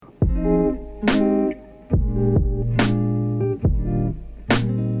Ladies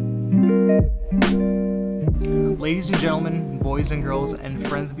and gentlemen, boys and girls, and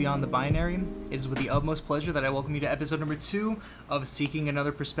friends beyond the binary, it is with the utmost pleasure that I welcome you to episode number 2 of Seeking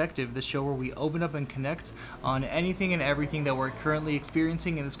Another Perspective, the show where we open up and connect on anything and everything that we're currently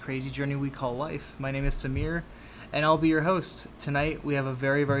experiencing in this crazy journey we call life. My name is Samir, and I'll be your host. Tonight, we have a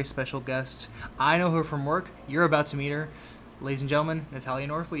very, very special guest. I know her from work. You're about to meet her. Ladies and gentlemen, Natalia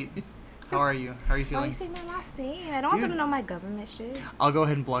Norfleet. How are you? How are you feeling? Oh, you say my last name? I don't want them to know my government shit. I'll go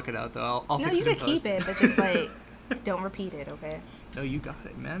ahead and block it out, though. I'll fix it in No, you post. can keep it, but just, like, don't repeat it, okay? No, you got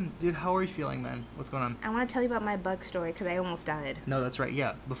it, man. Dude, how are you feeling, man? What's going on? I want to tell you about my bug story, because I almost died. No, that's right.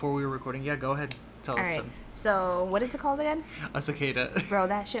 Yeah, before we were recording. Yeah, go ahead. Tell us. Alright, so, what is it called again? A cicada. Bro,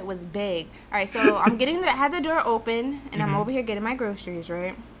 that shit was big. Alright, so, I had the door open, and I'm over here getting my groceries,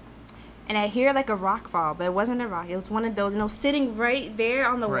 right? And I hear, like, a rock fall, but it wasn't a rock. It was one of those, sitting right there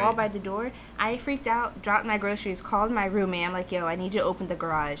on the wall by the door. I freaked out, dropped my groceries, called my roommate. I'm like, yo, I need you to open the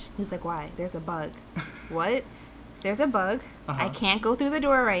garage. He was like, why? There's a bug. What? There's a bug. I can't go through the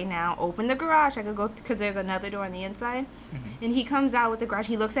door right now. Open the garage. I could go, because there's another door on the inside. And he comes out with the garage.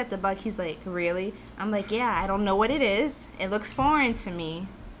 He looks at the bug. He's like, really? I'm like, yeah, I don't know what it is. It looks foreign to me.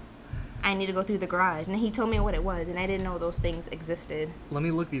 I need to go through the garage. And then he told me what it was, and I didn't know those things existed. Let me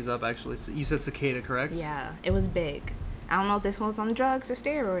look these up, actually. You said cicada, correct? Yeah, it was big. I don't know if this one's on drugs or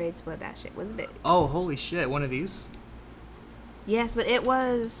steroids, but that shit was big. Oh, holy shit. One of these? Yes, but it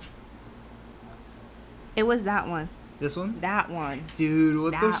was that one. This one? That one. Dude,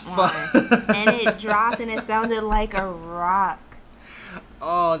 what the fuck? And it dropped, and it sounded like a rock.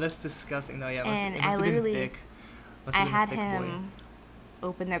 Oh, that's disgusting. No, yeah, and it must have been thick. I had him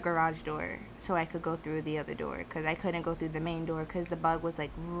open the garage door so I could go through the other door, because I couldn't go through the main door because the bug was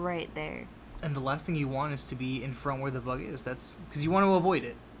like right there. And the last thing you want is to be in front where the bug is. That's because you want to avoid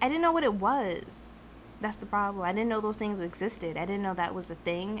it. I didn't know what it was. That's the problem. I didn't know those things existed. I didn't know that was a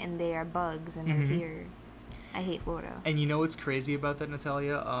thing, and they are bugs, and they're here. I hate Florida. And you know what's crazy about that,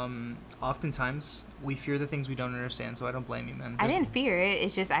 Natalia? Oftentimes we fear the things we don't understand, so I don't blame you, man. I didn't fear it.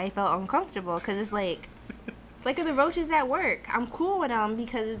 It's just I felt uncomfortable, because it's like the roaches at work. I'm cool with them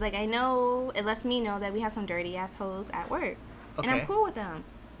because it's like I know it lets me know that we have some dirty assholes at work, and I'm cool with them.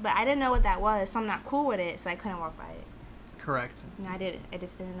 But I didn't know what that was, so I'm not cool with it. So I couldn't walk by it. Correct. No, I didn't. I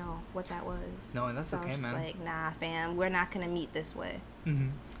just didn't know what that was. No, and that's so okay, I was man. Like, nah, fam, we're not gonna meet this way.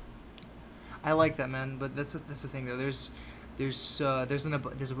 I like that, man. But that's the thing, though. There's a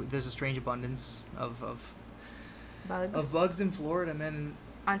strange abundance of bugs. Of bugs in Florida, man.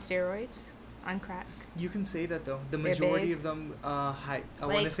 On steroids, on crack. You can say that, though. The majority of them, I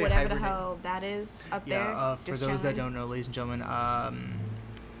want to say whatever hibernate. the hell that is up there. Yeah, for those that don't know, ladies and gentlemen,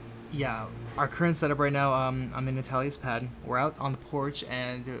 yeah, our current setup right now, I'm in Natalia's pad. We're out on the porch,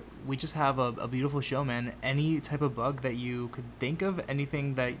 and we just have a beautiful show, man. Any type of bug that you could think of,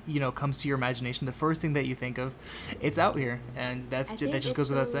 anything that, comes to your imagination, the first thing that you think of, it's out here, and that just goes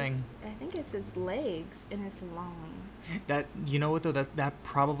without saying. I think it's his legs, and it's long. That, you know what, though? That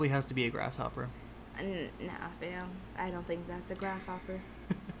probably has to be a grasshopper. Nah, fam. I don't think that's a grasshopper.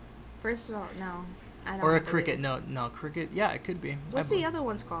 First of all, no. I don't. Or a cricket. No, cricket. Yeah, it could be. What's the other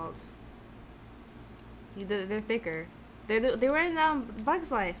ones called? They're thicker. They were in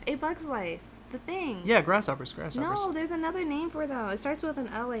Bug's Life. A Bug's Life. The thing. Yeah, grasshoppers. No, there's another name for them. It starts with an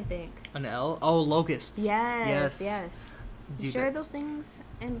L, I think. An L? Oh, locusts. Yes. Dude, you sure those things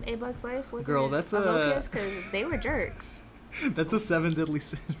in A Bug's Life wasn't that's a locust? Because they were jerks. That's a 7 deadly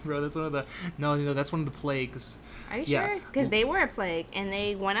sin, bro. That's one of the... No, that's one of the plagues. Are you sure? Because they were a plague, and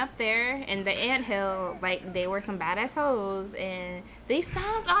they went up there in the anthill like they were some badass hoes, and they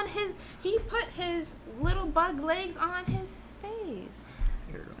stomped on his... He put his little bug legs on his face.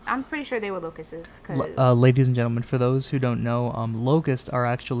 I'm pretty sure they were locusts. Ladies and gentlemen, for those who don't know, locusts are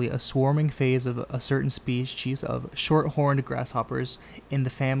actually a swarming phase of a certain species of short-horned grasshoppers in the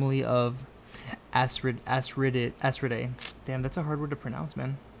family of Asridae. Damn, that's a hard word to pronounce,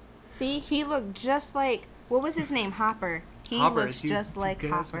 man. See, he looked just like... What was his name? Hopper. He looks just like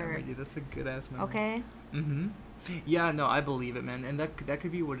Hopper. Memory, that's a good-ass memory. Okay? Yeah, no, I believe it, man. And that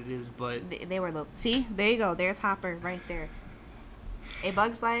could be what it is, but... They were locusts. See? There you go. There's Hopper right there. A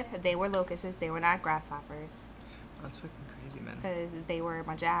Bug's Life, they were locusts. They were not grasshoppers. That's fucking crazy, man. Because they were a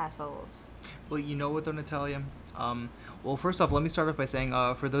bunch of assholes. Well, you know what, though, Natalia? Well, first off, let me start off by saying,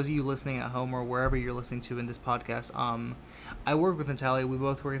 for those of you listening at home or wherever you're listening to in this podcast, I work with Natalia. We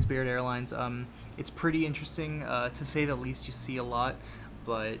both work at Spirit Airlines. It's pretty interesting, to say the least. You see a lot.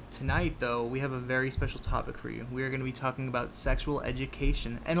 But tonight, though, we have a very special topic for you. We are going to be talking about sexual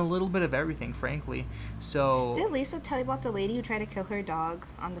education and a little bit of everything, frankly. So... Did Lisa tell you about the lady who tried to kill her dog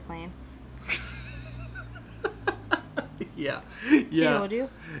on the plane? Yeah. She told you?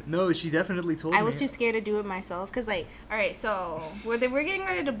 No, she definitely told me. I was too scared to do it myself. Because, like, all right, so we're getting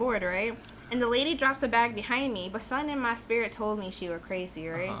ready to board, right? And the lady drops the bag behind me, but something in my spirit told me she was crazy,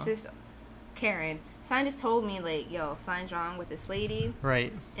 right? It's just Karen. Something just told me, like, yo, something's wrong with this lady.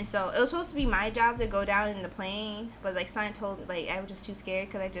 Right. And so it was supposed to be my job to go down in the plane, but, like, something told me, like, I was just too scared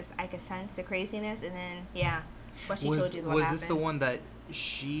because I could sense the craziness. And then, yeah, what she told you is what happened. Was this the one that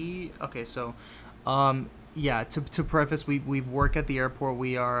she... Okay, so... yeah, to preface, we work at the airport.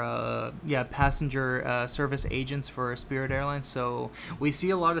 We are passenger service agents for Spirit Airlines, so we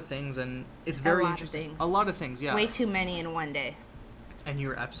see a lot of things, and it's very interesting. A lot of things, yeah. Way too many in one day. And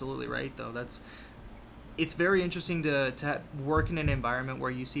you're absolutely right, though. It's very interesting to work in an environment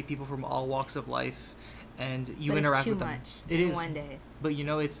where you see people from all walks of life, and you interact with them. It is one day. But you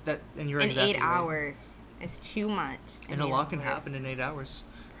know, it's that, and you're in exactly 8 hours. Right. It's too much. And a lot can happen in 8 hours.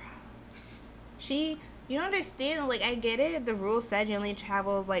 You don't understand, like, I get it. The rule said you only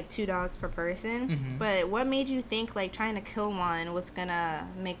travel, like, 2 dogs per person. But what made you think, like, trying to kill one was gonna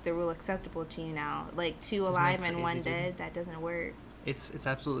make the rule acceptable to you now? Like, 2 alive and 1 dead, that doesn't work. It's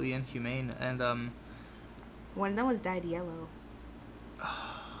absolutely inhumane. And, one of them was dyed yellow.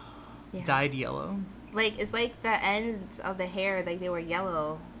 Yeah. Dyed yellow? Like, it's like the ends of the hair, like, they were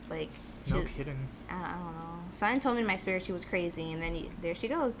yellow. Like, no kidding. I don't know. Someone told me in my spirit she was crazy, and then there she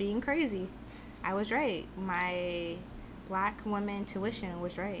goes, being crazy. I was right. My black woman intuition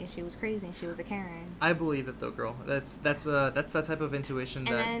was right, and she was crazy, and she was a Karen. I believe it, though, girl. That's that type of intuition.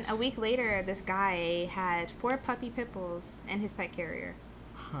 And then a week later, this guy had 4 puppy pit bulls and his pet carrier.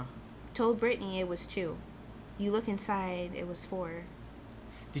 Huh. Told Brittany it was 2. You look inside, it was 4.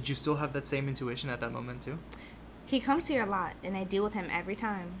 Did you still have that same intuition at that moment, too? He comes here a lot, and I deal with him every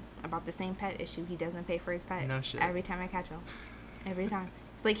time about the same pet issue. He doesn't pay for his pet. No shit. Every time I catch him. Every time.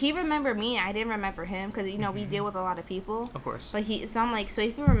 Like, he remembered me. I didn't remember him because, you know, we deal with a lot of people. Of course. But so I'm like, so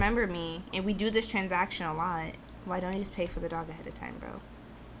if you remember me and we do this transaction a lot, why don't you just pay for the dog ahead of time, bro?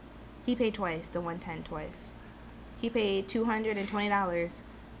 He paid twice, the 110 twice. He paid $220.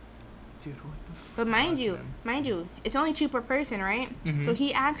 Dude, what the But mind you, it's only 2 per person, right? So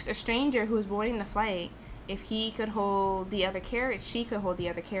he asked a stranger who was boarding the flight if he could hold the other carrier, she could hold the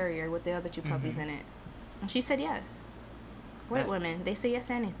other carrier with the other 2 puppies in it. And she said yes. White women, they say yes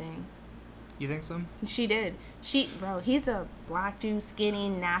to anything. You think so? She did. He's a black dude, skinny,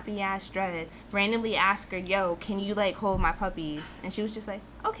 nappy ass dread. Randomly asked her, yo, can you, like, hold my puppies? And she was just like,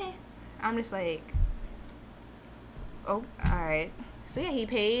 okay. I'm just like, oh, alright. So yeah, he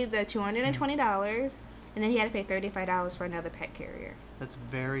paid the $220, and then he had to pay $35 for another pet carrier. That's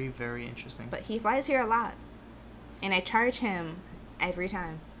very, very interesting. But he flies here a lot, and I charge him every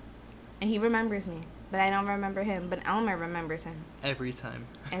time. And he remembers me. But I don't remember him. But Elmer remembers him. Every time.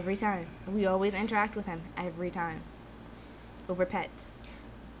 Every time. We always interact with him. Every time. Over pets.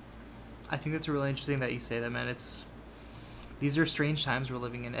 I think that's really interesting that you say that, man. These are strange times we're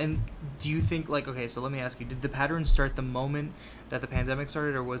living in. And do you think, like, okay, so let me ask you, did the pattern start the moment that the pandemic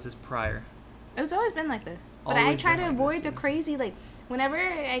started, or was this prior? It's always been like this. But I try to avoid the crazy, like, whenever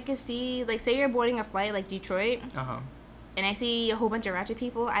I can see, like, say you're boarding a flight like Detroit. And I see a whole bunch of ratchet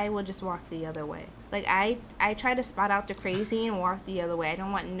people, I will just walk the other way. Like, I try to spot out the crazy and walk the other way. I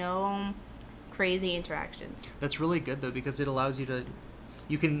don't want no crazy interactions. That's really good, though, because it allows you to...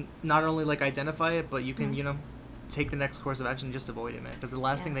 You can not only, like, identify it, but you can, you know, take the next course of action and just avoid it, man. Because the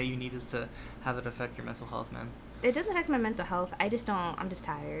last thing that you need is to have it affect your mental health, man. It doesn't affect my mental health. I'm just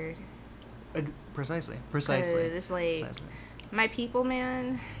tired. Precisely. It's like, my people,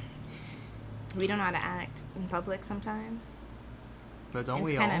 man... We don't know how to act in public sometimes. But don't we all?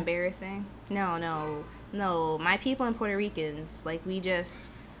 It's kind of embarrassing. No. My people and Puerto Ricans, like, we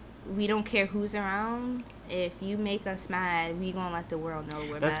don't care who's around. If you make us mad, we gonna let the world know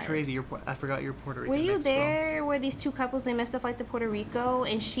we're mad. That's crazy. I forgot you're Puerto Rican. Were you there where these 2 couples, they missed a flight to Puerto Rico,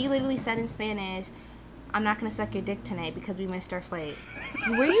 and she literally said in Spanish, I'm not gonna suck your dick tonight because we missed our flight.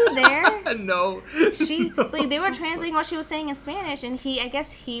 Were you there? No. Like, they were translating what she was saying in Spanish, and I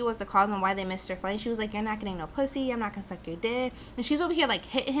guess he was the cause on why they missed her flight. She was like, you're not getting no pussy, I'm not gonna suck your dick. And she's over here, like,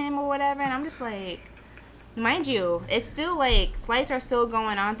 hitting him or whatever, and I'm just like, mind you, it's still, like, flights are still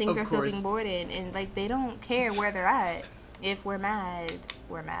going on, things are still being boarded, and, like, they don't care where they're at. If we're mad,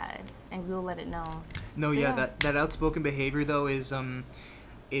 we're mad, and we'll let it know. No, so, yeah, that outspoken behavior, though, is,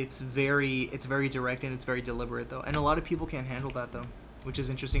 it's very direct and it's very deliberate, though, and a lot of people can't handle that, though, which is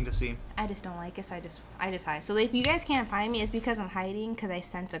interesting to see. I just don't like it, so I just hide. So if you guys can't find me, it's because I'm hiding, because I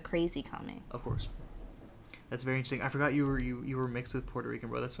sense a crazy coming. Of course. That's very interesting. I forgot you were mixed with Puerto Rican,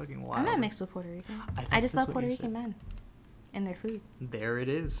 bro. That's fucking wild. I'm not mixed with Puerto Rican. I just love Puerto Rican men and their food. There it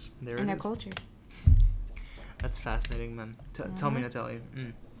is. And their culture. That's fascinating, man. Tell me, Natalia.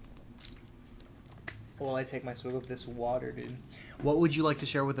 While I take my swig of this water, dude. What would you like to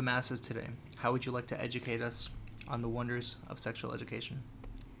share with the masses today? How would you like to educate us on the wonders of sexual education?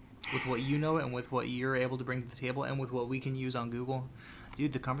 With what you know and with what you're able to bring to the table and with what we can use on Google.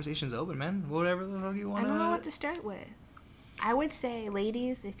 Dude, the conversation's open, man. Whatever the fuck you want. I don't know what to start with. I would say,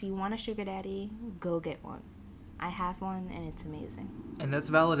 ladies, if you want a sugar daddy, go get one. I have one, and it's amazing. And that's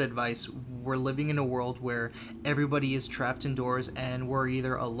valid advice. We're living in a world where everybody is trapped indoors, and we're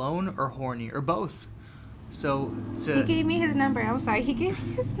either alone or horny, or both. So, he gave me his number. I'm sorry, he gave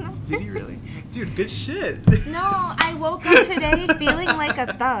me his number. Did he really? Dude, good shit. No, I woke up today feeling like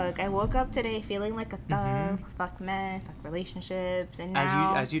a thug. Fuck men, fuck relationships, and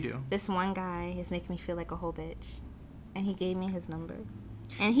now as you do. This one guy is making me feel like a whole bitch, and he gave me his number,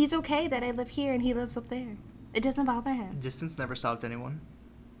 and he's okay that I live here and he lives up there. It doesn't bother him. Distance never stopped anyone.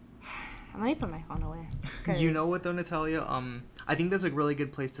 Let me put my phone away. You know what though, Natalia? I think that's a really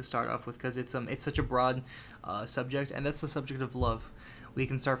good place to start off with because it's such a broad subject, and that's the subject of love. We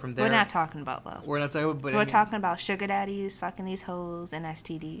can start from there. We're not talking about love. We're not talking about. We're talking about sugar daddies, fucking these hoes, and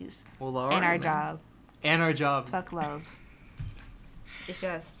STDs. Well, all right, and our man. job. And our job. Fuck love. It's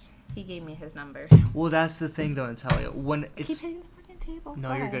just he gave me his number. Well, that's the thing though, Natalia. When it's keep hitting the fucking table.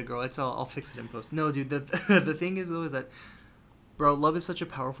 No, you're good, girl. I'll fix it in post. No, dude. The thing is though is that, bro, love is such a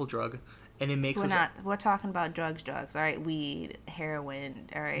powerful drug. And it makes we're talking about drugs, all right? Weed, heroin,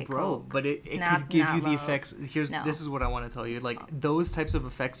 all right, bro, coke. But it could give you the effects. This is what I want to tell you. Like, those types of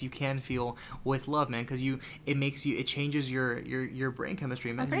effects you can feel with love, man, because it changes your brain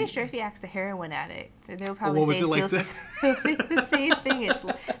chemistry, man. I'm pretty sure if you ask the heroin addict, they'll probably they'll say the same thing.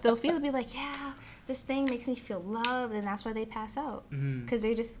 They'll be like, yeah, this thing makes me feel loved, and that's why they pass out. Because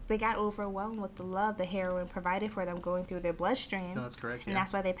they got overwhelmed with the love the heroin provided for them going through their bloodstream. No, that's correct. And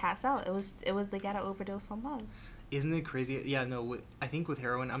that's why they pass out. It was they got an overdose on love. Isn't it crazy? Yeah, no. I think with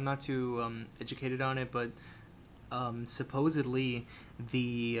heroin, I'm not too educated on it, but supposedly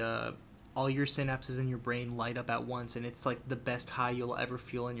the all your synapses in your brain light up at once, and it's like the best high you'll ever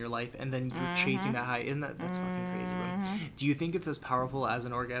feel in your life, and then you're chasing that high. Isn't that's fucking crazy, bro? Do you think it's as powerful as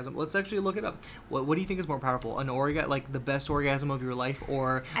an orgasm? Let's actually look it up. What do you think is more powerful, an orgasm, like the best orgasm of your life,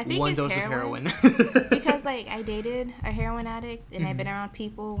 or one dose of heroin? Because like I dated a heroin addict, and I've been around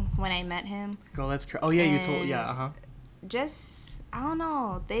people when I met him. Girl, that's crazy. Oh yeah, you told Just I don't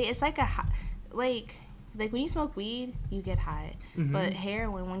know. It's like like when you smoke weed, you get high. But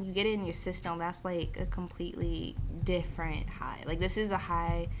heroin, when you get it in your system, that's like a completely different high. Like this is a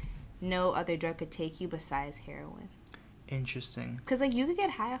high no other drug could take you besides heroin. Interesting. Because like you could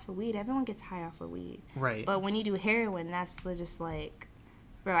get high off of weed. Everyone gets high off of weed. Right. But when you do heroin, that's just like,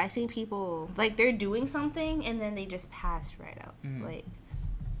 bro, I seen people like they're doing something and then they just pass right out. Like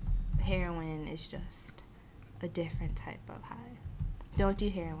heroin is just a different type of high. Don't do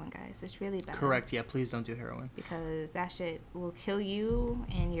heroin, guys. It's really bad. Correct. Yeah, please don't do heroin. Because that shit will kill you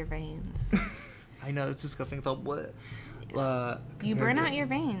and your veins. I know, it's disgusting. It's all what? You burn out your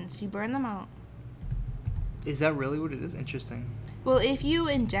veins. You burn them out. Is that really what it is? Interesting. Well, if you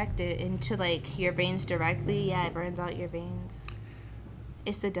inject it into like your veins directly, yeah, it burns out your veins.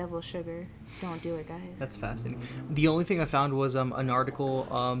 It's the devil's sugar. Don't do it, guys. That's fascinating. The only thing I found was an article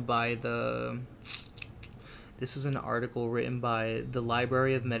by the... This is an article written by the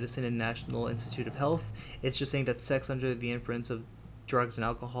Library of Medicine and National Institute of Health. It's just saying that sex under the influence of drugs and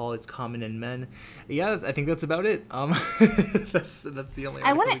alcohol is common in men. Yeah, I think that's about it. That's the only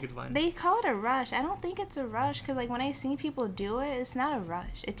article we could find. They call it a rush. I don't think it's a rush because like when I see people do it, it's not a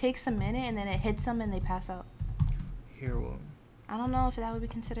rush. It takes a minute and then it hits them and they pass out. Heroin. I don't know if that would be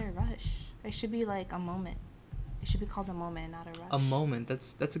considered a rush. It should be like a moment. It should be called a moment, not a rush. A moment.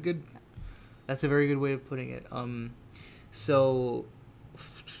 That's a good. That's a very good way of putting it. So,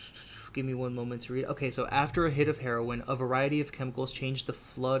 give me one moment to read. Okay, so after a hit of heroin, a variety of chemicals change the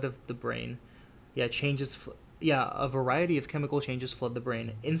flood of the brain. A variety of chemical changes flood the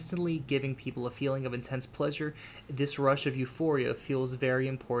brain, instantly giving people a feeling of intense pleasure. This rush of euphoria feels very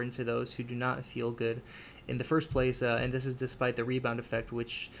important to those who do not feel good in the first place, and this is despite the rebound effect,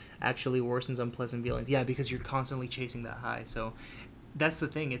 which actually worsens unpleasant feelings. Yeah, because you're constantly chasing that high, so... That's the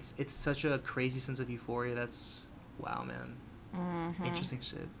thing. It's such a crazy sense of euphoria. That's wow, man. Interesting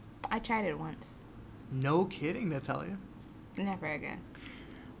shit. I tried it once. No kidding, Natalia. Never again.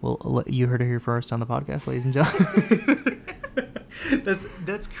 Well, you heard it here first on the podcast, ladies and gentlemen.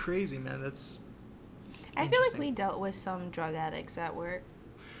 that's crazy, man. That's. I feel like we dealt with some drug addicts at work.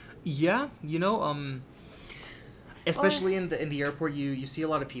 Yeah, especially in the airport, you see a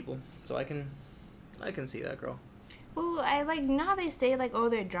lot of people, so I can see that, girl. Well, I like, you know how they say like, oh,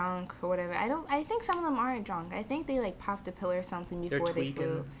 they're drunk or whatever. I think some of them aren't drunk. I think they like popped a pill or something before they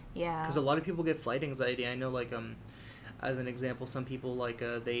flew. Yeah. Because a lot of people get flight anxiety. I know, like, as an example, some people like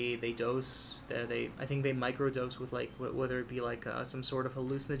they dose. I think they microdose with like whether it be like some sort of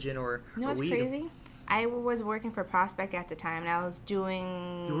hallucinogen or you know what's weed. Crazy? I was working for Prospect at the time, and I was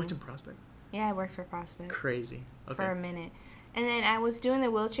doing. You worked in Prospect? Yeah, I worked for Prospect. Crazy. Okay. For a minute, and then I was doing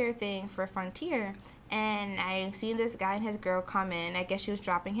the wheelchair thing for Frontier. And I seen this guy and his girl come in. I guess she was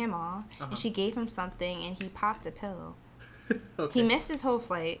dropping him off. And she gave him something, and he popped a pill. Okay. He missed his whole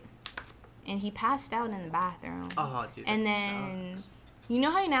flight, and he passed out in the bathroom. Oh, dude, and then, sucks. You know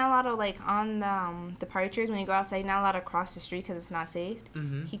how you're not allowed to, like, on the departures, when you go outside, you're not allowed to cross the street because it's not safe?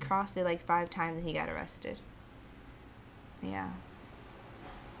 Mm-hmm. He crossed it, like, 5 times, and he got arrested. Yeah.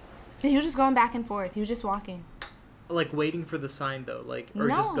 He was just going back and forth. He was just walking. Like, waiting for the sign, though, like, or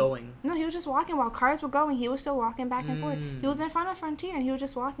just going? No, he was just walking. While cars were going, he was still walking back and forth. He was in front of Frontier, and he was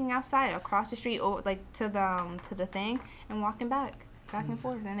just walking outside, across the street, like, to the thing, and walking back and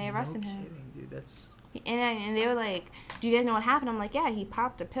forth, and they arrested him. No kidding, dude, that's... And they were like, do you guys know what happened? I'm like, yeah, he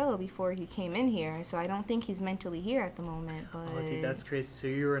popped a pill before he came in here, so I don't think he's mentally here at the moment, but... Oh, dude, that's crazy. So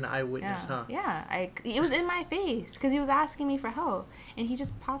you were an eyewitness, huh? Yeah, it was in my face, because he was asking me for help, and he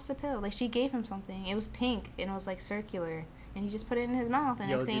just pops a pill. Like, she gave him something. It was pink, and it was, like, circular, and he just put it in his mouth, and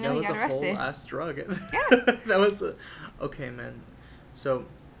next thing you know, he got arrested. That was a whole-ass drug. Yeah. That was a... Okay, man. So...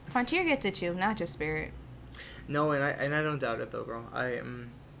 Frontier gets it, too, not just Spirit. No, and I don't doubt it, though, bro.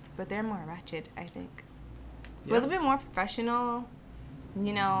 But they're more ratchet, I think. Yeah. We're a little bit more professional,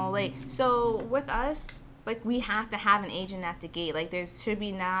 you know, like, so with us, like, we have to have an agent at the gate. Like, there should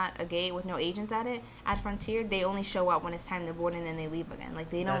be not a gate with no agents at it. At Frontier, they only show up when it's time to board, and then they leave again. Like,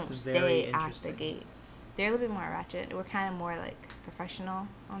 they don't stay at the gate. They're a little bit more ratchet. We're kind of more, like, professional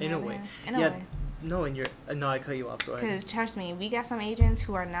on in a way. In a way. No, and you're... No, I cut you off. Go ahead. Because, trust me, we got some agents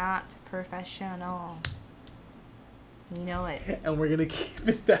who are not professional. You know it. And we're gonna keep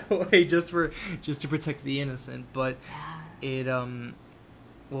it that way just to protect the innocent. But it what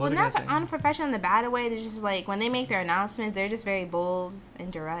was not unprofessional in the bad way. They're just like, when they make their announcements, they're just very bold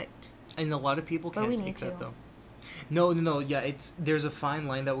and direct. And a lot of people can't take that though. No. Yeah, there's a fine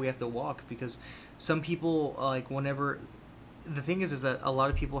line that we have to walk, because some people, like, whenever... The thing is that a lot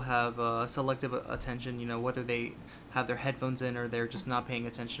of people have selective attention, you know, whether they have their headphones in or they're just not paying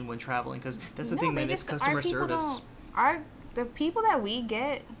attention when traveling, because that's the thing, man, it's customer service. The people that we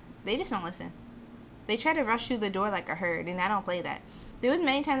get, they just don't listen. They try to rush through the door like a herd, and I don't play that. There was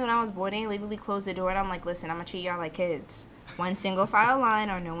many times when I was boarding, they literally closed the door, and I'm like, listen, I'm going to treat y'all like kids. One single file line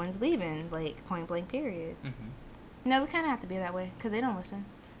or no one's leaving, like, point blank period. Mm-hmm. No, we kind of have to be that way, because they don't listen.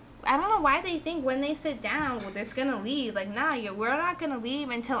 I don't know why they think when they sit down, well, they're going to leave. Like, nah, we're not going to leave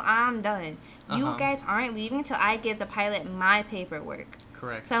until I'm done. You guys aren't leaving until I give the pilot my paperwork.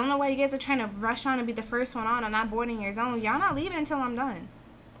 Correct. So I don't know why you guys are trying to rush on and be the first one on and not boarding your zone. Y'all not leaving until I'm done.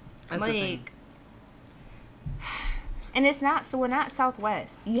 That's the thing. And it's not, so we're not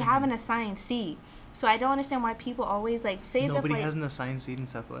Southwest. You have an assigned seat. So I don't understand why people always, like, say that, nobody has an assigned seat in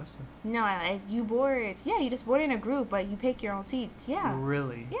Southwest? No, you board. Yeah, you just board in a group, but you pick your own seats. Yeah.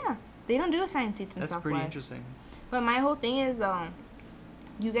 Really? Yeah. They don't do assigned seats in Southwest. That's pretty interesting. But my whole thing is,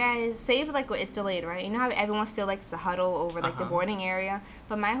 you guys, say if, like, it's delayed, right? You know how everyone still likes to huddle over, like, the boarding area?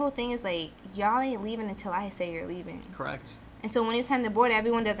 But my whole thing is, like, y'all ain't leaving until I say you're leaving. Correct. And so when it's time to board,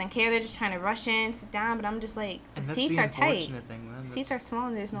 everyone doesn't care. They're just trying to rush in, sit down. But I'm just like, the seats are tight. Thing, man. Seats are small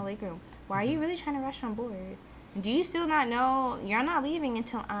and there's no leg room. Why are you really trying to rush on board? Do you still not know you're not leaving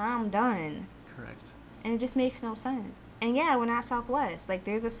until I'm done? Correct. And it just makes no sense. And yeah, we're not Southwest. Like,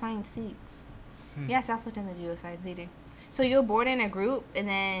 there's assigned seats. Yeah, Southwest doesn't do assigned seating. So you'll board in a group and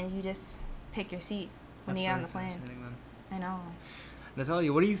then you just pick your seat when you're on the plane. I know.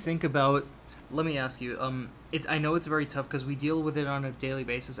 Natalia, what do you think about... Let me ask you. I know it's very tough because we deal with it on a daily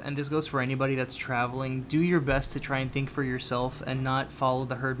basis, and this goes for anybody that's traveling. Do your best to try and think for yourself and not follow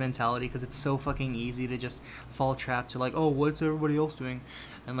the herd mentality, because it's so fucking easy to just fall trapped to, like, oh, what's everybody else doing?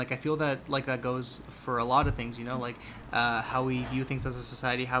 And, like, I feel that, like, that goes for a lot of things, you know, like how we view things as a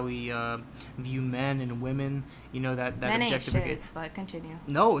society, how we view men and women, you know, that men objective. Ain't shit, but continue.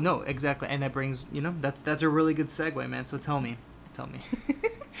 No, exactly, and that brings, you know, that's a really good segue, man. So tell me.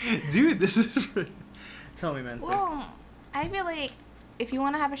 Dude, this is... Tell me, man. Well, I feel like if you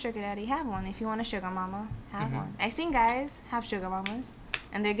want to have a sugar daddy, have one. If you want a sugar mama, have one. I've seen guys have sugar mamas,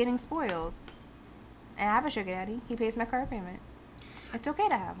 and they're getting spoiled. And I have a sugar daddy. He pays my car payment. It's okay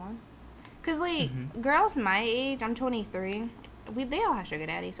to have one. Because, like, girls my age, I'm 23, they all have sugar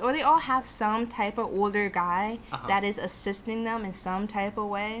daddies. Or they all have some type of older guy that is assisting them in some type of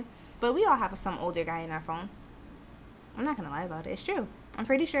way. But we all have some older guy in our phone. I'm not gonna lie about it. It's true. I'm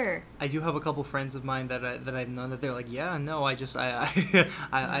pretty sure. I do have a couple friends of mine that I've known that they're like, yeah, no, I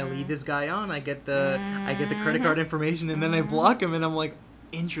lead this guy on. I get the credit card information and then I block him, and I'm like,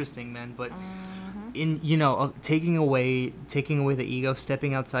 interesting, man. But in taking away the ego,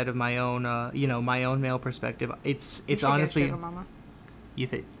 stepping outside of my own my own male perspective, it's honestly. Sugar mama. You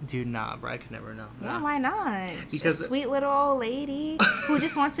think, dude? Nah, bro, I could never know. Yeah, why not? Because just sweet little old lady who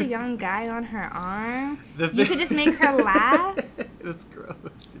just wants a young guy on her arm. You could just make her laugh. That's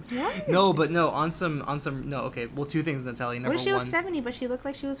gross. What? No, but no, on some no. Okay, well, two things, Natalia. What if she was 70, but she looked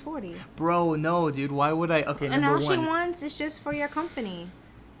like she was 40? Bro, no, dude. Why would I? Okay, and all she wants is just for your company.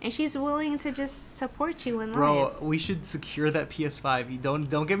 And she's willing to just support you in life. Bro, we should secure that PS5. You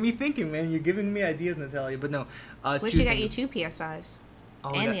don't get me thinking, man. You're giving me ideas, Natalia. But no, we should get you 2 PS5s.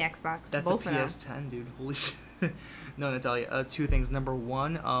 And the Xbox. That's both a PS10, dude. Holy shit. No, Natalia. Two things. Number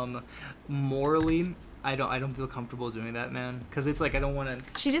one, morally, I don't feel comfortable doing that, man. Because it's like I don't want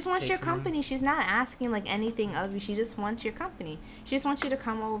to. She just wants your company. She's not asking like anything of you. She just wants your company. She just wants you to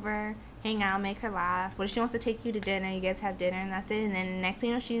come over, hang out, make her laugh. What if she wants to take you to dinner? You guys have dinner and that's it. And then next thing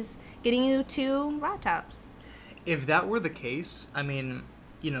you know, she's getting you 2 laptops. If that were the case, I mean,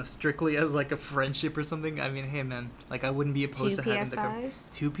 strictly as like a friendship or something, I mean, hey, man, like I wouldn't be opposed to having the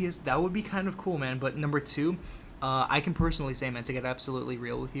 2 PS. That would be kind of cool, man. But number 2, I can personally say, man, to get absolutely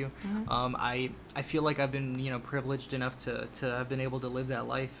real with you, I feel like I've been privileged enough to have been able to live that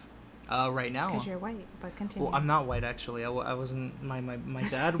life right now. Because you're white, but continue. Well, I'm not white actually. I wasn't. My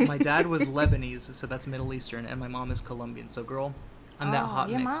dad was Lebanese, so that's Middle Eastern, and my mom is Colombian. So girl, I'm that hot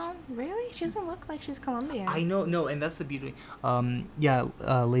your mix. Mom, really? She doesn't look like she's Colombian. I know, no, and that's the beauty.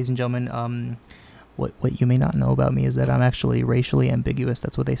 Ladies and gentlemen, what you may not know about me is that I'm actually racially ambiguous.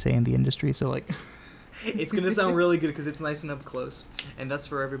 That's what they say in the industry. So like, it's gonna sound really good because it's nice and up close, and that's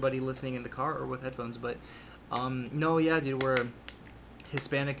for everybody listening in the car or with headphones. But, no, yeah, dude, we're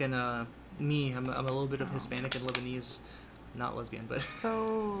Hispanic and me. I'm a little bit of Hispanic and Lebanese, not lesbian, but.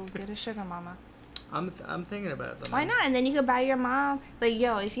 So get a sugar mama. I'm thinking about it though. Why not? And then you could buy your mom, like,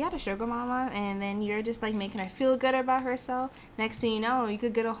 yo, if you had a sugar mama and then you're just like making her feel good about herself, next thing you know, you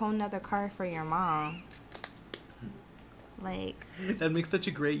could get a whole nother car for your mom. Like, that makes such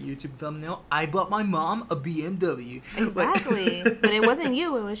a great YouTube thumbnail. I bought my mom a BMW. Exactly. But it wasn't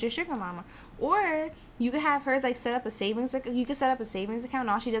you, it was your sugar mama. Or you could have her like set up a savings account. You could set up a savings account and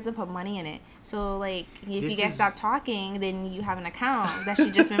all she does is put money in it. So like if you guys stop talking, then you have an account that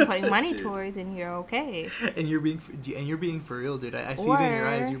she's just been putting money towards and you're okay. And you're being for real, dude. I see it in your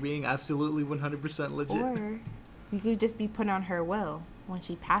eyes. You're being absolutely 100% legit. Or you could just be put on her will when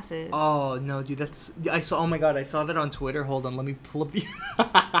she passes. Oh no, dude, oh my god, I saw that on Twitter. Hold on, let me pull up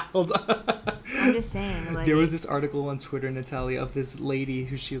hold on. I'm just saying, like, there was this article on Twitter, Natalia, of this lady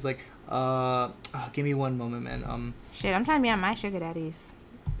who she was like, give me one moment, man. Shit, I'm trying to be on my sugar daddy's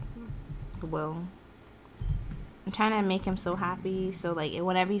will. I'm trying to make him so happy, so like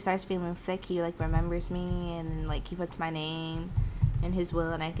whenever he starts feeling sick, he like remembers me and like he puts my name in his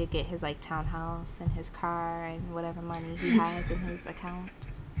will, and I could get his like townhouse and his car and whatever money he has in his account.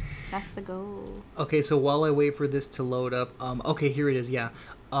 That's the goal. Okay, so while I wait for this to load up, okay, here it is. Yeah,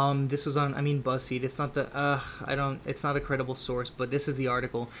 this was on, BuzzFeed. It's not it's not a credible source, but this is the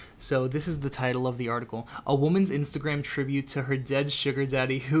article. So this is the title of the article: A woman's Instagram tribute to her dead sugar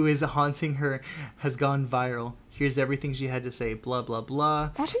daddy who is haunting her has gone viral. Here's everything she had to say. Blah blah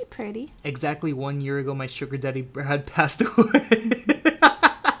blah. That's really pretty. Exactly 1 year ago, my sugar daddy had passed away.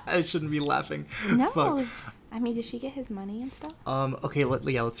 I shouldn't be laughing. No. Fuck. I mean, did she get his money and stuff? Okay,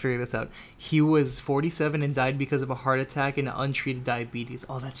 let's figure this out. He was 47 and died because of a heart attack and untreated diabetes.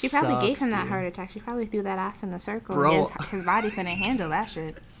 Oh, that sucks, She probably gave him that heart attack. She probably threw that ass in a circle. Bro. His body couldn't handle that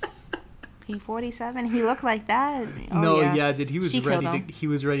shit. He 47. He looked like that. Oh, no, yeah, dude. He was ready. He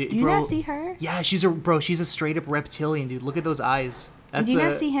was ready. Do you not see her? Yeah, she's a straight up reptilian, dude. Look at those eyes. Do you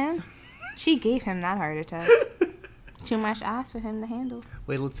not see him? She gave him that heart attack. Too much ass for him to handle.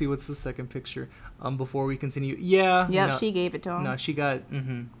 Wait, let's see. What's the second picture? Before we continue. Yeah. Yep, no, she gave it to him. No, she got.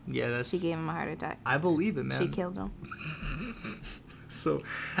 Yeah, that's. She gave him a heart attack. I believe it, man. She killed him. So,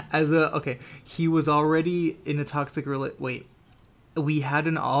 he was already in a toxic Wait, we had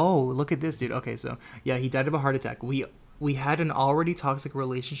look at this, dude. Okay, so yeah, he died of a heart attack. We had an already toxic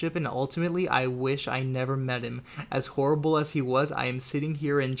relationship, and ultimately, I wish I never met him. As horrible as he was, I am sitting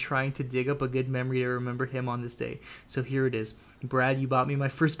here and trying to dig up a good memory to remember him on this day. So here it is. Brad, you bought me my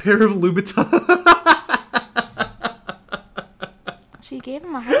first pair of Louboutins. She gave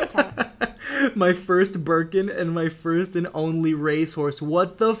him a heart attack. My first Birkin and my first and only racehorse.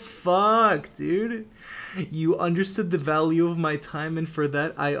 What the fuck, dude? You understood the value of my time, and for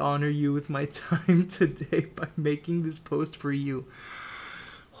that I honor you with my time today by making this post for you.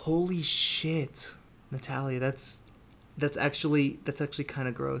 Holy shit, Natalia, that's actually kind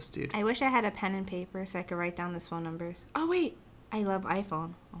of gross, dude. I wish I had a pen and paper so I could write down these phone numbers. Oh wait, I love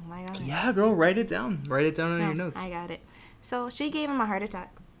iPhone. Oh my god. Yeah, girl, write it down. Write it down on your notes. I got it. So she gave him a heart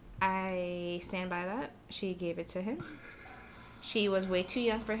attack. I stand by that. She gave it to him. She was way too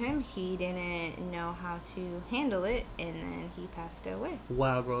young for him. He didn't know how to handle it, and then he passed away.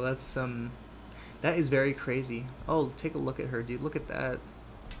 Wow, girl, that is very crazy. Oh, take a look at her, dude. Look at that.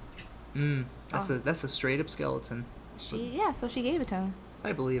 That's a straight up skeleton. So she gave it to him.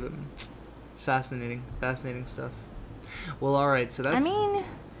 I believe it. Fascinating stuff. Well, all right. So that's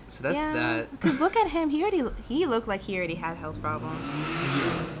that. Cause look at him. He looked like he already had health problems.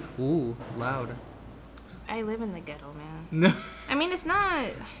 Ooh, loud. I live in the ghetto, man. No. I mean, it's not.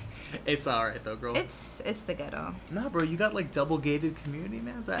 It's all right though, girl. It's the ghetto. Nah, bro, you got like double gated community,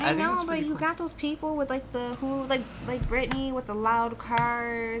 man. I know, but you got those people with like like Brittany with the loud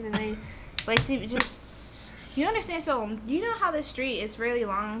cars, and they like to just. You understand? So you know how the street is really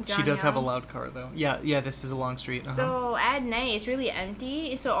long. She does have a loud car though. Yeah. This is a long street. So at night it's really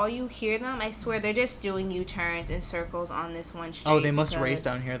empty. So all you hear them, I swear, they're just doing U-turns and circles on this one street. Oh, they must race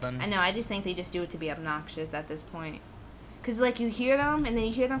down here then. I know. I just think they just do it to be obnoxious at this point. Cause like you hear them and then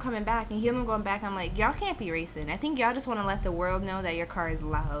you hear them coming back and you hear them going back. I'm like, y'all can't be racing. I think y'all just want to let the world know that your car is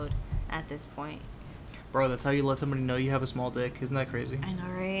loud at this point. Bro, that's how you let somebody know you have a small dick. Isn't that crazy? I know,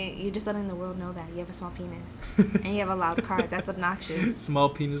 right? You're just letting the world know that you have a small penis and you have a loud car. That's obnoxious. Small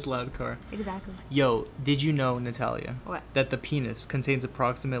penis, loud car. Exactly. Yo, did you know, Natalia? What? That the penis contains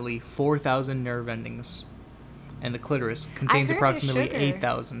approximately 4,000 nerve endings, and the clitoris contains approximately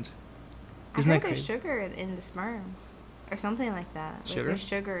 8,000. Isn't that crazy? There's sugar in the sperm. Or something like that. Like there's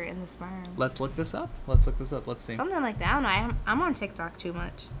sugar in the sperm. Let's look this up. Let's see. Something like that. I don't know. I'm on TikTok too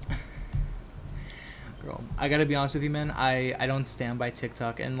much. Girl, I gotta be honest with you, man. I don't stand by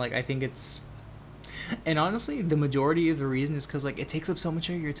TikTok, and like I think it's, and honestly, the majority of the reason is because like it takes up so much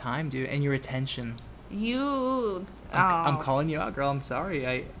of your time, dude, and your attention. I'm calling you out, girl. I'm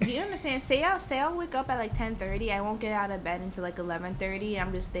sorry. You understand? Say I'll wake up at like 10:30. I won't get out of bed until like 11:30.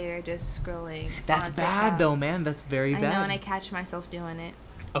 I'm just there, just scrolling. That's bad, though, man. That's very bad. I know, and I catch myself doing it.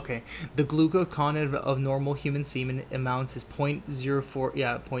 Okay, the glucose content of normal human semen amounts is 0.04.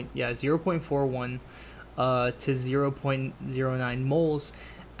 0.41 to 0.09 moles.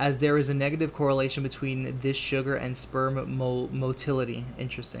 As there is a negative correlation between this sugar and sperm motility.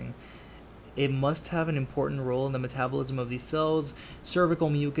 Interesting. It must have an important role in the metabolism of these cells. Cervical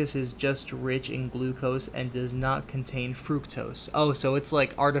mucus is just rich in glucose and does not contain fructose. Oh, so it's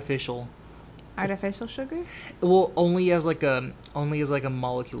like artificial. Artificial sugar? Well, only as like a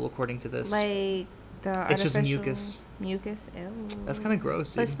molecule according to this. Like the artificial. It's just mucus. Mucus. Ew. That's kind of gross,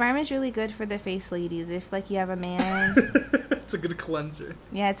 dude. But sperm is really good for the face, ladies. If like you have a man. It's a good cleanser.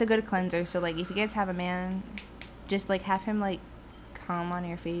 Yeah, it's a good cleanser. So like if you guys have a man, just like have him like come on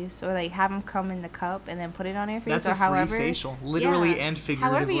your face, or like have him come in the cup and then put it on your face. That's or a free however facial, literally and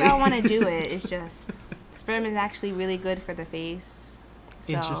figuratively. However y'all want to do it, it's just sperm is actually really good for the face.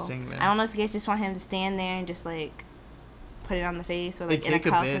 So, interesting, man. I don't know if you guys just want him to stand there and just like put it on the face, or like in a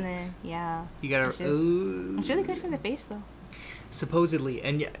cup, and then you gotta. It's really good for the face though. Supposedly,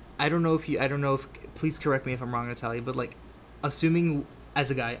 and I don't know if please correct me if I'm wrong, Natalia, but like, assuming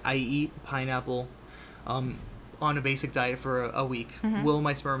as a guy I eat pineapple, on a basic diet for a week, will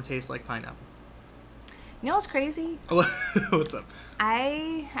my sperm taste like pineapple? You know what's crazy? What's up?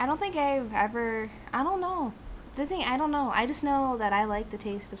 I don't think I've ever. I don't know. The thing, I don't know. I just know that I like the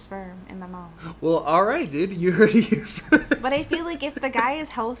taste of sperm in my mouth. Well, all right, dude. You heard it here first. But I feel like if the guy is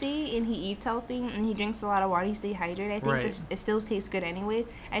healthy and he eats healthy and he drinks a lot of water, he stays hydrated, I think that it still tastes good anyway.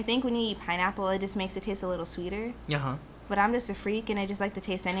 I think when you eat pineapple, it just makes it taste a little sweeter. Uh-huh. But I'm just a freak, and I just like the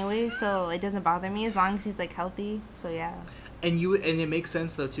taste anyway, so it doesn't bother me as long as he's like healthy. So yeah. And it makes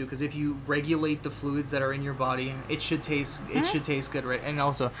sense though too, because if you regulate the fluids that are in your body, it should taste good, right? And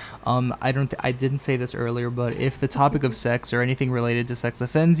also, I didn't say this earlier, but if the topic of sex or anything related to sex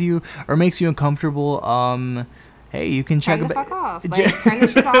offends you or makes you uncomfortable, hey, you can check. Turn the fuck off. Like, turn the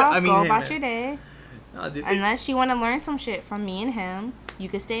shit off. Go about your day. No, dude, unless you want to learn some shit from me and him, you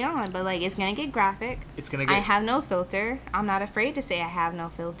could stay on. But like, it's gonna get graphic. I have no filter. I'm not afraid to say I have no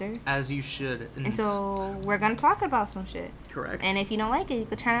filter. As you should. And so we're gonna talk about some shit. Correct. And if you don't like it, you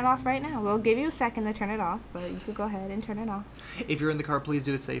could turn it off right now. We'll give you a second to turn it off, but you could go ahead and turn it off. If you're in the car, please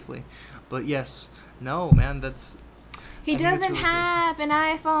do it safely. But yes, no, man, that's He doesn't have an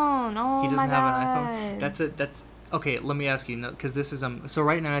iPhone. Oh my god. He doesn't have an iPhone. That's okay. Let me ask you, because this is so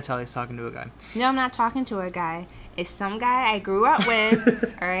right now Natalia's talking to a guy. No, I'm not talking to a guy. It's some guy I grew up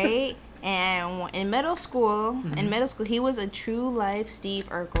with, right? And in middle school, he was a true life Steve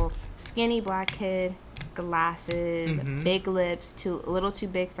Urkel, skinny black kid, glasses, big lips, a little too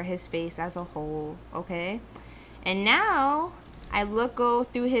big for his face as a whole. Okay, and now I go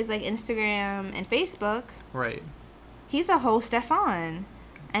through his like Instagram and Facebook. Right. He's a whole Stefan,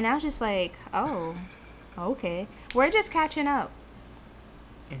 and I was just like, oh, okay, we're just catching up.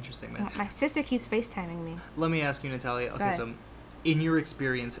 Interesting, man. My sister keeps FaceTiming me. Let me ask you, Natalia. Okay, so in your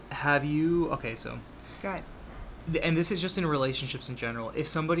experience, have you... Okay, so... Go ahead. And this is just in relationships in general. If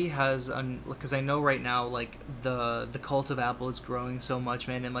somebody has... Because I know right now, like, the cult of Apple is growing so much,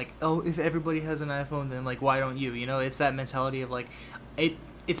 man. And, like, oh, if everybody has an iPhone, then, like, why don't you? You know, it's that mentality of, like...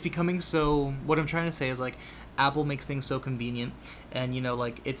 It's becoming so... What I'm trying to say is, like... Apple makes things so convenient, and you know,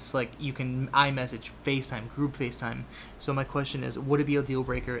 like, it's like you can iMessage, FaceTime, group FaceTime. So my question is, would it be a deal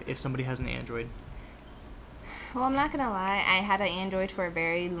breaker if somebody has an Android? Well, I'm not gonna lie, I had an Android for a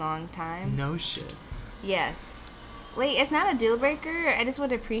very long time. No shit. Yes. Like, it's not a deal breaker. I just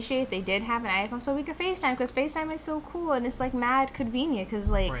would appreciate they did have an iPhone so we could FaceTime, because FaceTime is so cool and it's like mad convenient, because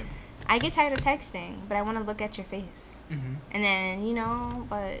like I get tired of texting, but I want to look at your face. And then, you know,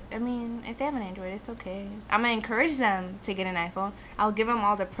 but, I mean, if they have an Android, it's okay. I'm going to encourage them to get an iPhone. I'll give them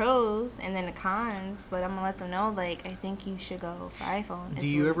all the pros and then the cons, but I'm going to let them know, like, I think you should go for iPhone.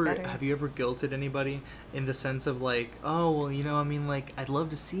 Have you ever guilted anybody in the sense of, like, oh, well, you know, I mean, like, I'd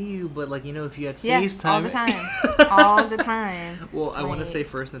love to see you, but, like, you know, if you had FaceTime. All the time. All the time. Well, I want to say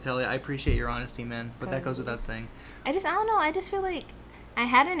first, Natalia, I appreciate your honesty, man, but that goes without saying. I don't know. I just feel like I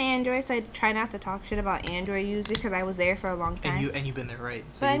had an Android, so I try not to talk shit about Android users because I was there for a long time. And you've been there, right?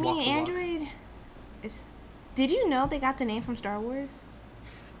 So but I mean, Android is... Did you know they got the name from Star Wars?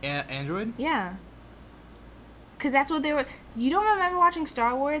 Android? Yeah. Because that's what they were... You don't remember watching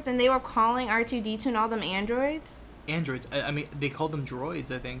Star Wars and they were calling R2-D2 and all them androids? Androids. I mean, they called them droids,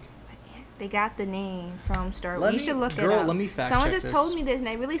 I think. They got the name from Star Wars. You should look it up. Let me fact Someone check just told me this, and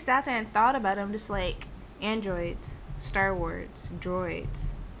I really sat there and thought about it. I'm just like, androids, Star Wars, droids.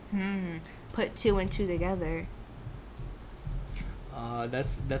 Put two and two together.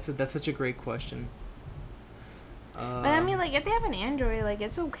 That's such a great question. But I mean, like, if they have an Android, like,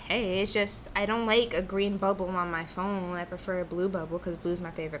 it's okay. It's just I don't like a green bubble on my phone. I prefer a blue bubble because blue's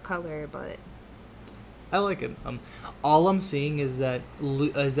my favorite color. But I like it. All I'm seeing is that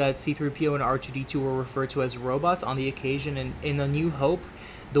C-3PO and R2-D2 were referred to as robots on the occasion, and in A New Hope,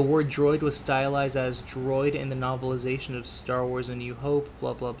 the word droid was stylized as droid in the novelization of Star Wars A New Hope,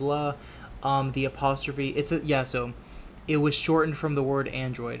 blah, blah, blah. The apostrophe, so it was shortened from the word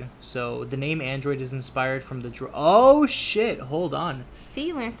android. So the name android is inspired from the droid. Oh, shit. Hold on. See,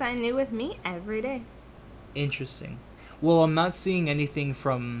 you learn something new with me every day. Interesting. Well, I'm not seeing anything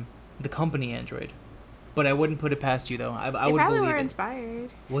from the company Android. But I wouldn't put it past you, though. I would believe it. They probably were inspired.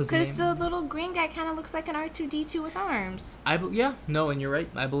 Because the little green guy kind of looks like an R2-D2 with arms. And you're right.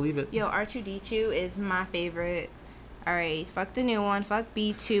 I believe it. Yo, R2-D2 is my favorite. All right, fuck the new one. Fuck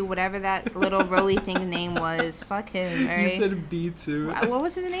B2, whatever that little roly thing name was. Fuck him, all right? You said B2. What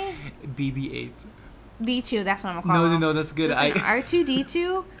was his name? BB-8. B2, that's what I'm going to call him. No, that's good. Listen,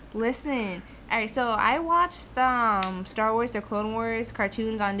 R2-D2, listen. All right, so I watched the Star Wars, the Clone Wars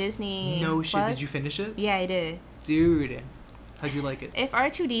cartoons on Disney. No shit. Did you finish it? Yeah, I did. Dude, how'd you like it? If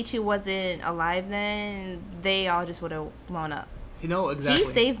R2-D2 wasn't alive then, they all just would have blown up. You know, exactly.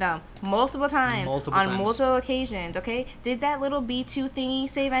 He saved them multiple times. On multiple occasions, okay? Did that little B2 thingy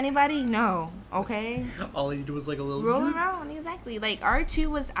save anybody? No, okay? All he did was like a little... roll around, exactly. Like,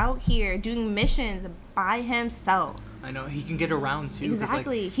 R2 was out here doing missions by himself. I know, he can get around too.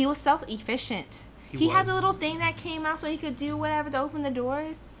 Exactly. He was self-efficient. He had the little thing that came out so he could do whatever to open the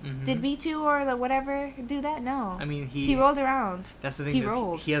doors. Did B2 or the whatever do that? No. I mean, he rolled around. That's the thing. He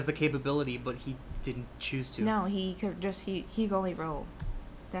rolled. He has the capability, but he didn't choose to. No, he could just he only roll.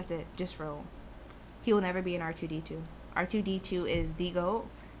 That's it. Just roll. He will never be an R2-D2. R2-D2 is the GOAT.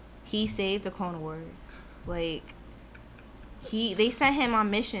 He saved the Clone Wars. Like, they sent him on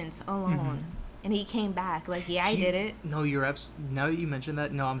missions alone. And he came back. Like, I did it. No, now that you mention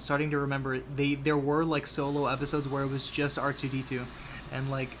that, no, I'm starting to remember. There were, like, solo episodes where it was just R2-D2. And,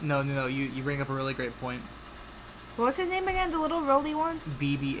 like, no, you bring up a really great point. What's his name again? The little roly one?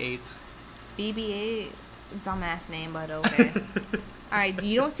 BB-8. BB-8? Dumbass name, but okay. Alright,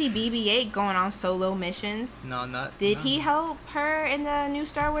 you don't see BB-8 going on solo missions? No, not. Did he help her in the new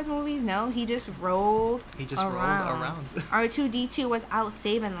Star Wars movies? No, he just rolled around. R2-D2 was out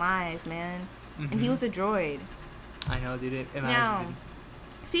saving lives, man. And he was a droid. I know, dude. Imagine, Now, dude.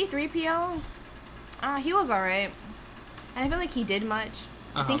 C-3PO, he was alright. And I feel like he did much.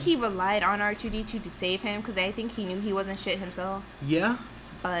 I think he relied on R2-D2 to save him because I think he knew he wasn't shit himself. Yeah.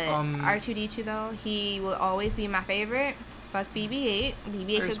 But R2-D2 though, he will always be my favorite. Fuck BB-8.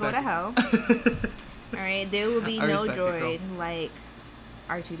 BB-8 could go to hell. Alright, there will be no droid like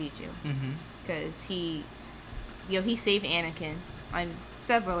R2-D2. Because he saved Anakin on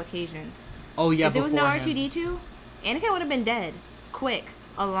several occasions. Oh yeah, if there was no R2-D2, Anakin would have been dead. Quick.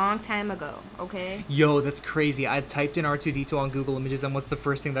 A long time ago, okay? Yo, that's crazy. I typed in R2-D2 on Google Images, and what's the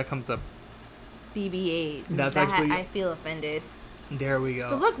first thing that comes up? BB-8. That's actually... I feel offended. There we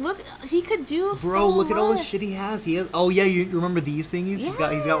go. But look, he could do Bro, look at all the shit he has. He has... Oh, yeah, you remember these thingies? Yes.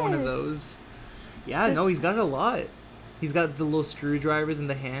 He's got one of those. Yeah, no, he's got a lot. He's got the little screwdrivers in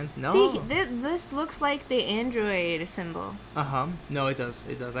the hands. No. See, this looks like the Android symbol. Uh-huh. No, it does.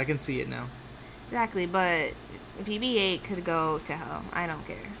 It does. I can see it now. Exactly, but... BB-8 could go to hell. I don't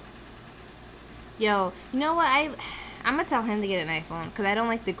care. Yo, you know what? I'm gonna tell him to get an iPhone because I don't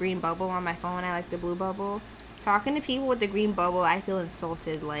like the green bubble on my phone. I like the blue bubble. Talking to people with the green bubble, I feel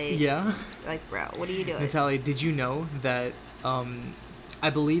insulted. Like, yeah. Like, bro, what are you doing? Natalia, did you know that? I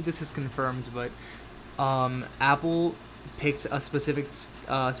believe this is confirmed, but Apple picked a specific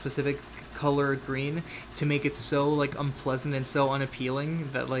color green to make it so like unpleasant and so unappealing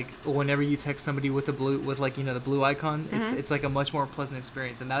that like whenever you text somebody with the blue the blue icon, it's like a much more pleasant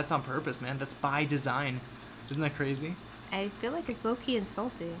experience, and that's on purpose, man. That's by design. Isn't that crazy? I feel like it's low-key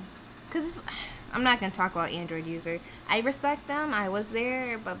insulting because I'm not gonna talk about Android user. I respect them. I was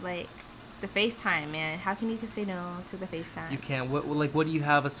there, but like the FaceTime, man. How can you say no to the FaceTime? You can't. What do you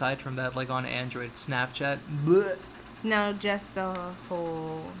have aside from that? Like on Android, Snapchat. Blech. No, just the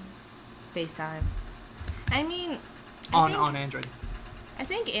whole FaceTime. I mean, on Android. I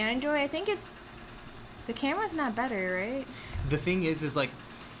think Android. I think the camera's not better, right? The thing is like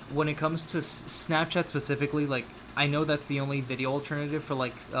when it comes to Snapchat specifically, like I know that's the only video alternative for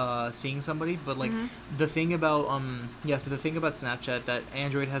like seeing somebody, but like the thing about so the thing about Snapchat that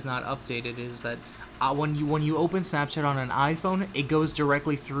Android has not updated is that when you open Snapchat on an iPhone, it goes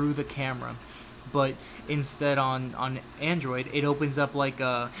directly through the camera. But instead on Android, it opens up like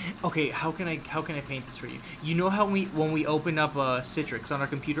okay, how can I paint this for you? You know how when we open up Citrix on our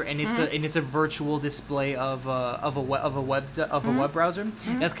computer and it's a virtual display of a web browser.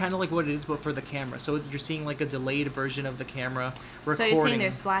 That's kind of like what it is, but for the camera. So you're seeing like a delayed version of the camera recording. So you're saying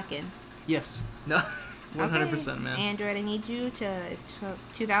they're slacking? Yes. No. 100%, man. Android, I need you to. It's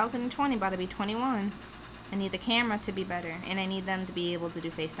 2020, about to be 21. I need the camera to be better, and I need them to be able to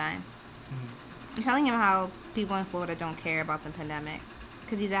do FaceTime. I'm telling him how people in Florida don't care about the pandemic.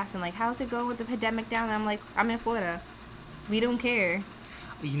 Because he's asking, like, how's it going with the pandemic down? And I'm like, I'm in Florida. We don't care.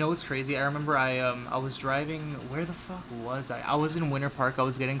 You know what's crazy? I remember I was driving... Where the fuck was I? I was in Winter Park. I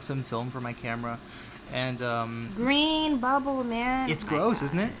was getting some film for my camera. And, green bubble, man. It's gross,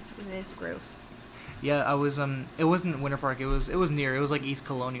 isn't it? It's gross. Yeah, I was, it wasn't Winter Park. It was near. It was, like, East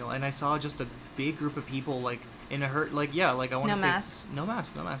Colonial. And I saw just a big group of people, like, in a hurt... Like, yeah, like, I want to say... No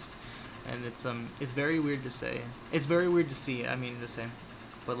mask. No mask. And it's very weird to say. It's very weird to see, I mean, to say.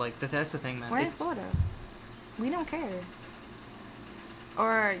 But, like, that's the thing, man. We're in Florida. We don't care.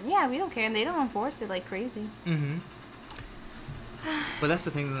 Or, yeah, we don't care, and they don't enforce it like crazy. But that's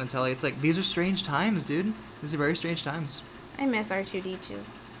the thing, Natalia. It's like, these are strange times, dude. These are very strange times. I miss R2-D2.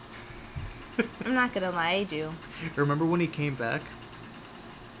 I'm not gonna lie, I do. Remember when he came back?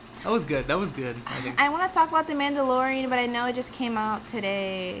 That was good. I think. I want to talk about The Mandalorian, but I know it just came out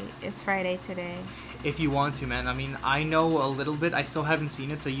today. It's Friday today. If you want to, man. I mean, I know a little bit. I still haven't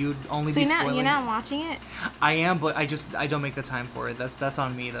seen it, so you'd only be spoiling. So you're not watching it? I am, but I don't make the time for it. That's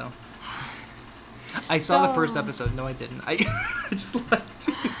on me, though. I saw the first episode. No, I didn't. I just liked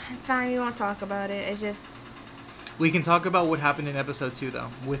it. It's fine. We won't talk about it. It's just... We can talk about what happened in episode 2, though,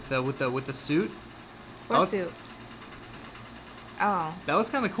 with the suit. What suit? Oh. That was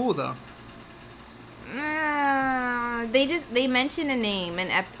kind of cool, though. They mentioned a name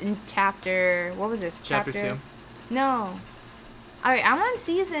in chapter... What was this? Chapter 2. No. Alright, I'm on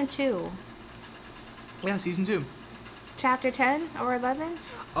season 2. Yeah, season 2. Chapter 10 or 11?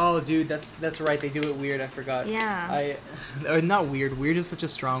 Oh, dude, that's right. They do it weird. I forgot. Yeah. Or not weird. Weird is such a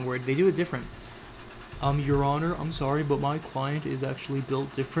strong word. They do it different. Your Honor, I'm sorry, but my client is actually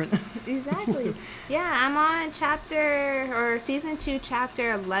built different. Exactly. Yeah, I'm on season 2,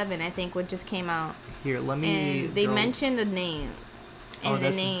 chapter 11, I think, what just came out. Here, let me... And they mentioned the name. And the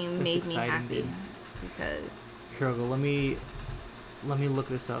name made me happy. Dude. Because... Here, I'll go. Let me look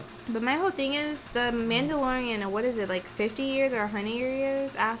this up. But my whole thing is, the Mandalorian, what is it, like 50 years or 100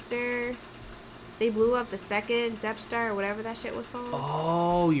 years after They blew up the second Death Star or whatever that shit was called.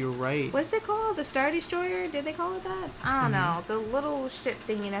 Oh, you're right. What's it called? The Star Destroyer? Did they call it that? I don't know. The little ship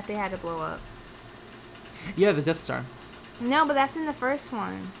thingy that they had to blow up. Yeah, the Death Star. No, but that's in the first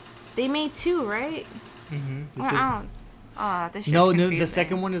one. They made 2, right? This no, the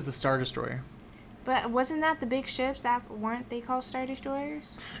second one is the Star Destroyer. But wasn't that the big ships that weren't they called Star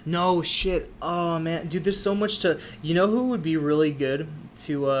Destroyers? No, shit. Oh, man. Dude, there's so much to... You know who would be really good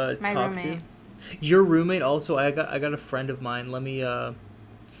to My talk roommate. to? Your roommate also. I got a friend of mine. Let me...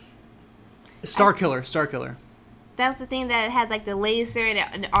 Starkiller. That was the thing that had like the laser and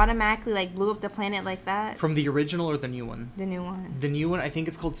it automatically like blew up the planet like that. From the original or the new one? The new one. The new one, I think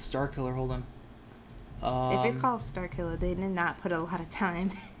it's called Starkiller. Hold on. If it's called Starkiller, they did not put a lot of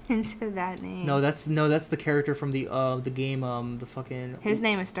time into that name. No, that's the character from the game. The fucking. His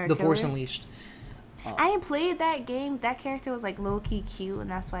name is Starkiller. The Force Unleashed. I played that game. That character was like low key cute, and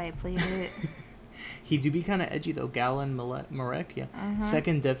that's why I played it. He do be kind of edgy though. Galen Marek, yeah.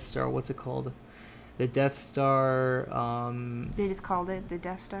 Second Death Star. What's it called? The Death Star. They just called it the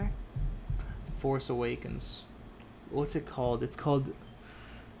Death Star. Force Awakens. What's it called? It's called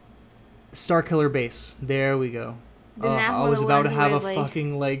Starkiller Base. There we go. I was about to have a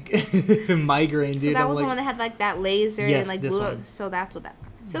fucking like migraine, dude. So that was the one that had like that laser and like blew up. So that's what that.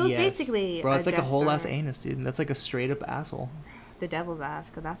 So it was basically. Bro, it's like a whole ass anus, dude. That's like a straight up asshole. The devil's ass,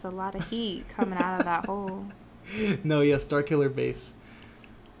 because that's a lot of heat coming out of that hole. No, yeah, Starkiller Base.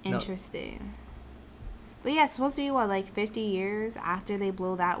 Interesting. No. But yeah, it's supposed to be what, like 50 years after they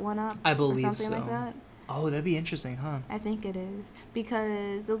blow that one up? I believe or something like that. Oh, that'd be interesting, huh? I think it is.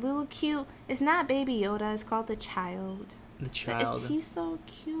 Because the little cute, it's not Baby Yoda, it's called the child. The child. He's so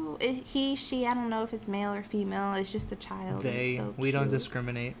cute. He, she, I don't know if it's male or female, it's just a child. They, so we don't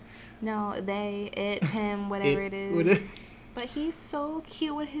discriminate. No, they, it, him, whatever it is. But he's so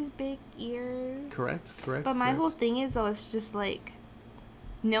cute with his big ears. Correct. But my whole thing is, though, it's just like,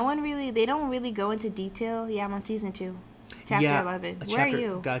 they don't really go into detail. Yeah, I'm on season 2. Chapter 11. Where are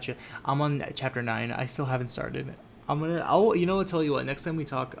you? Gotcha. I'm on chapter 9. I still haven't started. You know what, tell you what, next time we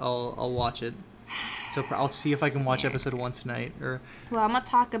talk, I'll watch it. So I'll see if I can watch episode 1 tonight. Well, I'm going to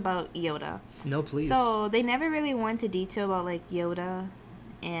talk about Yoda. No, please. So, they never really went into detail about, like, Yoda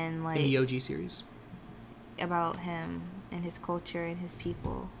and, like... In the OG series. About him and his culture and his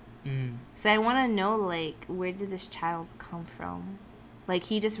people. Mm. So I want to know, like, where did this child come from? Like,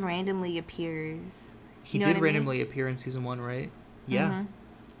 he just randomly appears. He did randomly appear in season 1, right? Yeah.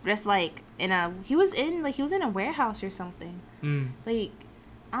 Mm-hmm. Just like he was in a warehouse or something. Like,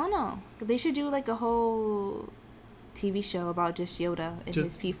 I don't know. They should do like a whole TV show about just Yoda and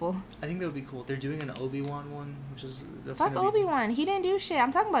his people. I think that would be cool. They're doing an Obi-Wan one, which is fuck Obi-Wan. He didn't do shit.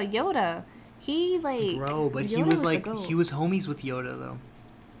 I'm talking about Yoda. He like bro, but Yoda he was homies with Yoda though.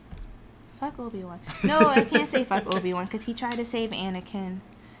 Fuck Obi-Wan. No, I can't say fuck Obi-Wan because he tried to save Anakin.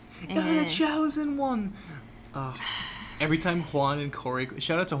 The chosen one. Every time Juan and Corey,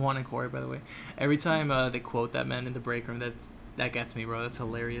 shout out to Juan and Corey, by the way. Every time they quote that man in the break room, that gets me, bro. That's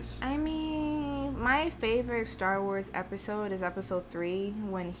hilarious. I mean, my favorite Star Wars episode is episode 3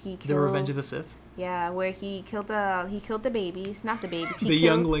 when he killed The Revenge of the Sith. Yeah, where he killed the babies, not the babies. The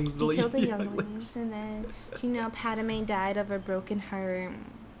younglings. He killed the younglings, and then Padme died of a broken heart.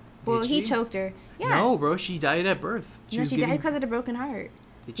 Well, he choked her. Yeah. No, bro, she died at birth. She died because of the broken heart.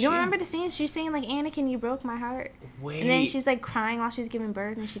 You don't remember the scene? She's saying, like, Anakin, you broke my heart. Wait. And then she's, like, crying while she's giving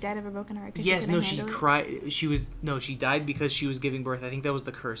birth, and she died of a broken heart. Yes, she cried. She died because she was giving birth. I think that was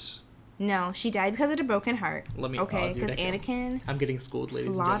the curse. No, she died because of the broken heart. Okay, because Anakin... I'm getting schooled,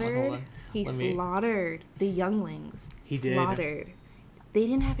 ladies and gentlemen. Hold on. He slaughtered the younglings. He did. Slaughtered. They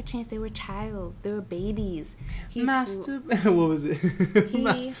didn't have a chance. They were child. They were babies. What was it?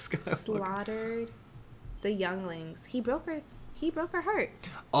 He slaughtered the younglings. He broke her heart.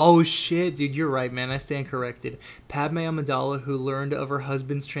 Oh shit, dude, you're right, man. I stand corrected. Padme Amidala, who learned of her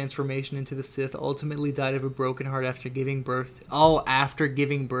husband's transformation into the Sith, ultimately died of a broken heart after giving birth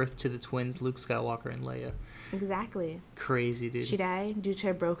to the twins Luke Skywalker and Leia. Exactly. Crazy, dude. She died due to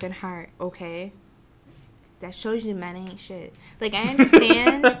a broken heart. Okay. That shows you men ain't shit. Like, I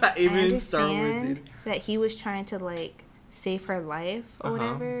understand. In Star Wars, dude. That he was trying to, like, save her life or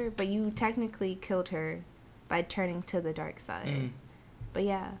whatever, but you technically killed her by turning to the dark side. But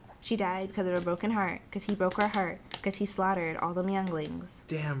yeah, she died because of a broken heart, because he broke her heart, because he slaughtered all them younglings.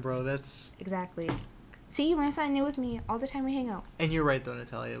 Damn, bro, that's... Exactly. See, you learn something new with me all the time we hang out. And you're right, though,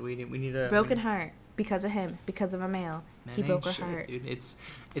 Natalia. We need a... Broken heart, because of him, because of a male. Man, he broke her heart. Dude. It's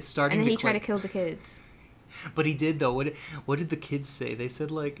starting and then to he tried to kill the kids. But he did though. What did the kids say? They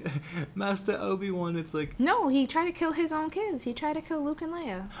said like, Master Obi-Wan. It's like no, he tried to kill his own kids. He tried to kill Luke and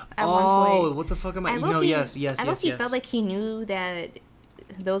Leia at one point. Oh, what the fuck am I? No, yes. He felt like he knew that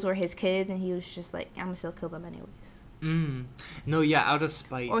those were his kids, and he was just like, I'm gonna still kill them anyways. No, yeah, out of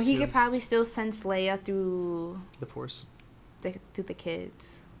spite. Or he could probably still sense Leia through the Force, through the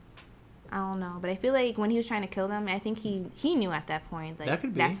kids. I don't know, but I feel like when he was trying to kill them, I think he knew at that point, like, that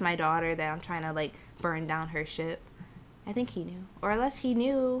could be. That's my daughter that I'm trying to like burn down her ship. I think he knew, or unless he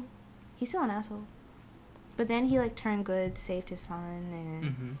knew, he's still an asshole. But then he like turned good, saved his son,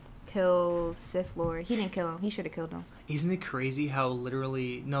 and killed Sith Lord. He didn't kill him. He should have killed him. Isn't it crazy how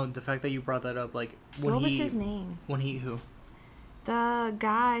literally the fact that you brought that up, like when what was his name? When he who? The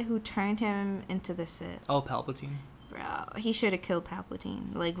guy who turned him into the Sith. Oh, Palpatine. Bro, he should have killed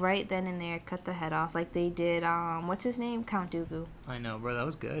Palpatine. Like, right then and there, cut the head off. Like they did, what's his name? Count Dooku. I know, bro. That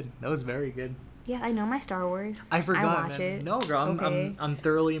was good. That was very good. Yeah, I know my Star Wars. I forgot, I watch it. No, girl, I'm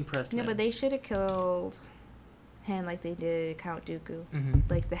thoroughly impressed. Yeah, but they should have killed him like they did Count Dooku.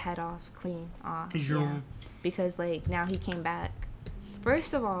 Like, the head off, clean off. Yeah. Because, like, now he came back.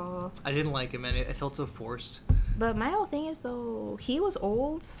 First of all... I didn't like him, and it felt so forced. But my whole thing is, though, he was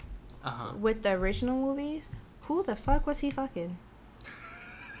old with the original movies. Who the fuck was he fucking?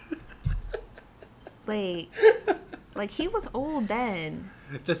 like he was old then.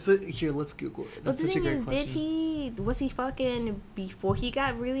 Here, let's Google it. That's such a great question. Was he fucking before he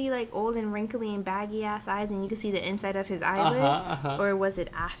got really like old and wrinkly and baggy ass eyes and you could see the inside of his eyelid? Or was it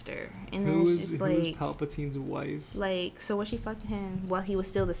after? And then it's just like, who's Palpatine's wife? Like, so was she fucking him while he was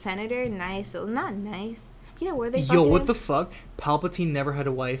still the senator? Nice. Not nice. Yeah, were they Yo, what the fuck? Palpatine never had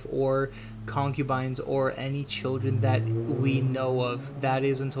a wife or concubines or any children that we know of. That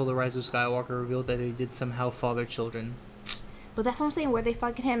is until the Rise of Skywalker revealed that they did somehow father children. But that's what I'm saying. Were they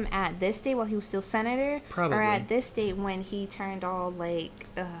fucking him at this state while he was still senator? Probably. Or at this state when he turned all, like,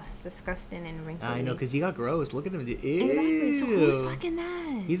 disgusting and wrinkly? I know, because he got gross. Look at him. Ew. Exactly. So who's fucking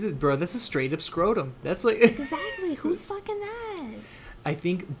that? Bro, that's a straight up scrotum. That's like... Exactly. Who's fucking that? I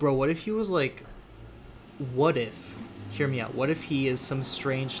think, bro, what if he was like... What if... Hear me out. What if he is some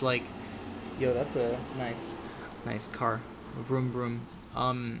strange, like... Yo, that's a nice car. Vroom,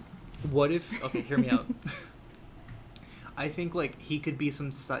 vroom. What if... Okay, hear me out. I think, like, he could be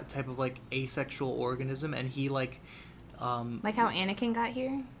some type of, like, asexual organism, and he, like... like how Anakin got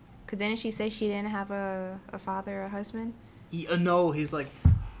here? Because didn't she say she didn't have a father or a husband? No, he's like...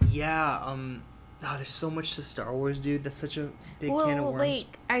 Yeah, there's so much to Star Wars, dude. That's such a big can of worms.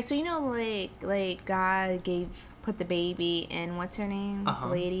 Like... Alright, so you know, like God put the baby in, what's her name? The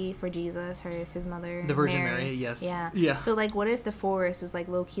lady for Jesus, his mother. The Virgin Mary, yes. Yeah. So, like, what if the Force was, like,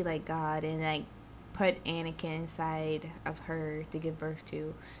 low-key like God, and, like, put Anakin inside of her to give birth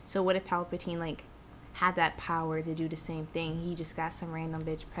to? So what if Palpatine like had that power to do the same thing? He just got some random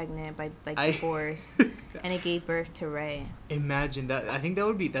bitch pregnant by like the Force, and it gave birth to Rey. Imagine that. I think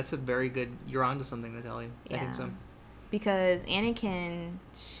that's a very good. You're onto something, Natalia. Yeah. I think so. Because Anakin,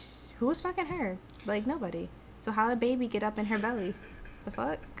 who was fucking her? Like nobody. So how did baby get up in her belly? The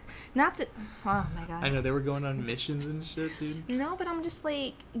fuck? Not to... Oh, my God. I know, they were going on missions and shit, dude. No, but I'm just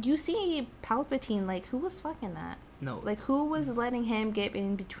like... You see Palpatine, like, who was fucking that? No. Like, who was letting him get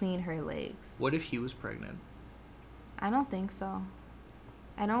in between her legs? What if he was pregnant? I don't think so.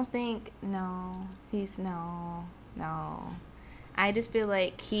 I don't think... No. No. I just feel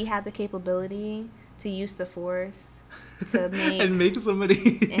like he had the capability to use the Force to make... and make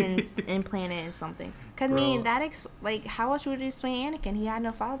somebody... and implant it in something. Because, I mean, like, how else would you explain Anakin? He had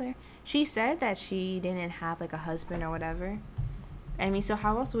no father. She said that she didn't have, like, a husband or whatever. I mean, so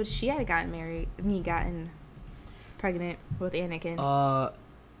how else would she have gotten pregnant with Anakin?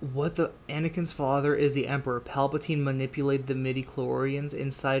 Anakin's father is the Emperor. Palpatine manipulated the midichlorians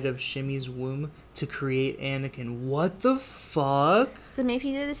inside of Shimmy's womb to create Anakin. What the fuck? So maybe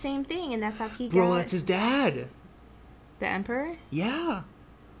he did the same thing, and that's how he got... Bro, that's his dad. The Emperor? Yeah.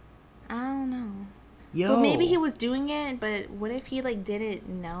 I don't know. Yo. But maybe he was doing it, but what if he, like, didn't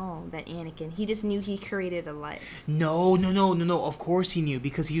know that Anakin... He just knew he created a life. No. Of course he knew,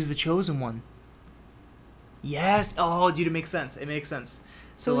 because he was the chosen one. Yes. Oh, dude, it makes sense.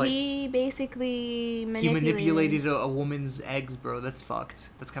 So like, he basically manipulated a woman's eggs, bro. That's fucked.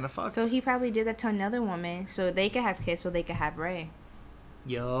 That's kind of fucked. So he probably did that to another woman, so they could have kids, so they could have Rey.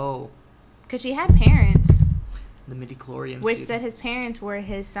 Yo. Because she had parents. The midichlorians. Which said his parents were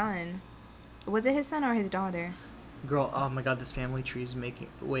his son. Was it his son or his daughter? Girl, oh my God, this family tree is making...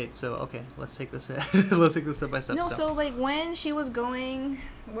 Wait, so, okay, let's take this step by step. No, so, like, when she was going...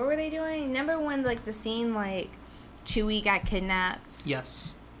 What were they doing? Remember when, like, the scene, like, Chewie got kidnapped?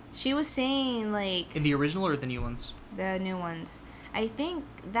 Yes. She was saying, like... In the original or the new ones? The new ones. I think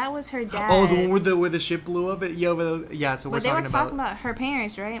that was her dad. Oh, the one where the ship blew up? Yeah, so but they were talking about her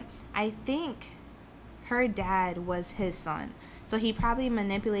parents, right? I think her dad was his son. So he probably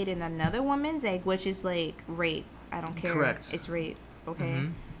manipulated another woman's egg, which is like rape. I don't care. Correct. It's rape, okay?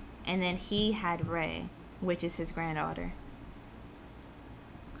 Mm-hmm. And then he had Ray, which is his granddaughter.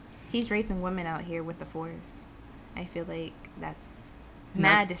 He's raping women out here with the Force. I feel like that's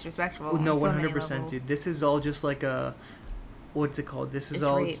mad disrespectful. No, 100%, dude. This is all just like a... What's it called? This is it's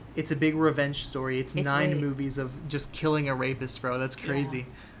all... Rape. It's a big revenge story. It's 9 rape. movies of just killing a rapist, bro. That's crazy.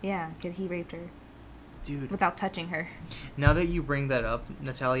 Yeah, because he raped her. Dude. Without touching her. Now that you bring that up,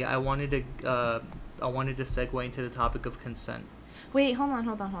 Natalia, I wanted to segue into the topic of consent. Wait, hold on.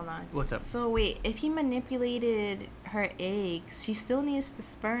 What's up? So wait, if he manipulated her eggs, she still needs the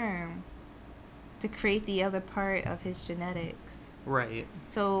sperm to create the other part of his genetics. Right.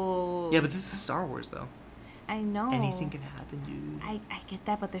 So... Yeah, but this is Star Wars, though. I know. Anything can happen, dude. I get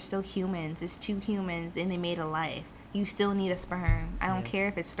that, but they're still humans. It's 2 humans, and they made a life. You still need a sperm. I don't care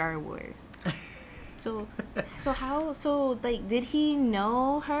if it's Star Wars. So like, did he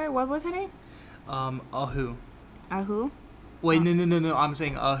know her? What was her name? Ahu. Ahu? Wait, no. I'm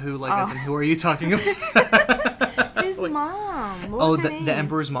saying Ahu, like, as in, who are you talking about? His mom. What was her name? The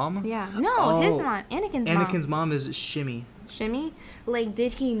Emperor's mom? Yeah. No, his mom. Anakin's mom is Shimmy. Shimmy? Like,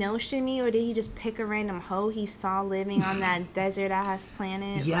 did he know Shimmy, or did he just pick a random hoe he saw living on that desert-ass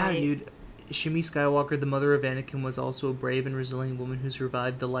planet? Yeah, like, dude. Shimmy Skywalker, the mother of Anakin, was also a brave and resilient woman who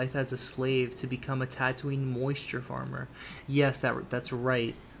survived the life as a slave to become a Tatooine moisture farmer. Yes, that's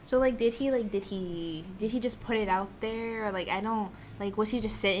right. So, like, did he just put it out there? Or, like, I don't... Like, was he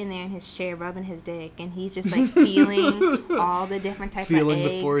just sitting there in his chair rubbing his dick, and he's just, like, feeling all the different type of eggs? Feeling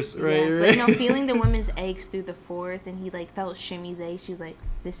the Force, right? Like, no, feeling the woman's eggs through the Force, and he, like, felt Shimmy's eggs. She was like,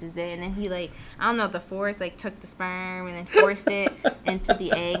 this is it. And then he, like, I don't know, the Force, like, took the sperm and then forced it into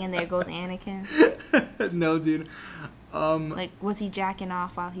the egg, and there goes Anakin. No, dude. Like, was he jacking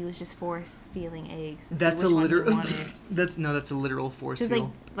off while he was just force feeling eggs? That's a literal... that's a literal force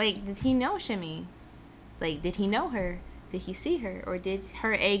feel. Like, did he know Shimmy? Like, did he know her? Did he see her? Or did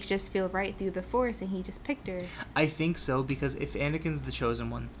her eggs just feel right through the Force and he just picked her? I think so, because if Anakin's the chosen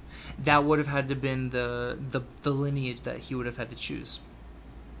one, that would have had to been the lineage that he would have had to choose.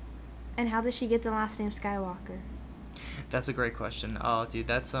 And how did she get the last name Skywalker? That's a great question. Oh, dude,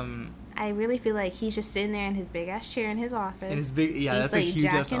 that's I really feel like he's just sitting there in his big ass chair in his office. In his big, yeah, he's that's like a huge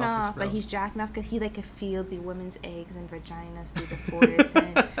ass jacking office, off, bro. but he's jacking off because he like could feel the women's eggs and vaginas through the Force,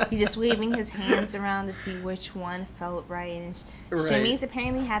 and he's just waving his hands around to see which one felt right. And Shimmy's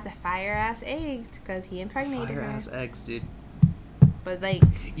apparently had the fire ass eggs because he impregnated her. Fire ass eggs, dude. But like,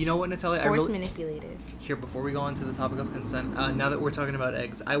 you know what, Natalia? Force manipulated. Here, before we go on to the topic of consent, now that we're talking about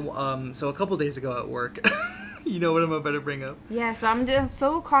eggs, so a couple days ago at work, you know what I'm about to bring up? Yes, but I'm just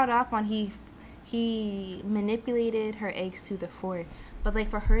so caught up on he manipulated her eggs through the Force. But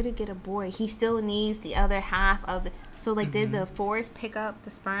like, for her to get a boy, he still needs the other half of the. So like, did the Force pick up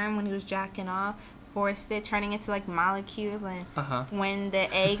the sperm when he was jacking off? Forced it, turning it to like molecules, and when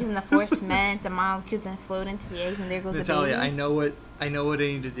the eggs and the Force met, the molecules then float into the eggs, and there goes Natalia, the baby. I know what I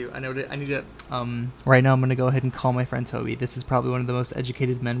need to do. I need to. Right now, I'm gonna go ahead and call my friend Toby. This is probably one of the most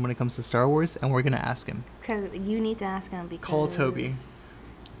educated men when it comes to Star Wars, and we're gonna ask him. Because you need to ask him, because call Toby.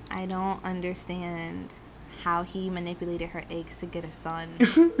 I don't understand how he manipulated her eggs to get a son.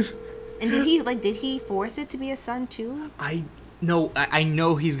 And did he force it to be a son too? No, I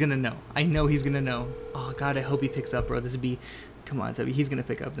know he's gonna know. I know he's gonna know. Oh God, I hope he picks up, bro. This would be, come on, Toby. He's gonna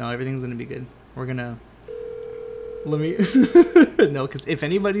pick up. No, everything's gonna be good. We're gonna. Let me. No, because if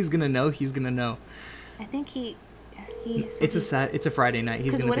anybody's gonna know, he's gonna know. I think he. It's a Friday night.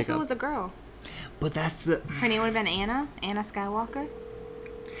 He's gonna pick up. Because what if it was a girl? But that's the. Her name would have been Anna Skywalker.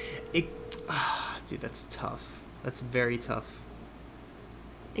 Dude, that's tough. That's very tough.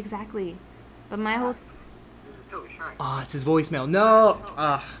 Exactly, but my whole. Oh, it's his voicemail. No.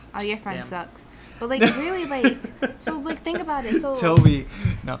 Oh, your friend sucks. But like, really, like, so like, think about it. So Toby,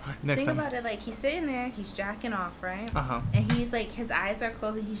 no, next think time. about it. Like, he's sitting there, he's jacking off, right? Uh-huh. And he's like, his eyes are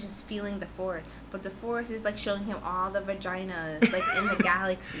closed, and he's just feeling the Force. But the Force is like showing him all the vaginas, like in the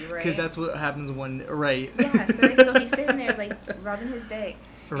galaxy, right? Because that's what happens when, right? Yeah. So he's sitting there like rubbing his dick,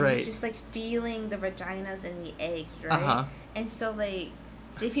 and right. he's just like feeling the vaginas and the eggs, right? Uh-huh. And so like,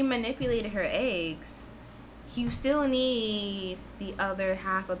 if he manipulated her eggs, you still need the other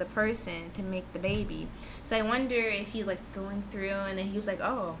half of the person to make the baby. So I wonder if he like going through, and then he was like,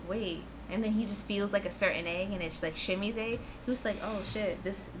 oh wait, and then he just feels like a certain egg, and it's like Shimmy's egg. He was like, oh shit,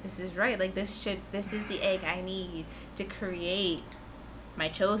 this is right. Like this is the egg I need to create my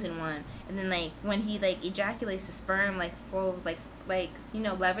chosen one. And then like when he like ejaculates, the sperm like full like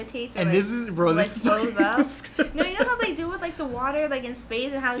levitates or and like, this is bro like this flows up. No, you know how they do with like the water like in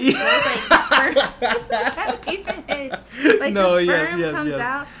space and how it flows like the sperm like no, the sperm yes, comes yes.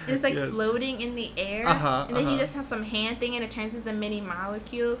 out and it's like Yes. floating in the air, and then he just has some hand thing and it turns into mini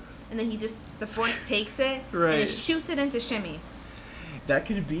molecules, and then the force takes it Right. and it shoots it into Shimmy. That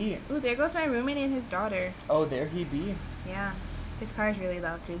could be. Ooh, there goes my roommate and his daughter. Oh, there he be. Yeah. His car is really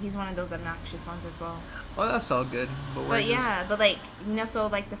loud too. He's one of those obnoxious ones as well. Well, that's all good. But, But yeah, but like, so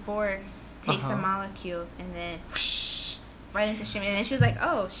like the force takes Uh-huh. a molecule and then whoosh, right into Shimmy. And then she was like,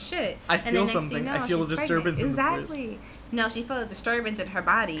 oh shit. I And feel then next something. thing you know, I feel a she's disturbance pregnant. in the force. Exactly. No, she felt a disturbance in her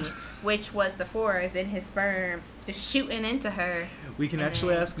body, which was the force in his sperm just shooting into her. We can And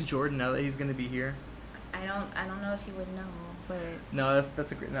actually then- ask Jordan now that he's gonna be here. I don't know if he would know, but No,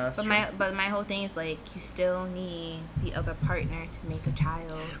 that's a great. No, that's but true. my whole thing is like you still need the other partner to make a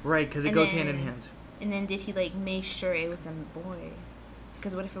child. Right, because it And goes then- hand in hand. And then did he like make sure it was a boy?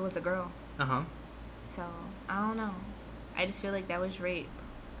 Because what if it was a girl? Uh-huh. So I don't know. I just feel like that was rape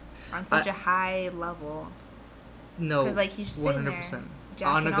on such a high level. No, 'Cause, like, he's just sitting there 100%.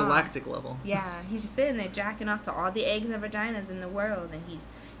 jacking On a off. galactic level. Yeah, he's just sitting there jacking off to all the eggs and vaginas in the world,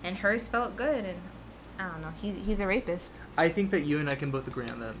 and hers felt good, and I don't know. He's a rapist. I think that you and I can both agree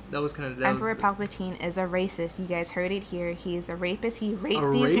on that. That was kind of... Emperor Palpatine is a racist. You guys heard it here. He's a rapist. He raped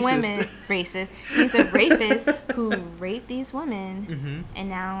A these racist. women. Racist. He's a rapist who raped these women. Mm-hmm. And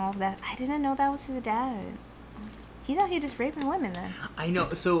now that I didn't know that was his dad. He's out here just raping women then. I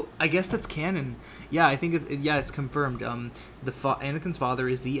know. So I guess that's canon. Yeah, I think it's confirmed. Anakin's father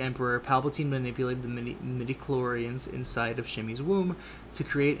is the Emperor. Palpatine manipulated the midichlorians inside of Shimmy's womb to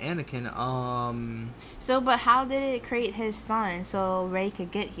create Anakin. So, but how did it create his son so Rey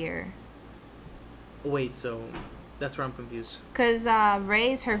could get here? Wait, so that's where I'm confused. Because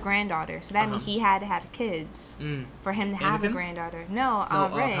Rey's her granddaughter, so that means he had to have kids for him to have a Anakin? granddaughter. No,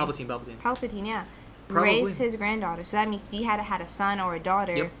 No, Rey. Palpatine. Palpatine, yeah. Probably. Rey's his granddaughter, so that means he had to have a son or a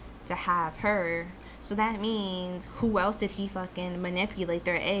daughter Yep. to have her. So that means who else did he fucking manipulate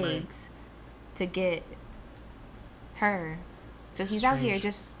their eggs to get her? So he's out here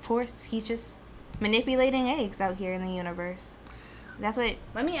he's just manipulating eggs out here in the universe. That's what.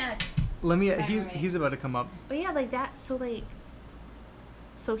 Let me ask. He's about to come up. But yeah, like that.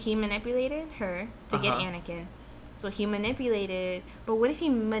 So he manipulated her to get Uh-huh. Anakin. So he manipulated. But what if he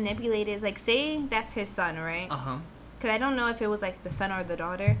manipulated? Like, say that's his son, right? Uh-huh. Because I don't know if it was like the son or the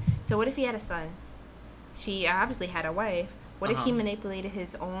daughter. So what if he had a son? She obviously had a wife. What if he manipulated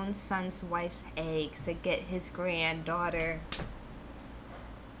his own son's wife's eggs to get his granddaughter?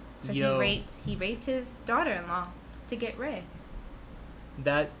 So he raped his daughter-in-law to get Rey.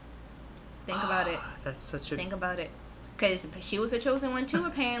 That... Think about it. That's such a... Think about it. Because she was a chosen one too,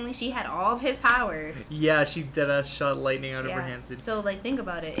 apparently. She had all of his powers. Yeah, she deadass shot lightning out of her hands. So, like, think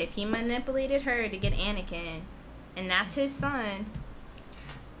about it. If he manipulated her to get Anakin, and that's his son...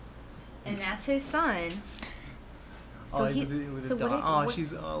 So she's look at her.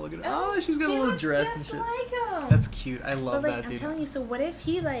 Oh, she's got a little dress and shit. Like him. That's cute. I love but, like, that, dude. I'm telling you, so what if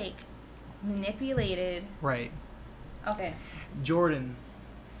he, like, manipulated... Right. Okay. Jordan.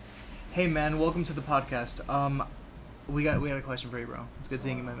 Hey, man, welcome to the podcast. We got a question for you, bro. It's good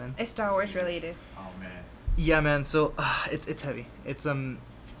seeing you, my man. It's Star Wars related. Oh, man. Yeah, man, so, it's heavy. It's,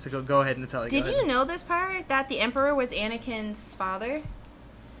 so go ahead, Natalia. Did you know this part? That the Emperor was Anakin's father?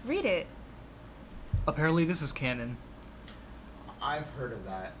 Read it. Apparently this is canon. I've heard of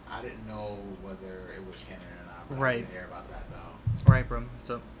that. I didn't know whether it was canon or not. But Right. I didn't hear about that, though. Right, bro.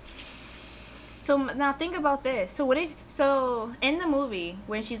 So now think about this. So what if in the movie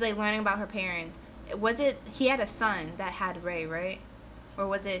when she's like learning about her parents, was it he had a son that had Rey, right? Or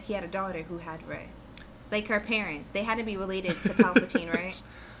was it he had a daughter who had Rey? Like her parents, they had to be related to Palpatine, right?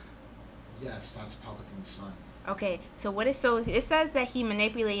 Yes, that's Palpatine's son. Okay, so it says that he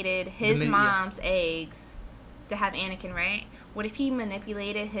manipulated his mom's eggs to have Anakin, right? What if he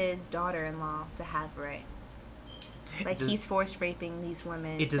manipulated his daughter-in-law to have Rey? Like he's force raping these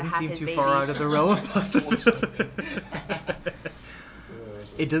women. It doesn't to have seem his too babies. far out of the realm of possibility.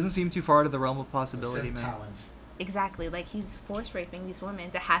 It doesn't seem too far out of the realm of possibility, man. Talent. Exactly, like he's force raping these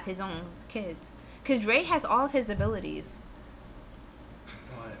women to have his own kids. Cause Rey has all of his abilities,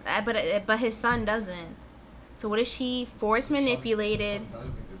 but his son doesn't. So what if she force manipulated?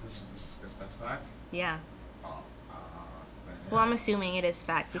 That's fact? Yeah. Oh, Well, I'm assuming it is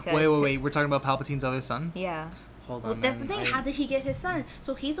fact because. Wait. We're talking about Palpatine's other son? Yeah. Hold Well, on, that's man. the thing. How did he get his son?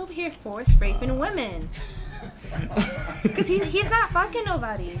 So he's over here force raping women. Because he's not fucking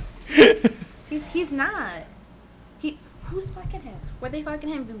nobody. He's not. Who's fucking him? Were they fucking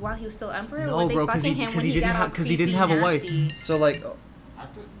him while he was still emperor? No, or were they bro, fucking him when he didn't have a wife. So like,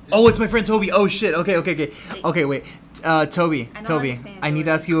 After- oh, it's my friend Toby. Oh shit. Okay. Okay, wait. Toby. I don't Toby. understand, I need to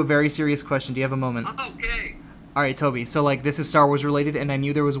Jordan. ask you a very serious question. Do you have a moment? Okay. All right, Toby. So like, this is Star Wars related, and I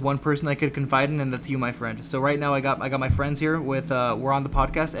knew there was one person I could confide in, and that's you, my friend. So right now, I got my friends here with we're on the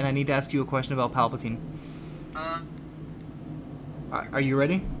podcast, and I need to ask you a question about Palpatine. Are you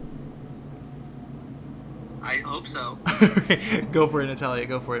ready? I hope so. Go for it, Natalia.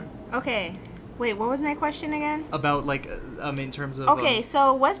 Go for it. Okay. Wait, what was my question again? About like, in terms of. Okay,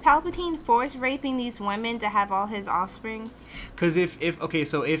 so was Palpatine force raping these women to have all his offsprings? Because if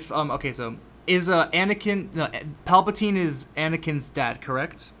is Anakin no Palpatine is Anakin's dad,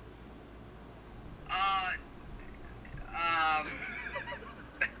 correct?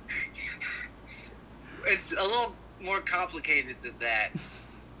 It's a little more complicated than that.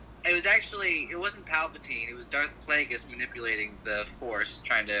 It wasn't Palpatine, it was Darth Plagueis manipulating the Force,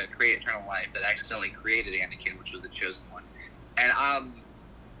 trying to create eternal life that accidentally created Anakin, which was the chosen one. And,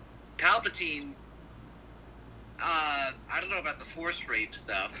 Palpatine, I don't know about the Force rape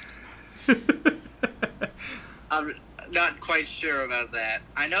stuff. I'm not quite sure about that.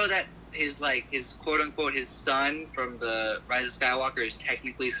 I know that his quote-unquote, his son from the Rise of Skywalker is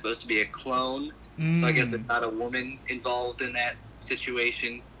technically supposed to be a clone, so I guess there's not a woman involved in that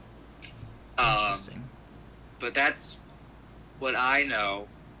situation. Interesting. But that's what I know.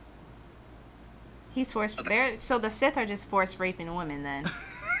 He's forced there. So the Sith are just force raping women then.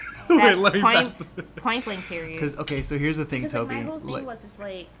 Wait, That's let me pass point blank period. Because okay, so here's the thing, Because Toby. like, my whole thing was just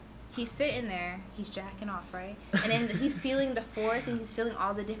like he's sitting there, he's jacking off, right? And then he's feeling the force and he's feeling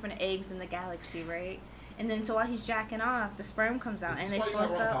all the different eggs in the galaxy, right? And then so while he's jacking off, the sperm comes out and they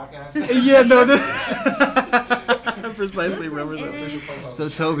float up. Yeah, no, I precisely remember that. So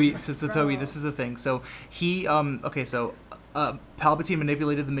Toby, Toby, this is the thing. So he, Palpatine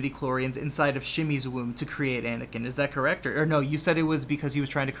manipulated the midichlorians inside of Shimmy's womb to create Anakin. Is that correct? Or no, you said it was because he was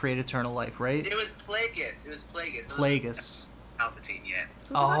trying to create eternal life, right? It was Plagueis. Plagueis. Palpatine yet.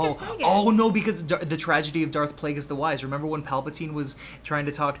 Oh no, because the tragedy of Darth Plagueis the Wise. Remember when Palpatine was trying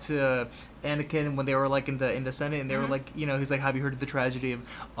to talk to Anakin when they were like in the Senate, and they were like, he's like, have you heard of the tragedy of?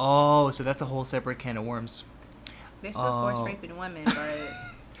 Oh, so that's a whole separate can of worms. They're still force raping women, but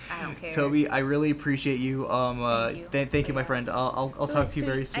I don't care. Toby, I really appreciate you. Thank you, my friend. I'll talk to you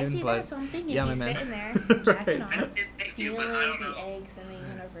very soon. I see but that, so I'm thinking yeah, he's my man. sitting there jacking off, Thank you, feeling but I don't the know. eggs in the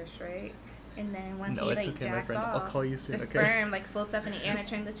universe, right? And then when No, he it's like okay, my jacks friend. I'll off, call you soon, the okay? sperm like floats up in the air and it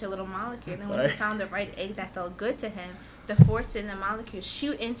turns into a little molecule. And then when Bye. he found the right egg that felt good to him, the force in the molecule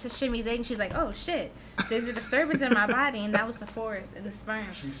shoot into Shimmy's egg, and she's like, "Oh shit, there's a disturbance in my body," and that was the force in the sperm.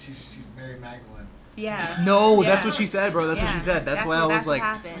 She's Mary Magdalene. Yeah. No, that's Yeah. what she said, bro. That's what she said. That's why I was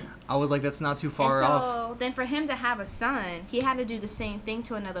like, that's not too far and so, off. then for him to have a son, he had to do the same thing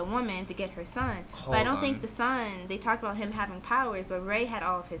to another woman to get her son. But I don't think the son, they talked about him having powers, but Rey had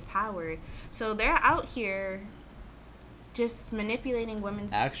all of his powers. So they're out here just manipulating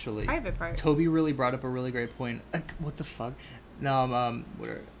women's private parts. Toby really brought up a really great point. What the fuck? No,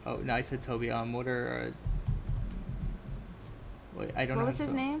 I said Toby. Wait, I don't know. What was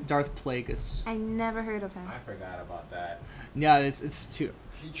his name? Darth Plagueis. I never heard of him. I forgot about that. Yeah, it's too.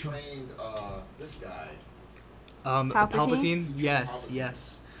 He trained this guy. Palpatine? Yes, Palpatine.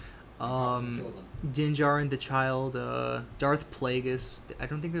 yes. Palpatine killed him. Din Djarin the child, Darth Plagueis. I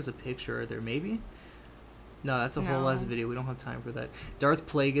don't think there's a picture. Are there? Maybe. No, that's a whole ass video. We don't have time for that. Darth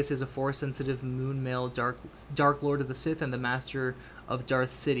Plagueis is a Force-sensitive moon male Dark Lord of the Sith and the master of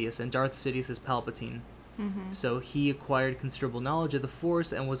Darth Sidious, and Darth Sidious is Palpatine. Mm-hmm. So he acquired considerable knowledge of the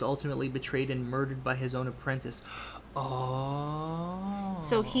Force and was ultimately betrayed and murdered by his own apprentice. Oh.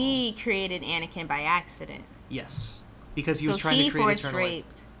 So he created Anakin by accident. Yes, because he was trying to create eternal life.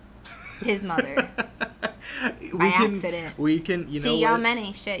 Raped his mother by accident. We can, See, y'all men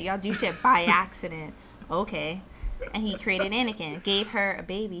ain't shit. Y'all do shit by accident. Okay. And he created Anakin, gave her a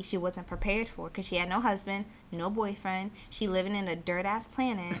baby she wasn't prepared for because she had no husband, no boyfriend. She living in a dirt ass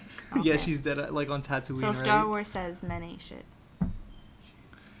planet. Okay. Yeah, she's dead like on Tatooine. So right? Star Wars says men ain't shit.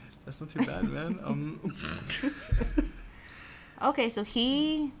 That's not too bad, man. Okay, so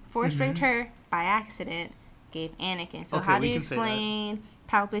he force raped her by accident, gave Anakin. So Okay, how do we you can say that. explain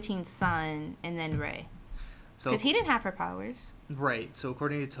Palpatine's son and then Rey? So Because he didn't have her powers. right. So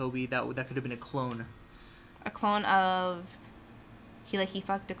according to Toby, that could have been a clone. A clone of he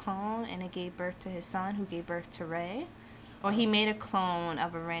fucked a clone and it gave birth to his son who gave birth to Rey, or he made a clone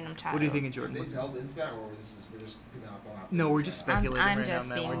of a random child. What do you think, Jordan? They delved into that, or we're just putting out there? No, we're just speculating I'm right just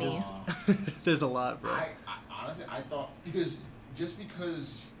now, being man. me. There's a lot, bro. I honestly, I thought because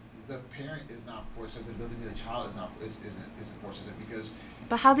the parent is not force sensitive doesn't mean the child isn't force sensitive because.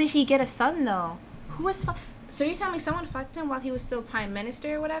 But how did he get a son though? Who was? So you're telling me someone fucked him while he was still prime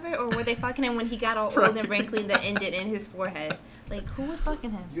minister or whatever, or were they fucking him when he got all old and wrinkly that ended in his forehead? Like, who was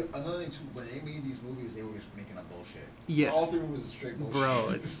fucking him? Another thing too, when they made these movies, they were just making up bullshit. Yeah. All three movies are straight bullshit.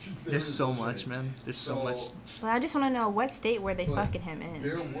 Bro, there's so bullshit. much, man. There's so much. Well, I just want to know what state were they fucking him in?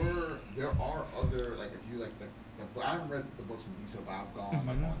 There are other, like, if you like I haven't read the books in detail, but I've gone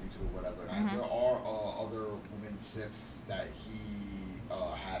like on YouTube or whatever. And there are other women Siths that he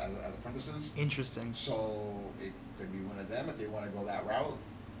had as apprentices. Interesting. So it could be one of them if they want to go that route.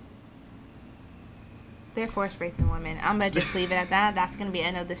 They're force raping women. I'm gonna just leave it at that. That's gonna be the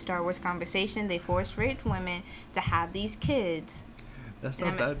end of the Star Wars conversation. They force raped women to have these kids. That's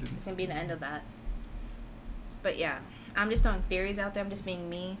not bad. It's gonna be the end of that. But yeah, I'm just throwing theories out there. I'm just being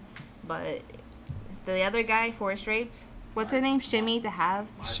me. But the other guy force raped. What's her name? Shimmy to have.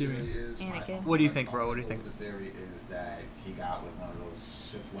 My theory is, Anakin. What do you think, bro? What do you think? The theory is that he got with one of those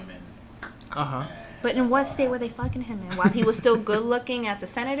Sith women. But in what state were they fucking him in? While he was still good looking as a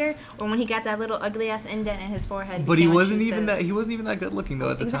senator, or when he got that little ugly ass indent in his forehead? But he wasn't even that. He wasn't even that good looking though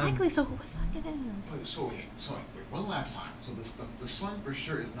at the time. Exactly. So who was fucking him? So wait, one last time. So the son for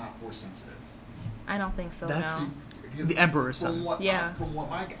sure is not force sensitive. I don't think so. That's no. the Emperor's son. From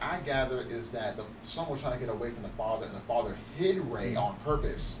what I gather is that the son was trying to get away from the father, and the father hid Rey on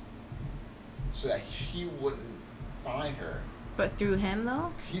purpose, so that he wouldn't find her. But through him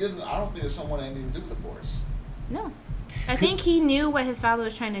though? He didn't. I don't think the son wanted anything to do with the Force. No. I think he knew what his father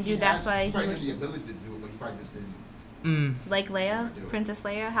was trying to do. That's why he probably had the ability to do it, but he probably just didn't. Like Leia, Princess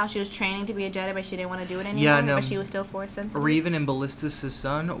Leia, how she was training to be a Jedi, but she didn't want to do it anymore. Yeah, no. But she was still force sensitive. Revan and Ballistus, his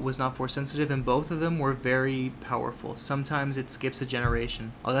son, was not force sensitive, and both of them were very powerful. Sometimes it skips a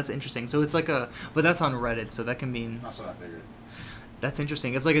generation. Oh, that's interesting. So it's like but that's on Reddit, so that can mean. That's what I figured. That's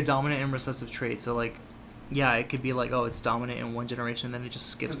interesting. It's like a dominant and recessive trait. So like, yeah, it could be like, oh, it's dominant in one generation, and then it just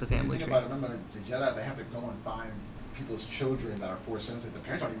skips the family tree. Remember, the Jedi, they have to go and find people's children that are force sensitive. The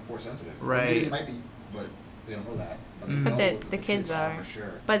parents aren't even force sensitive. Right. Maybe they might be, but they don't know that. But the kids are. For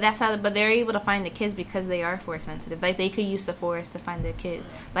sure. But that's how. But they're able to find the kids because they are force sensitive. Like they could use the Force to find their kids.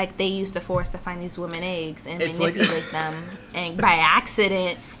 Like they use the Force to find these women eggs and manipulate them, and by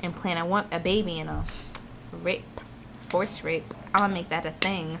accident implant a baby in a rape, force rape. I'm gonna make that a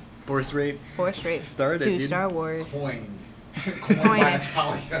thing. Force rape. Force rape. Started, through dude. Star Wars. Coined by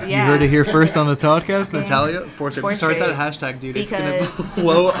Natalia. Yeah. You heard it here first on the podcast, Natalia. Force rape. Force Start that rape. hashtag, dude. Because it's gonna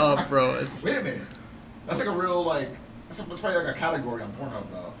blow up, bro. It's. Wait a minute. That's like a real like. That's probably like a category on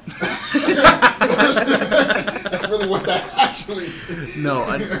Pornhub though. That's really what that actually. No.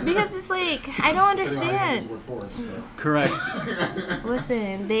 Because it's like I don't understand. Correct.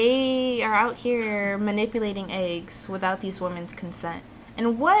 Listen, they are out here manipulating eggs without these women's consent.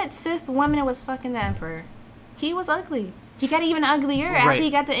 And what Sith woman was fucking the Emperor? He was ugly. He got even uglier after he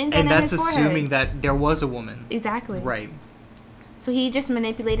got the indent in his forehead. And that's assuming that there was a woman. Exactly. Right. So he just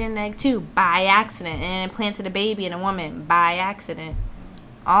manipulated an egg too by accident and implanted a baby in a woman by accident.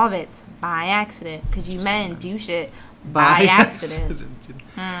 All of it's by accident because you men do shit by accident.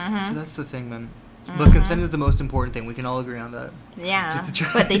 So that's the thing, man. But consent is the most important thing. We can all agree on that. Yeah,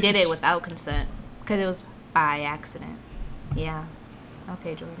 but they did it without consent because it was by accident. Yeah.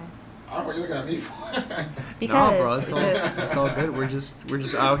 Okay, Jordan. I don't know what you're looking at me for. Because no, bro, it's all good. We're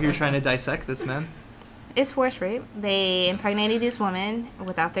just out here trying to dissect this, man. It's force rape. They impregnated this woman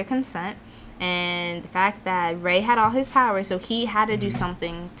without their consent, and the fact that Rey had all his powers, so he had to do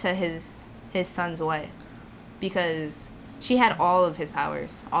something to his son's wife, because she had all of his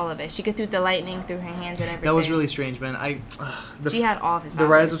powers, all of it. She could shoot the lightning through her hands and everything. That was really strange, man. She had all of his powers. The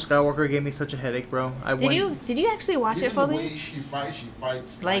Rise of Skywalker gave me such a headache, bro. Did you actually watch it fully? The way she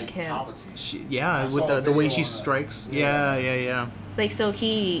fights like him. Palpatine. With the way she strikes. Yeah. Like so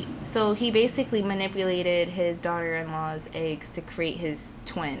he basically manipulated his daughter-in-law's eggs to create his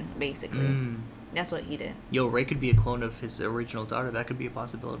twin, basically. That's what he did. Yo, Rey could be a clone of his original daughter. That could be a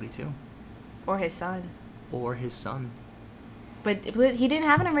possibility too. Or his son. But he didn't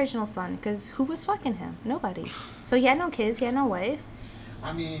have an original son because who was fucking him? Nobody. So he had no kids. He had no wife.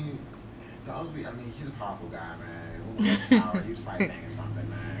 I mean, he's a powerful guy, man. He's fighting or something,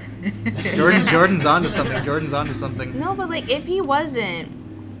 man. Jordan's onto something. No, but like if he wasn't,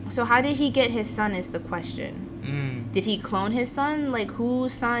 so how did he get his son is the question. Did he clone his son? Like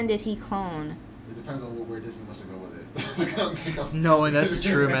whose son did he clone? It depends on where Disney wants to go with it. No, and that's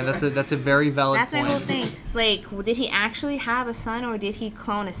true, man. That's a very valid point. That's my whole thing. Like, did he actually have a son or did he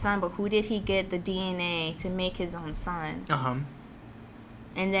clone a son? But who did he get the DNA to make his own son?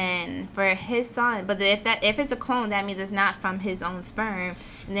 And then for his son, but if it's a clone, that means it's not from his own sperm.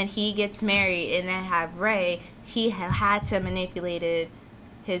 And then he gets married and then have Rey. He had to manipulated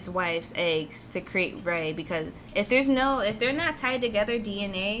his wife's eggs to create Rey, because if they're not tied together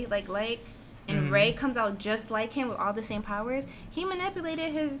DNA and Rey comes out just like him with all the same powers, he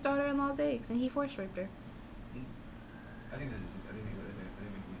manipulated his daughter-in-law's eggs and he force raped her. I think we need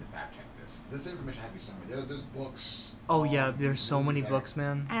to fact check this. This information has to be somewhere. There's books. Oh yeah, there's so many books,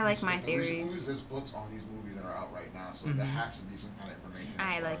 man. I like my theories. There's books on these movies that are out right now, so there has to be some kind of information.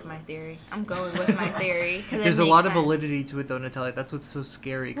 I like my theory. I'm going with my theory. There's a lot of validity to it, though, Natalia. That's what's so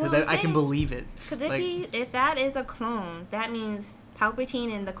scary, because I can believe it. Because if that is a clone, that means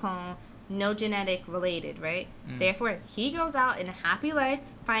Palpatine and the clone, no genetic related, right? Therefore, he goes out in a happy life,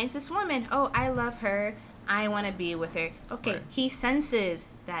 finds this woman. Oh, I love her. I want to be with her. Okay, right. He senses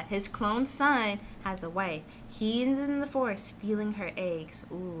that his clone son has a wife. He is in the Force feeling her eggs.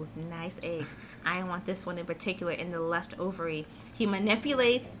 Ooh, nice eggs. I want this one in particular in the left ovary. He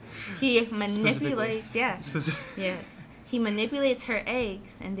manipulates. Yeah. Yes. He manipulates her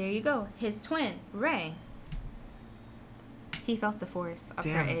eggs, and there you go. His twin, Rey. He felt the force of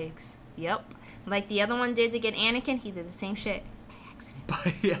her eggs. Yep. Like the other one did to get Anakin, he did the same shit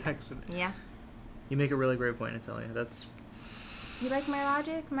by accident. Yeah. You make a really great point, Natalia. That's... You like my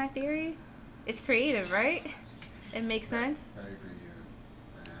logic, my theory? It's creative, right? It makes sense. Very creative.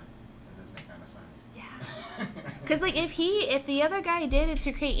 Yeah. It does make kind of sense. Yeah. Because, like, if the other guy did it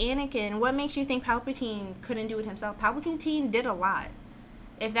to create Anakin, what makes you think Palpatine couldn't do it himself? Palpatine did a lot.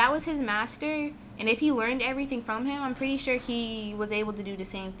 If that was his master, and if he learned everything from him, I'm pretty sure he was able to do the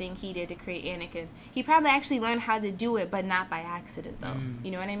same thing he did to create Anakin. He probably actually learned how to do it, but not by accident, though.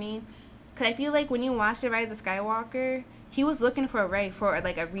 You know what I mean? Because I feel like when you watch The Rise of Skywalker, he was looking for Rey for,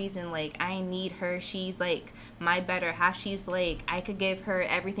 like, a reason. Like, I need her. She's, like, my better half. She's, like, I could give her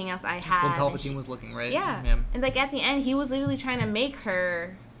everything else I have. When Palpatine was looking, right? Yeah. And, like, at the end, he was literally trying to make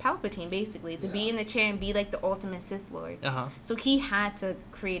her Palpatine, basically, to be in the chair and be, like, the ultimate Sith Lord. So he had to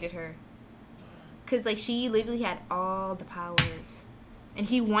created her. Because, like, she literally had all the powers. And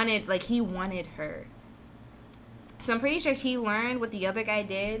he wanted her. So I'm pretty sure he learned what the other guy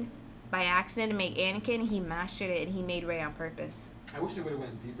did by accident to make Anakin. He mastered it, and he made Rey on purpose. I wish they would have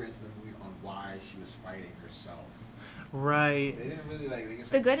went deeper into the movie on why she was fighting herself. Right. They didn't really, like...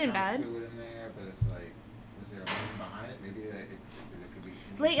 The good and bad. It in there, but it's like, was there a meaning behind it? Maybe it could be...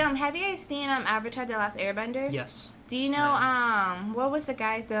 Like, have you guys seen Avatar: The Last Airbender? Yes. Do you know what was the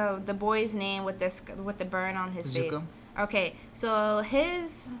guy, the boy's name with the burn on his face? Zuko. Okay, so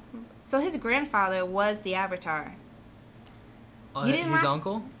his grandfather was the Avatar. His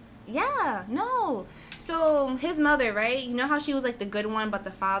uncle? Yeah, no. So his mother, right? You know how she was like the good one, but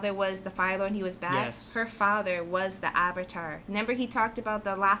the father was the Fire Lord and he was bad? Yes. Her father was the Avatar. Remember he talked about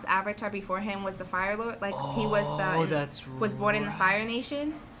the last Avatar before him was the Fire Lord? Like he was was born in the Fire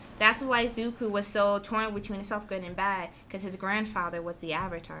Nation? That's why Zuko was so torn between himself, good and bad, because his grandfather was the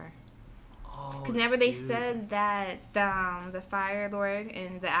Avatar. Because remember they said that the Fire Lord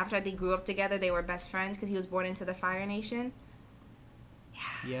and the Avatar, they grew up together, they were best friends because he was born into the Fire Nation?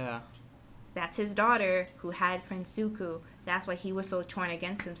 Yeah. That's his daughter who had Prince Zuko. That's why he was so torn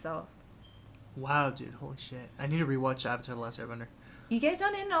against himself. Wow, dude. Holy shit. I need to rewatch Avatar: The Last Airbender. You guys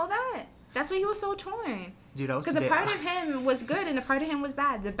didn't know that? That's why he was so torn. Dude, I was... Because a part of him was good and a part of him was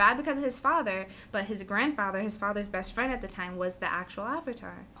bad. The bad because of his father, but his grandfather, his father's best friend at the time, was the actual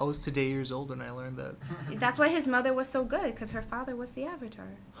Avatar. I was today years old when I learned that. That's why his mother was so good, because her father was the Avatar.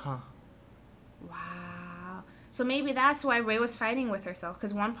 Huh. Wow. So maybe that's why Rey was fighting with herself,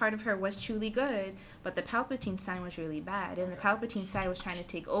 because one part of her was truly good, but the Palpatine side was really bad, and the Palpatine side was trying to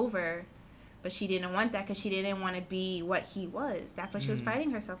take over, but she didn't want that because she didn't want to be what he was. That's why she was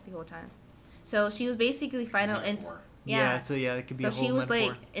fighting herself the whole time. So she was basically fighting... it could be a whole So she was metaphor.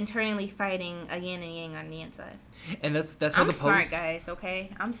 like internally fighting a yin and yang on the inside. And that's how I'm smart, guys,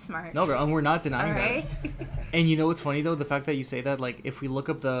 okay? I'm smart. No, girl, and we're not denying right? that. And you know what's funny though? The fact that you say that, like, if we look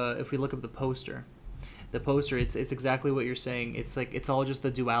up the poster, it's exactly what you're saying. It's like it's all just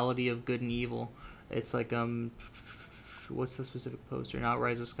the duality of good and evil. It's like what's the specific poster? Not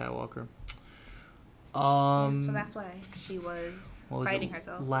Rise of Skywalker. So that's why she was fighting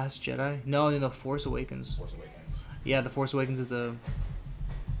herself. Last Jedi? No, The Force Awakens. Force Awakens. Yeah, The Force Awakens is the...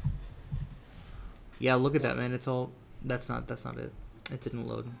 Yeah, look at that, man. It's all... That's not it. It didn't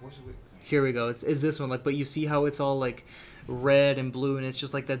load. Here we go. It's this one. Like, but you see how it's all, like, red and blue, and it's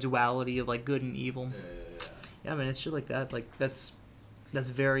just, like, that duality of, like, good and evil. Yeah, man, it's shit like that. Like, that's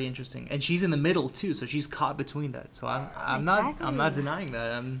very interesting. And she's in the middle, too, so she's caught between that. So I'm not denying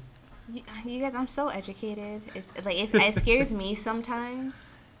that. You guys, I'm so educated. It scares me sometimes.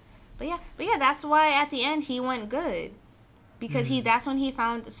 But yeah, that's why at the end he went good. Because that's when he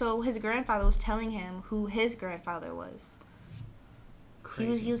found, so his grandfather was telling him who his grandfather was.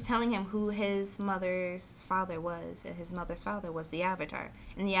 Crazy. He was telling him who his mother's father was, and his mother's father was the Avatar.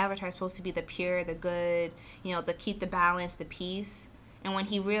 And the Avatar is supposed to be the pure, the good, the keep the balance, the peace. And when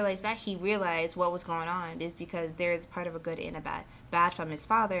he realized that, he realized what was going on is because there's part of a good and a bad. Bad from his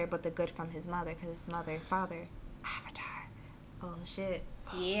father, but the good from his mother, because his mother's father, Avatar. Oh, shit.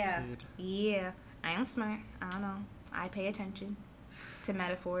 Yeah. Dude. Yeah. I am smart. I don't know. I pay attention to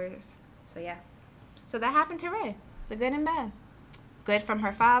metaphors. So, yeah. So that happened to Rey. The good and bad. Good from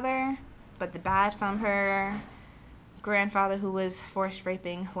her father, but the bad from her grandfather who was forced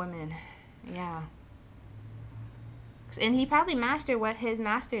raping women. Yeah. And he probably mastered what his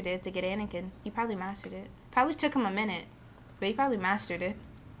master did to get Anakin. He probably mastered it. Probably took him a minute, but he probably mastered it.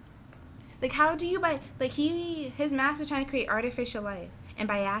 Like, how do you his master trying to create artificial life, and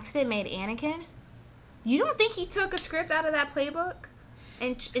by accident made Anakin? You don't think he took a script out of that playbook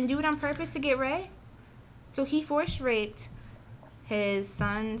and do it on purpose to get Rey? So he force raped his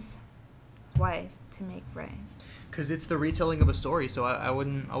son's wife to make Rey. Because it's the retelling of a story, so I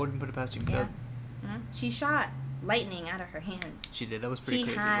wouldn't put it past you. Yeah. Mm-hmm. She shot lightning out of her hands. She did. That was pretty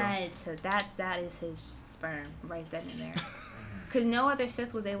crazy. He had to. That is his sperm right then and there. Because no other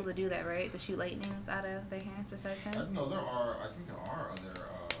Sith was able to do that, right? To shoot lightnings out of their hands besides him. I think there are other.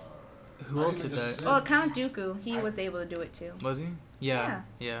 Who else did that? Oh, Count Dooku. He was able to do it too. Was he? Yeah.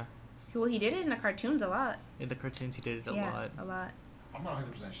 Well, he did it in the cartoons a lot. In the cartoons, he did it a lot. A lot. I'm not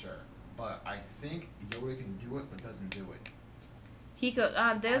 100% sure, but I think Yoda can do it, but doesn't do it. He could.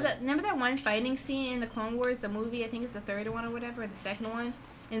 Remember that one fighting scene in the Clone Wars, the movie? I think it's the third one or whatever, or the second one.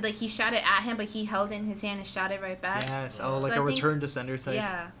 And he shot it at him, but he held it in his hand and shot it right back. Yes. Oh, like a return to sender type.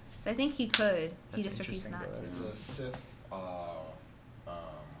 Yeah. So I think he could. He That's just refused not to. It's a Sith. How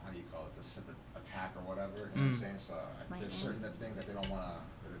do you call it? The Sith attack or whatever. You know what I'm saying? So there's certain things that they don't want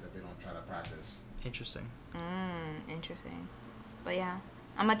to, that they don't try to practice. Interesting. Interesting. But yeah,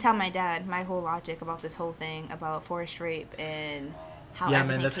 I'm gonna tell my dad my whole logic about this whole thing about forced rape and how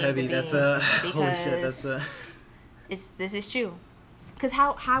everything that's came heavy. to That's be, holy shit. That's this is true. Because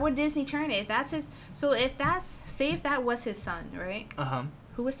how would Disney turn it? If that's his, so if that was his son, right?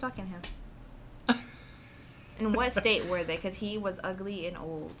 Who was fucking him? In what state were they? Because he was ugly and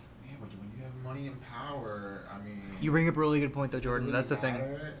old. Yeah, but when you have money and power, I mean. You bring up a really good point, though, Jordan. Really that's the thing.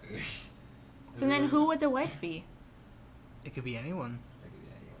 So then, who would the wife be? It could be anyone.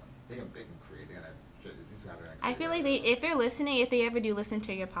 They can create. These guys are gonna I feel like if they're listening, if they ever do listen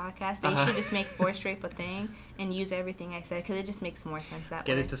to your podcast, they should just make forced rape a thing and use everything I said because it just makes more sense that way.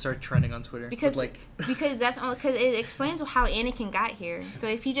 Get it to start trending on Twitter. Because because it explains how Anakin got here. So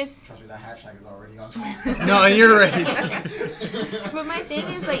if you just trust me, that hashtag is already on Twitter. No, you're right. But my thing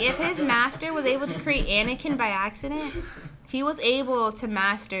is if his master was able to create Anakin by accident, he was able to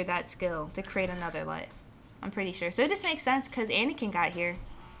master that skill to create another life. I'm pretty sure. So it just makes sense because Anakin got here,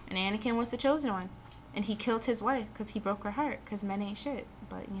 and Anakin was the chosen one. And he killed his wife because he broke her heart because men ain't shit.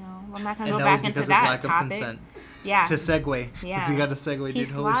 But, I'm not going to go back into that topic. Of consent. Yeah. To segue. Yeah. Because we got to segue, dude. He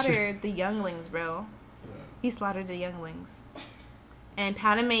slaughtered the younglings, bro. He slaughtered the younglings. And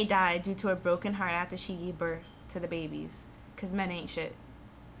Padme died due to a broken heart after she gave birth to the babies. Because men ain't shit.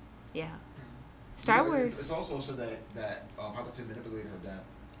 Yeah. Star Wars. It's also said that Palpatine manipulated her death.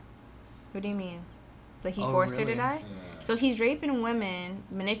 What do you mean? Like he forced her to die? Yeah. So he's raping women,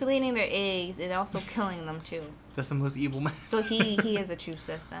 manipulating their eggs, and also killing them too. That's the most evil man. So he is a true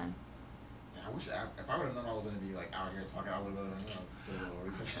Sith then. Yeah, I wish if I would have known I was gonna be out here talking, I would have done a little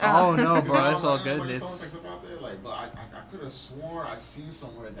research. Oh no, bro, it's all good. It's out there, but I could have sworn I've seen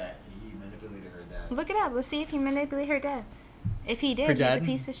somewhere that he manipulated her death. Look it up. Let's see if he manipulated her death. If he did, he's a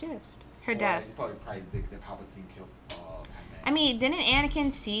piece of shit. Her death. You probably think that Palpatine killed Padme. I mean, didn't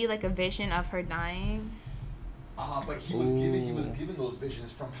Anakin see a vision of her dying? But he was given those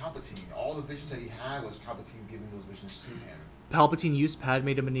visions from Palpatine. All the visions that he had was Palpatine giving those visions to him. Palpatine used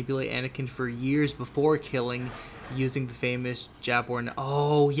Padme to manipulate Anakin for years before killing, using the famous Jabor.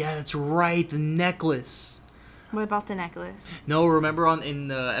 Oh yeah, that's right, the necklace. What about the necklace? No, remember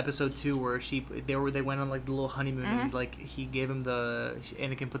in episode 2 where they went on the little honeymoon and he gave him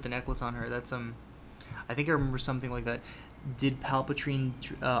Anakin put the necklace on her. That's I think I remember something like that. Did Palpatine,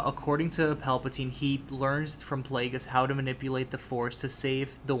 according to Palpatine, he learned from Plagueis how to manipulate the Force to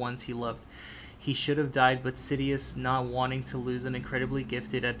save the ones he loved. He should have died, but Sidious, not wanting to lose an incredibly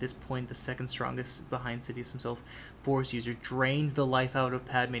gifted, at this point the second strongest behind Sidious himself, Force user, drained the life out of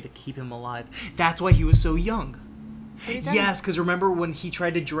Padme to keep him alive. That's why he was so young. Yes, because remember when he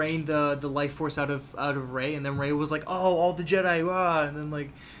tried to drain the life force out of Rey, and then Rey was like, "Oh, all the Jedi," and then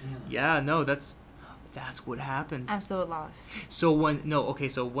like, no, that's what happened. I'm so lost. So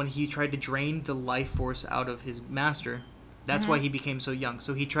when he tried to drain the life force out of his master, that's why he became so young.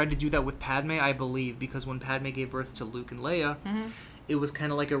 So he tried to do that with Padme, I believe, because when Padme gave birth to Luke and Leia, it was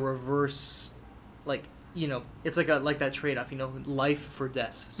kind of like a reverse, like, it's like that trade-off, life for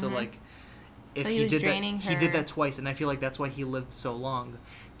death. So like, if so he did that, her. he did that twice, and I feel like that's why he lived so long.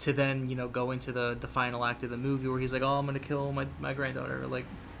 To then go into the final act of the movie where he's like, "Oh, I'm gonna kill my granddaughter," like.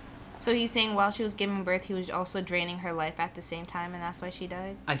 So he's saying while she was giving birth, he was also draining her life at the same time, and that's why she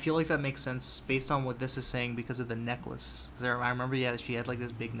died? I feel like that makes sense based on what this is saying because of the necklace. I remember, she had like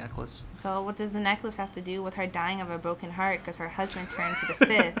this big necklace. So what does the necklace have to do with her dying of a broken heart because her husband turned to the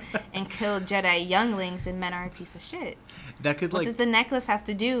Sith and killed Jedi younglings and men are a piece of shit? That could what does the necklace have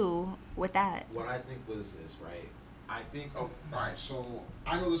to do with that? What I think was this, right? I think, alright, so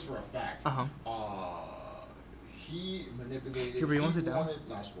I know this for a fact. He manipulated.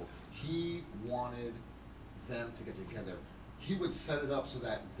 He wanted them to get together. He would set it up so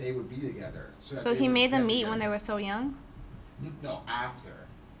that they would be together. So he made them meet when they were so young? No, after.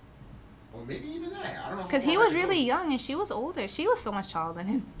 Or maybe even that. I don't know. Because he was really young and she was older. She was so much taller than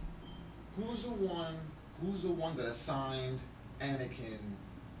him. Who's the one that assigned Anakin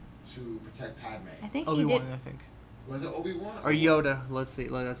to protect Padme? I think Obi-Wan, he did. I think. Was it Obi-Wan? Or Yoda. Let's see.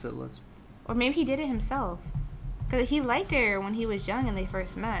 Or maybe he did it himself. Because he liked her when he was young and they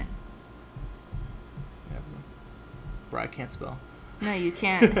first met. Bro, I can't spell. No, you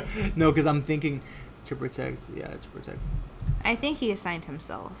can't. No, because I'm thinking to protect. I think he assigned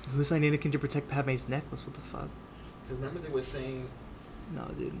himself. Who assigned Anakin to protect Padme's necklace? What the fuck? Because remember they were saying... No,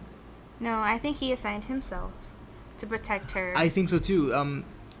 dude. No, I think he assigned himself to protect her. I think so, too.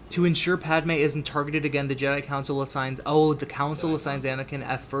 To ensure Padme isn't targeted again, the Jedi Council assigns Anakin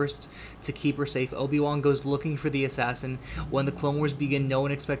at first to keep her safe. Obi-Wan goes looking for the assassin. When the Clone Wars begin, no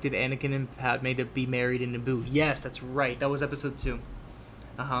one expected Anakin and Padme to be married in Naboo. Yes, that's right. That was episode 2.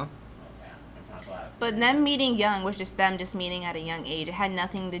 But them meeting young was just them meeting at a young age. It had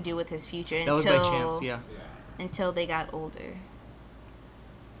nothing to do with his future that was by chance, yeah. Until they got older.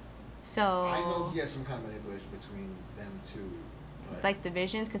 So I know he had some kind of manipulation between them two. Like the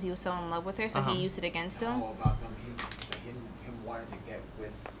visions, because he was so in love with her, so he used it against him. All about them. Him wanting to get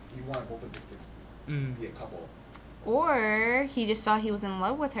with. He wanted both of them to be a couple. Or he just saw he was in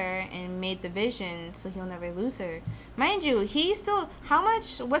love with her and made the vision, so he'll never lose her. Mind you, he still. How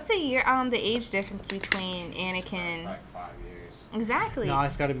much? What's the age difference between Anakin? Like 5 years. Exactly. No,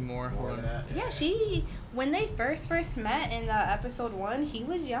 it's got to be more. Than that. Yeah, when they first met in episode 1, he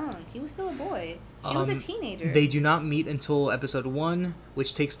was young. He was still a boy. She was a teenager. They do not meet until episode 1,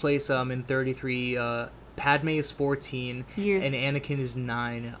 which takes place in 33. Padme is 14 and Anakin is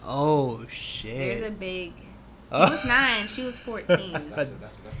 9. Oh shit! There's a big. He was 9. She was 14. That's a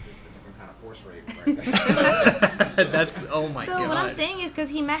different kind of force rape right there. That's oh my god. So what I'm saying is, because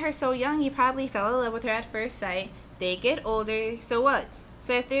he met her so young, he probably fell in love with her at first sight. They get older. So what?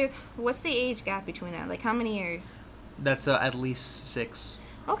 So what's the age gap between that? Like how many years? That's at least 6.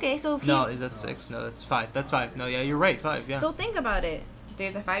 Okay, so no, is that 6? No, that's 5. That's 5. No, yeah, you're right, 5. Yeah. So think about it.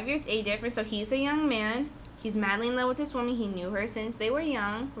 There's a 5 years age difference. So he's a young man. He's madly in love with this woman. He knew her since they were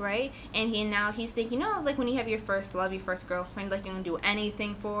young, right? And now he's thinking, like when you have your first love, your first girlfriend, like you're gonna do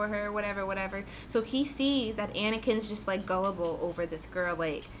anything for her, whatever. So he sees that Anakin's just like gullible over this girl,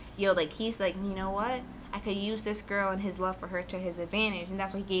 like he's like, you know what? I could use this girl and his love for her to his advantage, and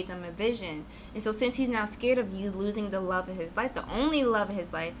that's why he gave them a vision. And so since he's now scared of you losing the love of his life, the only love of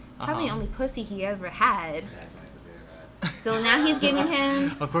his life, probably the only pussy he ever had. So now he's giving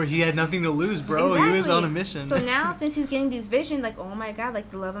him... Of course, he had nothing to lose, bro. Exactly. He was on a mission. So now, since he's getting these visions, like, oh my god, like,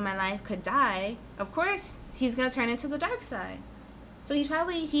 the love of my life could die, of course, he's going to turn into the dark side. So he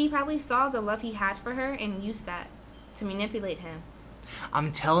probably saw the love he had for her and used that to manipulate him.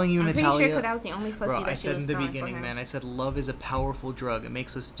 I'm telling you, Natalia. I'm pretty sure that was the only pussy bro, that I she said was in the beginning, man. I said love is a powerful drug. It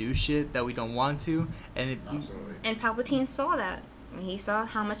makes us do shit that we don't want to, and and Palpatine saw that. He saw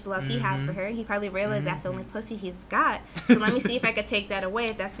how much love he had for her. He probably realized that's the only pussy he's got. So let me see if I could take that away,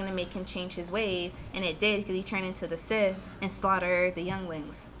 if that's going to make him change his ways. And it did, because he turned into the Sith and slaughtered the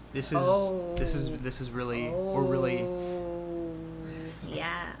younglings. This is really, we're really...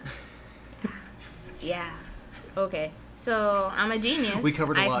 Yeah. Yeah. Okay. So, I'm a genius. We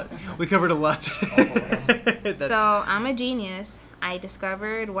covered a lot. We covered a lot today. So, I'm a genius. I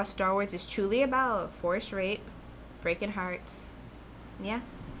discovered what Star Wars is truly about. Force rape, breaking hearts. Yeah.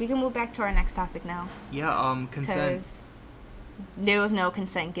 We can move back to our next topic now. Yeah, consent. There was no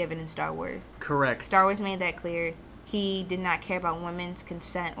consent given in Star Wars. Correct. Star Wars made that clear. he did not care about women's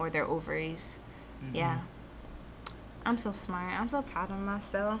consent or their ovaries. Mm-hmm. Yeah. I'm so smart. I'm so proud of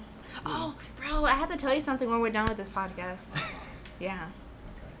myself. Oh, bro, I have to tell you something when we're done with this podcast. Yeah.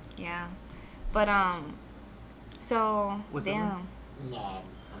 Okay. Yeah. But, so, what's damn. Nah,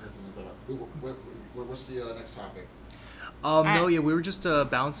 I'm listening to that. What's the next topic? No, yeah, we were just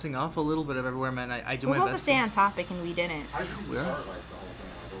bouncing off a little bit of everywhere, man. I do my best. We're supposed to stay on topic, and we didn't. How did you start, like, the whole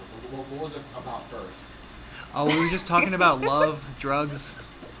thing? What was it about first? Oh, we were just talking about love, drugs.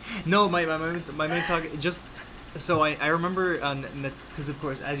 No, my main talk, just... So I remember, because of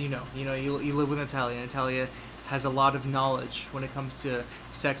course, as you live with Natalia. Natalia has a lot of knowledge when it comes to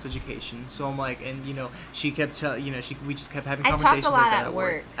sex education. So I'm like, and she kept, we just kept having conversations like that at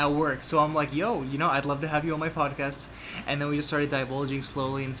work. At work. So I'm like, yo, I'd love to have you on my podcast. And then we just started divulging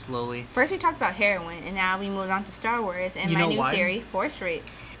slowly and slowly. First we talked about heroin, and now we moved on to Star Wars and my new theory, force rape.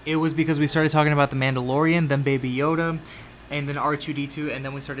 It was because we started talking about the Mandalorian, then Baby Yoda. And then R2-D2, and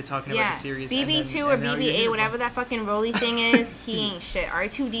then we started talking about the series. BB-2 or BB-8, whatever that fucking roly thing is, he ain't shit.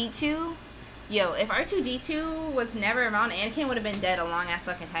 R2-D2, yo, if R2-D2 was never around, Anakin would have been dead a long-ass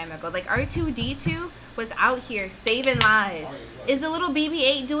fucking time ago. Like, R2-D2 was out here saving lives. Is the little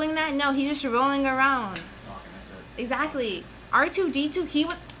BB-8 doing that? No, he's just rolling around. Exactly. R2-D2, he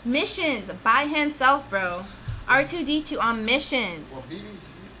was... Missions by himself, bro. R2-D2 on missions. Well,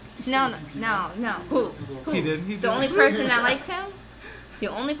 No. Who? He did. The only person that likes him? The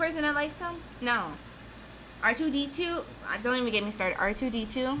only person that likes him? No. R2-D2, don't even get me started.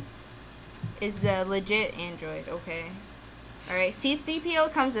 R2-D2 is the legit android, okay? Alright,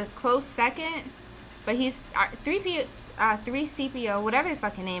 C-3PO comes a close second, but he's... 3CPO, whatever his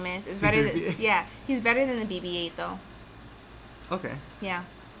fucking name is better than... Yeah, he's better than the BB-8, though. Okay. Yeah.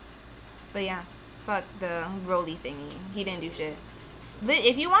 But yeah, fuck the roly thingy. He didn't do shit.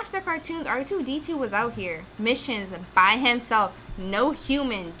 If you watch the cartoons, R2-D2 was out here. Missions by himself. No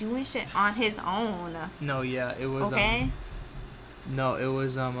human doing shit on his own. No, yeah, it was... Okay? No, it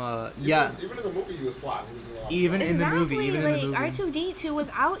was, yeah. Even in the movie he was plotting. Even in the movie. R2-D2 was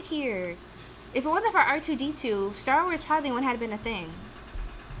out here. If it wasn't for R2-D2, Star Wars probably wouldn't have been a thing.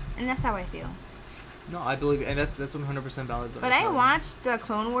 And that's how I feel. No, I believe... And that's 100% valid. But I watched the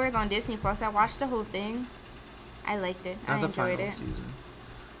Clone Wars on Disney+. I watched the whole thing. I liked it. I enjoyed it. Season.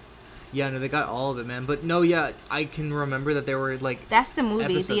 Yeah, no, they got all of it, man. But no, yeah, I can remember that there were like... That's the movie.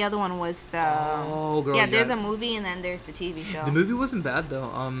 Episodes. The other one was the... Oh, girl. Yeah, there's a movie and then there's the TV show. The movie wasn't bad,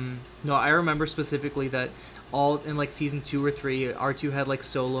 though. No, I remember specifically that all in like season 2 or 3, R2 had like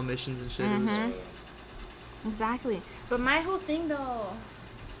solo missions and shit. Mm-hmm. It was... Exactly. But my whole thing, though...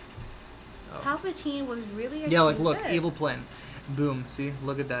 Palpatine was really a Yeah, like, look, Sith. Evil Plan. Boom, see?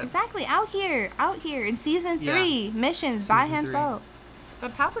 Look at that. Exactly, out here, in season 3, missions by himself. 3.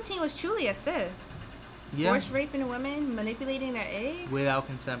 But Palpatine was truly a Sith. Yeah. Force raping women, manipulating their eggs. Without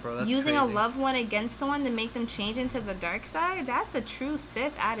consent, bro. That's using crazy. a loved one against someone to make them change into the dark side. That's a true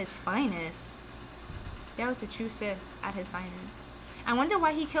Sith at its finest. That was a true Sith at his finest. I wonder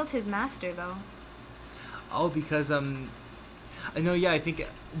why he killed his master, though. Oh, because, I know, yeah, I think,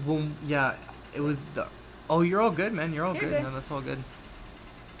 well, yeah, it was the... Oh, you're all good, man. You're good. No, that's all good.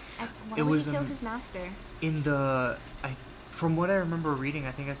 Why would he kill his master? From what I remember reading,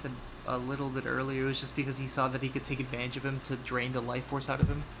 I think I said a little bit earlier, it was just because he saw that he could take advantage of him to drain the life force out of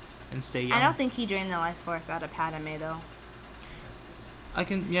him and stay young. I don't think he drained the life force out of Padme, though. I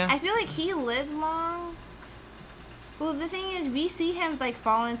feel like he lived long. Well, the thing is, we see him, like,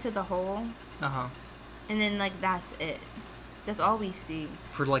 fall into the hole. Uh-huh. And then, like, that's it. That's all we see.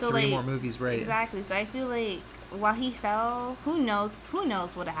 For, like, 3 more movies, right? Exactly. So I feel like while he fell, who knows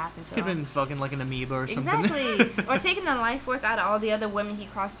what happened to him. Could have been fucking like an amoeba or something. Exactly. Or taking the life force out of all the other women he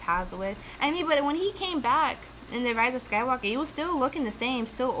crossed paths with. I mean, but when he came back in The Rise of Skywalker, he was still looking the same,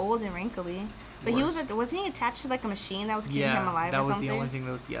 still old and wrinkly. But wasn't he attached to like a machine that was keeping him alive or something? Yeah, that was the only thing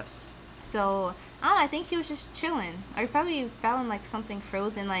that was, yes. So, I don't know, I think he was just chilling. Or he probably fell in like something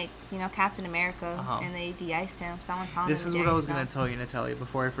frozen, like, Captain America, and they de-iced him. Someone found him. This is what I was going to tell you, Natalia,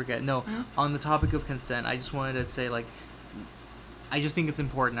 before I forget. No, on the topic of consent, I just wanted to say, like, I just think it's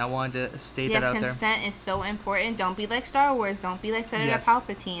important. I wanted to state that out there. Yes, consent is so important. Don't be like Star Wars. Don't be like Senator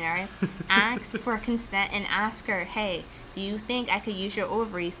Palpatine, all right? Ask for consent and ask her, hey, do you think I could use your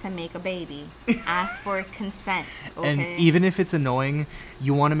ovaries to make a baby? Ask for consent, okay? And even if it's annoying,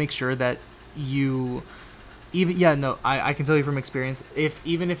 you want to make sure that you I can tell you from experience,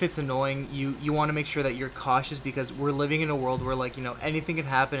 even if it's annoying, you want to make sure that you're cautious, because we're living in a world where, like, anything can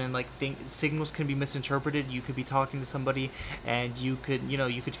happen, and like signals can be misinterpreted. You could be talking to somebody and you could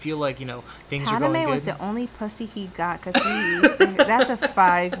feel like things are going Padme good. was the only pussy he got, because that's a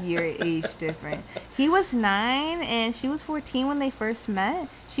 5-year age difference. He was 9 and she was 14 when they first met.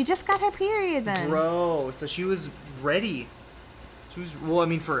 She just got her period then. Bro, so she was ready. She was, well, I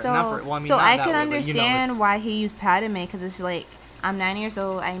mean, So not I that can way, understand but, why he used Padme, because it's like, I'm 9 years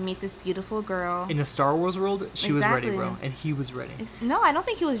old, I meet this beautiful girl. in a Star Wars world, she was ready, Exactly. bro, and he was ready. No, I don't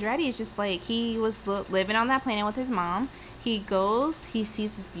think he was ready. It's just like he was living on that planet with his mom. He goes, he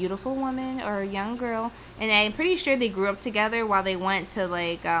sees this beautiful woman or a young girl, and I'm pretty sure they grew up together while they went to,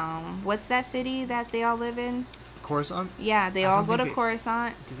 like, what's that city that they all live in? Coruscant? Yeah, they I all don't go to think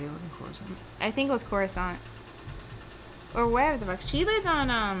Coruscant. Do they live in Coruscant? I think it was Coruscant. Or wherever the fuck. She lived on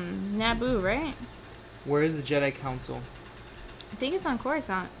Naboo, right? Where is the Jedi Council? I think it's on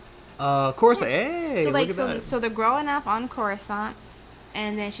Coruscant. Coruscant. Hey, So like, look at that. so they're growing up on Coruscant,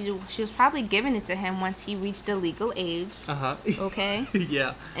 and then she was probably giving it to him once he reached the legal age. Okay.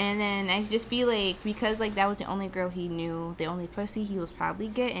 Yeah. And then I just feel like, because like that was the only girl he knew, the only pussy he was probably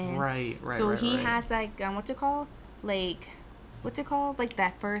getting. Right. So he has like what's it called? Like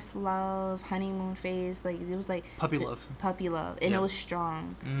that first love honeymoon phase. Like it was like Puppy love. and Yeah. it was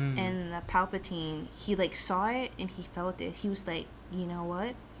strong. And Palpatine, he like saw it and he felt it. He was like, you know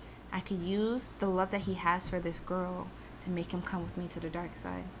what? I could use the love that he has for this girl to make him come with me to the dark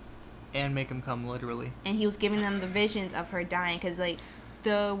side. And make him come, literally. And he was giving them the visions of her dying, because like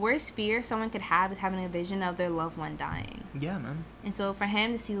the worst fear someone could have is having a vision of their loved one dying. Yeah, man. And so for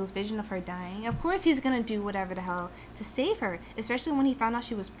him to see this vision of her dying, of course he's gonna do whatever the hell to save her, especially when he found out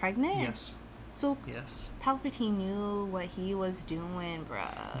she was pregnant. Yes. So Yes. Palpatine knew what he was doing,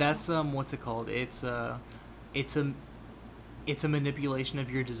 bruh. That's what's it called? It's a manipulation of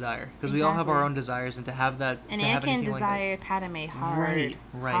your desire, because we all have our Exactly. own desires, and to have that, And to have Anakin anything desired Padme hard.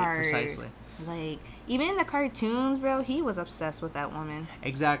 Right, hard. precisely. Like, even in the cartoons, bro, he was obsessed with that woman.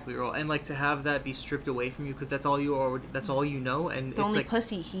 Exactly, bro. And like to have that be stripped away from you, because that's all you know, and The it's only like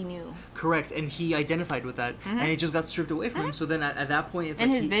pussy he knew. correct, and he identified with that, and it just got stripped away from him. So then at that point, it's In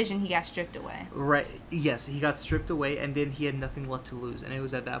like his vision, he got stripped away. right. Yes, he got stripped away, and then he had nothing left to lose, and it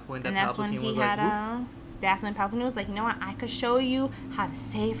was at that point that And that's when Palpatine he was had like, "Whoop." that's when Palpatine was like, you know what, I could show you how to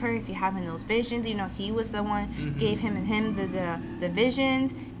save her if you're having those visions. You know, he was the one gave him the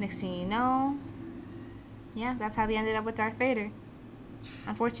visions. Next thing you know, yeah, that's how we ended up with Darth Vader.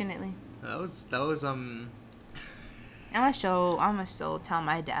 Unfortunately. That was I'm gonna still tell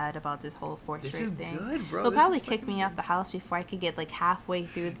my dad about this whole Force This rape is thing. good, bro. He'll This probably is kick fucking me out the house before I could get like halfway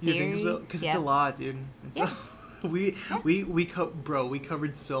through the You theory. think so? Because Yeah. it's a lot, dude. It's Yeah. we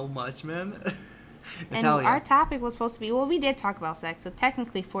covered so much, man. And Natalia, our topic was supposed to be, well, we did talk about sex, so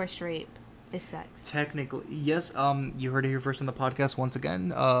technically forced rape is sex. technically, yes. You heard it here first on the podcast. Once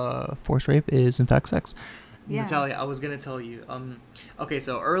again, forced rape is in fact sex. Yeah. Natalia, I was gonna tell you. Okay,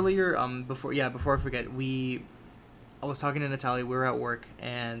 so earlier, before I forget, I was talking to Natalia. We were at work,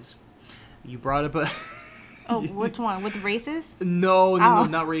 and you brought up a. Oh, which one? With braces? No, Oh.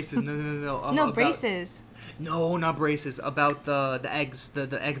 not racist. No. No, about- braces. No, not braces. About the eggs, the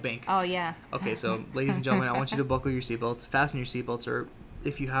egg bank. Oh, yeah. Okay, so ladies and gentlemen, I want you to buckle your seatbelts, fasten your seatbelts, or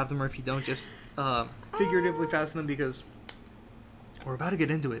if you have them, or if you don't, just figuratively fasten them, because we're about to get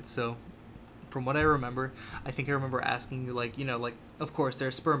into it. So, from what I remember, I think I remember asking you, like, of course, there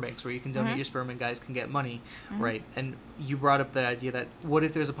are sperm banks where you can donate your sperm and guys can get money, right? And you brought up the idea that what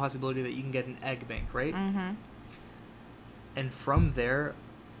if there's a possibility that you can get an egg bank, right? Mm-hmm. And from there,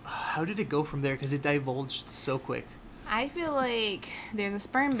 how did it go from there? Because it divulged so quick. I feel like there's a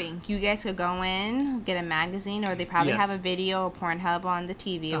sperm bank. You guys could go in, get a magazine, or they probably Yes. have a video or Pornhub on the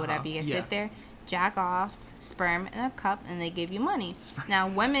TV or whatever. You guys yeah. sit there, jack off, sperm in a cup, and they give you money. Sperm. Now,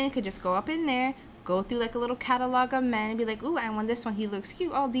 women could just go up in there, go through like a little catalog of men and be like, ooh, I want this one. He looks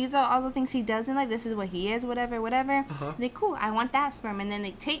cute. Oh, these are all the things he doesn't like. This is what he is, whatever. They're cool. I want that sperm. And then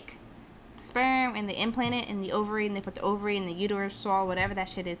they take the sperm and they implant it in the ovary, and they put the ovary in the uterus wall, whatever that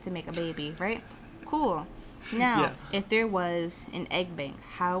shit is, to make a baby, right? Cool. Now, Yeah. if there was an egg bank,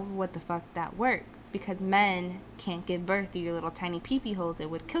 how would the fuck that work? Because men can't give birth through your little tiny pee-pee holes.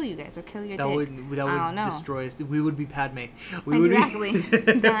 It would kill you guys or kill your That dick. would I don't know. destroy us. We would be Padme. Exactly.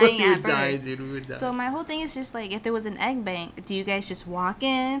 Dying we at would die, birth. dude. We would die. So my whole thing is just like, if there was an egg bank, do you guys just walk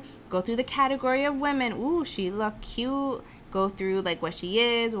in, go through the category of women? Ooh, she look cute. Go through like what she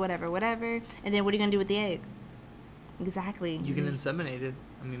is, whatever, and then what are you gonna do with the egg? Exactly. You can inseminate it.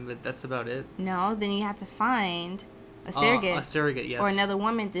 I mean, but that's about it. No, then you have to find a surrogate. A surrogate, yes. Or another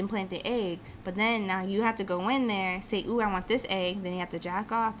woman to implant the egg. But then now you have to go in there, say, ooh, I want this egg. Then you have to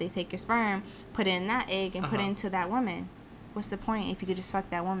jack off. They take your sperm, put it in that egg, and put it into that woman. What's the point if you could just fuck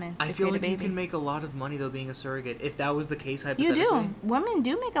that woman? I feel like you can make a lot of money, though, being a surrogate. If that was the case, hypothetically. You do. Women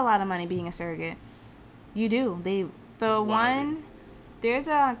do make a lot of money being a surrogate. You do. There's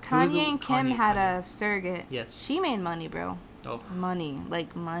a Kanye and Kim had a surrogate. Yes. She made money, bro. Oh. Money.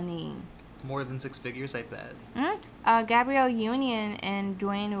 Like money. More than 6 figures, I bet. Gabrielle Union and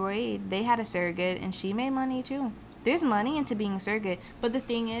Dwayne Wade, they had a surrogate, and she made money, too. There's money into being a surrogate, but the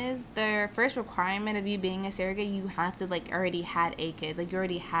thing is, the first requirement of you being a surrogate, you have to, like, already had a kid. Like, you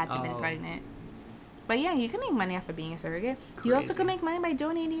already had to be pregnant. But, yeah, you can make money off of being a surrogate. Crazy. You also can make money by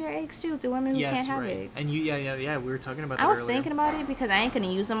donating your eggs, too, to women who can't have eggs. And we were talking about that I was earlier. thinking about it because I ain't going to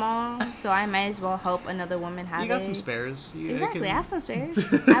use them all, so I might as well help another woman have eggs. You got some spares. Exactly, I have some spares.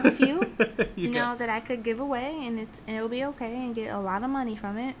 I have a few, that I could give away, and it'll be okay and get a lot of money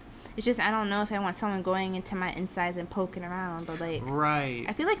from it. It's just I don't know if I want someone going into my insides and poking around, but like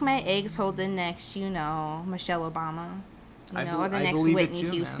I feel like my eggs hold the next, Michelle Obama, or the next Whitney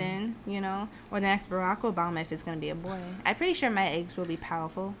Houston, or the next Barack Obama if it's gonna be a boy. I'm pretty sure my eggs will be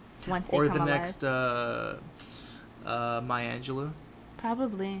powerful once they come alive. Or the next Maya Angelou.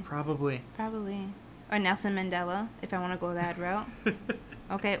 Probably. Or Nelson Mandela if I want to go that route.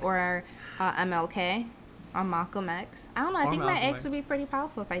 Okay, or MLK. Or Malcolm X. I don't know. I think my eggs would be pretty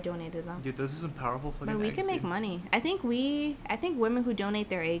powerful if I donated them. Dude, this is some powerful fucking eggs. But we can make money. I think women who donate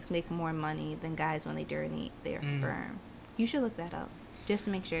their eggs make more money than guys when they donate their sperm. You should look that up just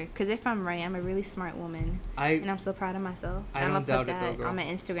to make sure. Because if I'm right, I'm a really smart woman. And I'm so proud of myself. I'm going to put that on my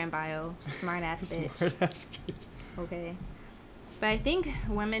Instagram bio. Smart ass bitch. Smart ass bitch. Okay. But I think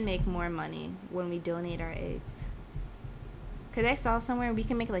women make more money when we donate our eggs. Because I saw somewhere we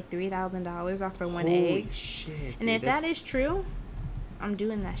can make like $3,000 off for one egg. Holy shit. And if that is true, I'm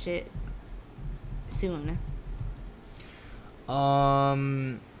doing that shit soon.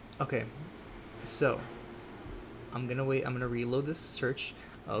 Okay. So, I'm going to wait. I'm going to reload this search.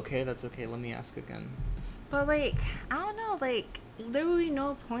 Okay, that's okay. Let me ask again. But like, I don't know. Like, there would be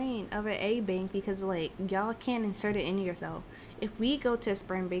no point of an egg bank because like, y'all can't insert it into yourself. If we go to a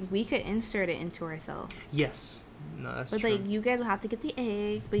sperm bank, we could insert it into ourselves. Yes. No, that's true. But like, you guys will have to get the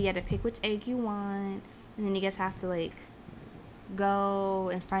egg, but you have to pick which egg you want, and then you guys have to like go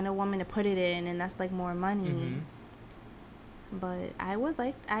and find a woman to put it in, and that's like more money. But I would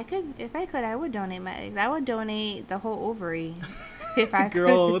if I could, I would donate my eggs. I would donate the whole ovary if I could.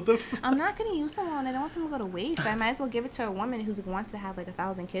 Girl, what the I'm not gonna use them all, and I don't want them to go to waste. I might as well give it to a woman who wants to have like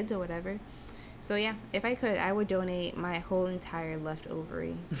 1,000 kids or whatever. So yeah, if I could, I would donate my whole entire left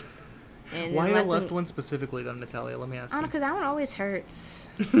ovary. And why the left one specifically, though, Natalia? Let me ask you. I don't know, because that one always hurts.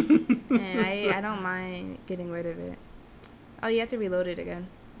 And I don't mind getting rid of it. Oh, you have to reload it again.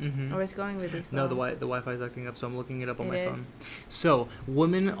 Or it's going really slow. No, the Wi-Fi is acting up, so I'm looking it up on my phone. So,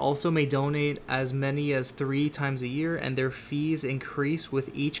 women also may donate as many as 3 times a year, and their fees increase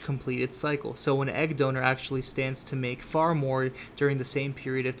with each completed cycle. So, an egg donor actually stands to make far more during the same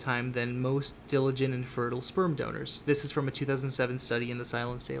period of time than most diligent and fertile sperm donors. This is from a 2007 study in the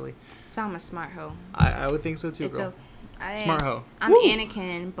Silence Daily. So I'm a smart hoe. I would think so too, girl. Smart hoe. I'm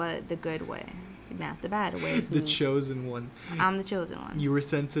Anakin, but the good way. Not the bad way. The chosen one. I'm the chosen one. You were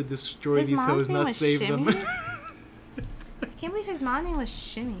sent to destroy these hoes, not save them. I can't believe his mom name was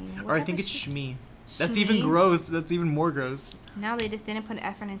Shimmy. Or I think it's Shmi. That's even gross. That's even more gross. No, they just didn't put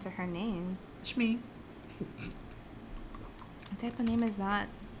effort into her name. Shmi. What type of name is that?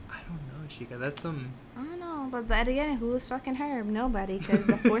 I don't know, Chica. That's some... I don't know, but that again, who was fucking her? Nobody, because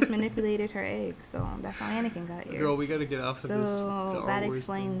the Force manipulated her egg, so that's how Anakin got here. Girl, we gotta get off of this. So that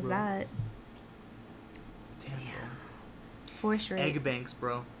explains that. Damn, bro. Force rape. Egg banks,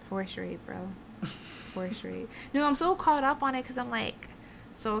 bro. Force rape, bro. Force rape. No, I'm so caught up on it because I'm like,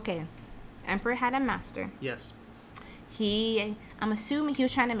 so okay, Emperor had a master. Yes. I'm assuming he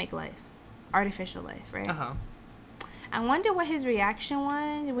was trying to make life, artificial life, right? Uh-huh. I wonder what his reaction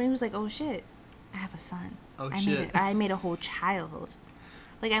was when he was like, oh shit, I have a son. I made a whole child.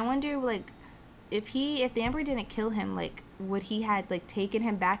 Like, I wonder, like, if the Emperor didn't kill him, like, would he had, like, taken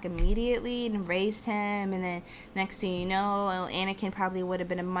him back immediately and raised him, and then next thing you know, Anakin probably would have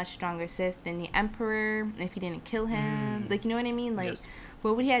been a much stronger Sith than the Emperor if he didn't kill him. Like, you know what I mean? Like, yes.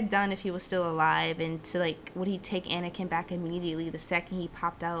 What would he have done if he was still alive, and to, like, would he take Anakin back immediately the second he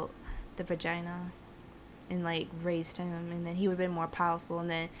popped out the vagina? And like raised him, and then he would have been more powerful, and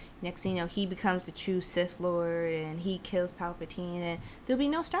then next thing you know, he becomes the true Sith Lord, and he kills Palpatine, and there'll be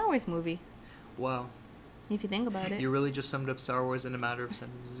no Star Wars movie. Wow. If you think about it. You really just summed up Star Wars in a matter of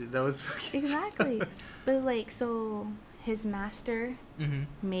sentences. That was Exactly. But like, so his master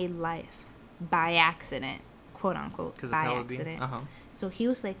made life by accident, quote unquote, by accident. So he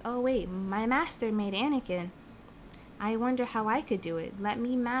was like, oh wait, my master made Anakin. I wonder how I could do it. Let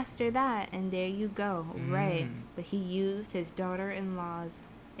me master that. And there you go. Right. But he used his daughter-in-law's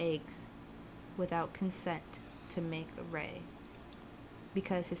eggs without consent to make Rey.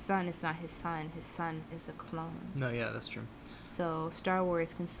 Because his son is not his son. His son is a clone. No, yeah, that's true. So Star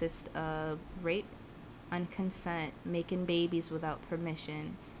Wars consists of rape, unconsent, making babies without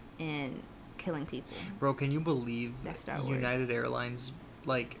permission, and killing people. Bro, can you believe United Airlines,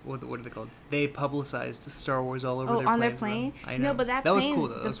 like, what are they called? They publicized Star Wars all over their planes. Oh, on their plane? I know. No, but that was cool,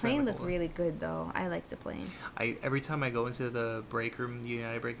 though. The plane looked really good, though. I liked the plane. Every time I go into the break room, the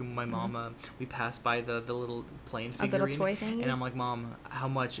United break room with my mom, we pass by the little plane figurine. A little toy thing? And I'm like, Mom, how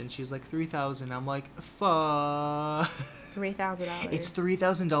much? And she's like, $3,000. I'm like, fuck. $3,000. It's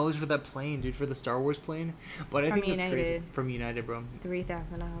 $3,000 for that plane, dude, for the Star Wars plane. But I think that's crazy. From United, bro.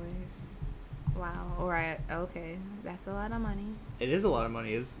 $3,000. Wow. Alright. Okay. That's a lot of money. It is a lot of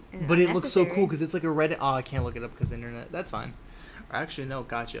money. But it looks so cool because it's like a red. Oh, I can't look it up because internet. That's fine. Actually, no.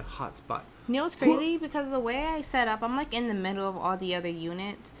 Gotcha. Hotspot. You know what's crazy? Because of the way I set up, I'm like in the middle of all the other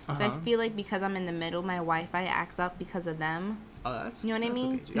units. So I feel like because I'm in the middle, my Wi-Fi acts up because of them. Oh, that's. You know what I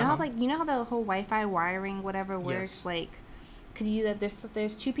mean? Okay. You know how the whole Wi-Fi wiring whatever works. Yes. Like, could you that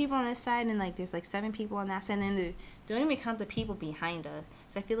there's 2 people on this side and like there's like 7 people on that side, and then don't even count the people behind us.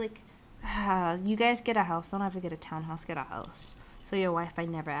 So I feel like. You guys get a house. Don't ever get a townhouse. Get a house. So your Wi-Fi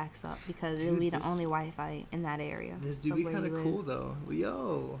never acts up because it'll be the only Wi-Fi in that area. This do be kind of cool, though.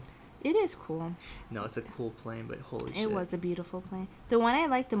 Yo. It is cool. No, it's a cool plane, but holy shit. It was a beautiful plane. The one I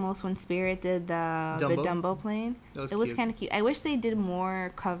liked the most when Spirit did the Dumbo plane. It was kind of cute. I wish they did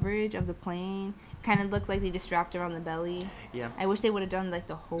more coverage of the plane. Kind of looked like they just strapped around the belly. Yeah. I wish they would have done like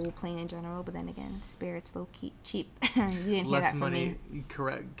the whole plane in general, but then again, Spirit's low key cheap. You didn't hear that from money. Me.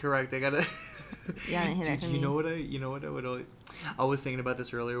 Correct. I gotta. Yeah, I didn't hear that from me. You know what I would always. I was thinking about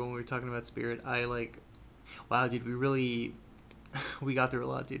this earlier when we were talking about Spirit. Wow, dude, we got through a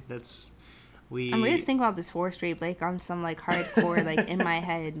lot, dude. I'm really thinking about this Force Rape, like on some like hardcore, like in my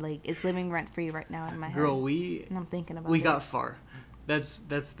head, like it's living rent free right now in my head. Girl, and I'm thinking about. We got far. That's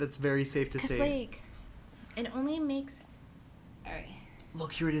very safe to say. Like, it only makes. All right.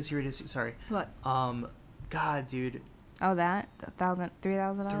 Look, here it is. Sorry. What? God, dude. Oh, that $3,000.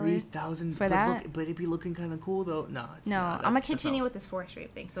 $3,000 for that. But it'd be looking kind of cool though. No, I'm gonna continue with this Force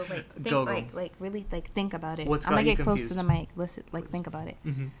Rape thing. So like, really think about it. What's I'm gonna get confused? close to the mic. Listen, think about it.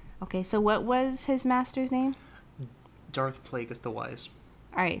 Mm-hmm. Okay, so what was his master's name? Darth Plagueis the Wise.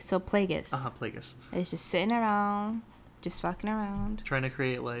 All right, so Plagueis. Plagueis. He's just sitting around, just fucking around. Trying to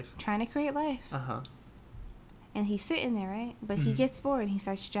create life. And he's sitting there, right? But he gets bored and he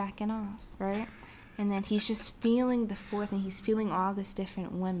starts jacking off, right? And then he's just feeling the Force and he's feeling all this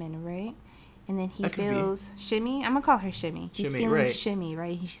different women, right? And then he feels Shimmy. I'm gonna call her Shimmy. He's feeling Shimmy,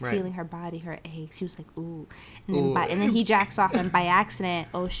 right? He's feeling her body, her eggs. He was like, ooh. And then he jacks off and by accident,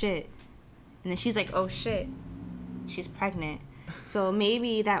 oh shit. And then she's like, oh shit. She's pregnant. So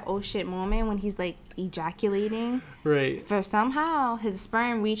maybe that oh shit moment when he's like ejaculating. Right. For somehow his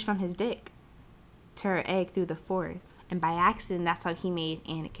sperm reached from his dick to her egg through the Force. And by accident, that's how he made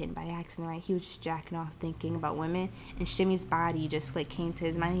Anakin. By accident, right? He was just jacking off, thinking about women. And Shimmy's body just, like, came to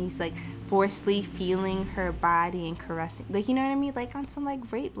his mind. He's, like, forcefully feeling her body and caressing. Like, you know what I mean? Like, on some,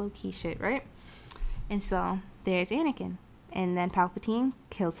 like, rape low-key shit, right? And so, there's Anakin. And then Palpatine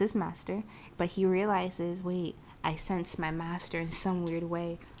kills his master. But he realizes, wait, I sense my master in some weird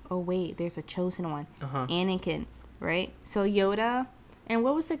way. Oh, wait, there's a chosen one. Anakin, right? So, Yoda. And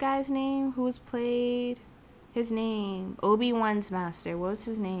what was the guy's name who was played... His name, Obi-Wan's master. What was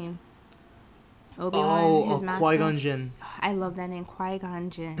his name? Obi-Wan, his master. Qui-Gon Jinn. I love that name, Qui-Gon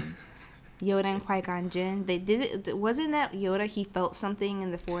Jinn. Yoda and Qui-Gon Jinn. They did it. Wasn't that Yoda? He felt something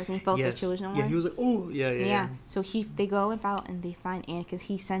in the Force, and he felt the chosen one. Yeah, he was like, oh, yeah. So they go out and they find Anakin because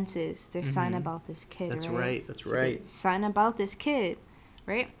he senses there's something about this kid. That's right. Something about this kid,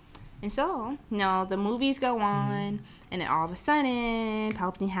 right? And so, the movies go on, and then all of a sudden,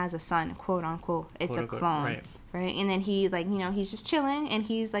 Palpatine has a son, quote unquote. It's a clone, right? And then he, like, he's just chilling, and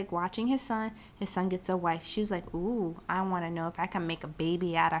he's, like, watching his son. His son gets a wife. She was like, ooh, I want to know if I can make a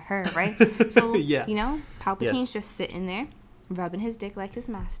baby out of her, right? So, Palpatine's just sitting there, rubbing his dick like his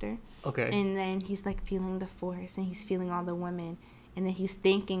master. Okay. And then he's, like, feeling the Force, and he's feeling all the women. And then he's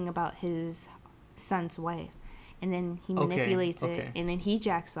thinking about his son's wife. and then he manipulates it, and then he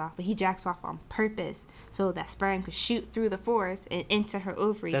jacks off, but he jacks off on purpose so that sperm could shoot through the forest and into her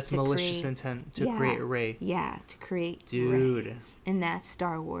ovaries. That's malicious intent to create Rey. Yeah, to create Dude. Rey. And that's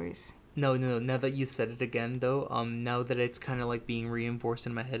Star Wars. No. Now that you said it again, though, now that it's kind of like being reinforced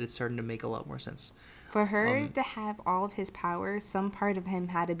in my head, it's starting to make a lot more sense. For her to have all of his powers, some part of him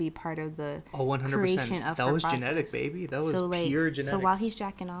had to be part of the 100%. creation of that her was process. Genetic, baby. That was so, pure genetics. So while he's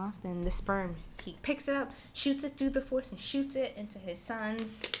jacking off, then the sperm, he picks it up, shoots it through the force, and shoots it into his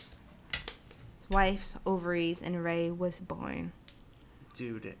son's wife's ovaries, and Rey was born.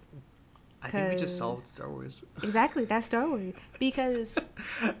 Dude, I think we just solved Star Wars. Exactly, that's Star Wars.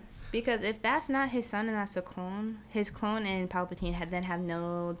 Because if that's not his son and that's a clone, his clone and Palpatine have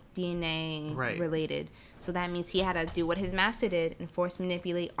no DNA related. So that means he had to do what his master did and force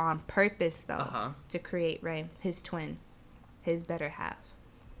manipulate on purpose, though, to create Rey, his twin, his better half.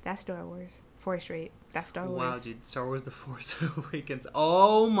 That's Star Wars. Force rape. That's Star Wars. Wow, dude. Star Wars The Force Awakens.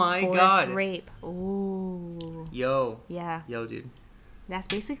 Oh, my God. Force rape. Ooh. Yo. Yeah. Yo, dude. That's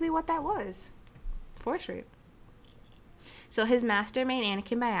basically what that was. Force rape. So his master made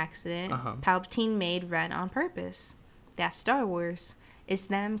Anakin by accident. Palpatine made Ren on purpose. That's Star Wars. It's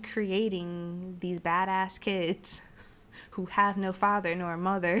them creating these badass kids who have no father nor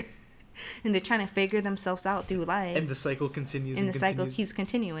mother. And they're trying to figure themselves out through life. And the cycle continues. And the cycle keeps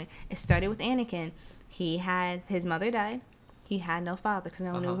continuing. It started with Anakin. His mother died. He had no father because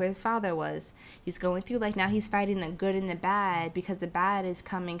no one knew who his father was. He's going through, like, now he's fighting the good and the bad because the bad is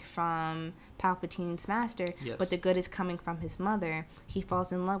coming from Palpatine's master, but the good is coming from his mother. He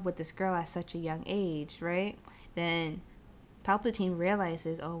falls in love with this girl at such a young age, right? Then Palpatine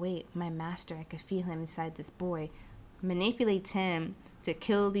realizes, oh, wait, my master, I could feel him inside this boy. Manipulates him to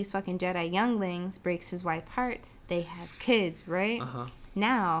kill these fucking Jedi younglings, breaks his wife's heart. They have kids, right?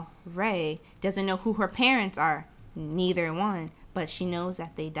 Now, Rey doesn't know who her parents are. Neither one, but she knows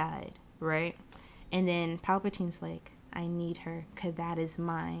that they died, right? And then Palpatine's like, I need her because that is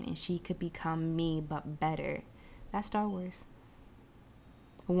mine and she could become me but better. That's Star Wars.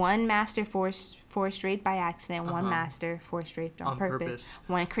 One master force raped by accident, one master force raped on purpose.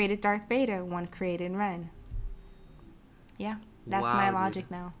 One created Darth Vader, one created Ren. Yeah, that's my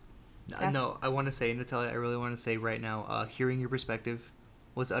logic now. No, I want to say, Natalia, I really want to say right now, hearing your perspective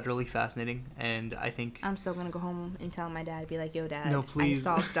was utterly fascinating, and I think I'm still gonna go home and tell my dad, be like, yo, Dad, no, please.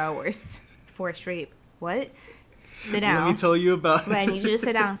 I saw Star Wars force rape. What? Sit down. Let me tell you about But I need you to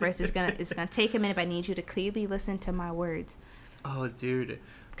sit down first. It's gonna take a minute, but I need you to clearly listen to my words. Oh, dude.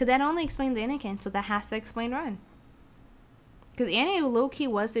 Because that only explains Anakin, so that has to explain Ren. Because Anakin low-key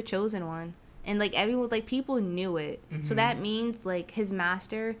was the chosen one. And, like, everyone, like, people knew it. So that means, like, his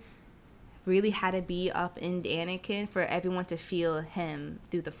master really had to be up in Anakin for everyone to feel him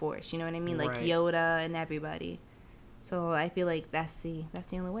through the Force. You know what I mean? Like Yoda and everybody. So I feel like that's the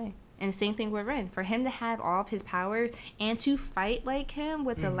only way. And the same thing with Ren. For him to have all of his powers and to fight like him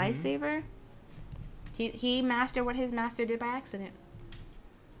with the lightsaber, he mastered what his master did by accident.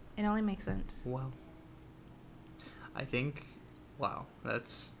 It only makes sense. Wow. I think,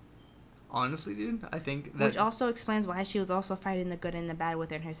 that's... Honestly, dude, I think that... Which also explains why she was also fighting the good and the bad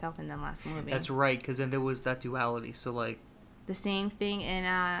within herself in the last movie. That's right, because then there was that duality, so, like... The same thing in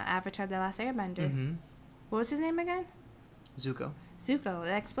Avatar The Last Airbender. What was his name again? Zuko.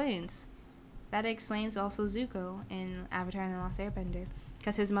 That explains. That explains also Zuko in Avatar and The Last Airbender.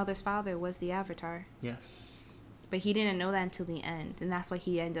 Because his mother's father was the Avatar. Yes. But he didn't know that until the end. And that's why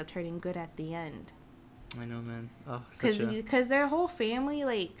he ended up turning good at the end. I know, man. Oh, Because their whole family,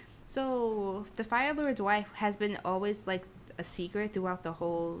 like... So, the Fire Lord's wife has been always, like, a secret throughout the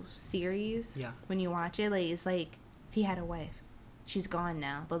whole series. Yeah. When you watch it, like, it's like, he had a wife. She's gone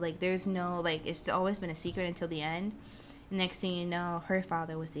now. But, like, there's no, like, it's always been a secret until the end. Next thing you know, her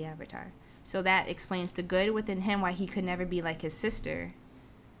father was the Avatar. So that explains the good within him, why he could never be like his sister.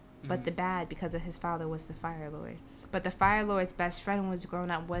 But the bad, because of his father, was the Fire Lord. But the Fire Lord's best friend was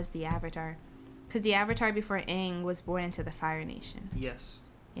growing up was the Avatar. Because the Avatar before Aang was born into the Fire Nation. Yes.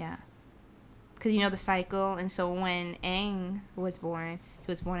 Yeah. Because you know the cycle, and so when Aang was born,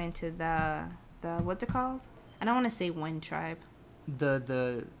 he was born into the what's it called? I don't want to say Wind Tribe.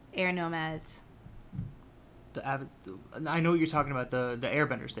 The Air Nomads. I know what you're talking about. The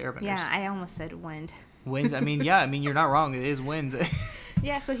Airbenders. Yeah, I almost said Wind. Winds. I mean, you're not wrong. It is winds.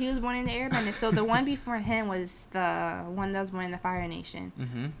 Yeah, so he was born in the Airbender. So the one before him was the one that was born in the Fire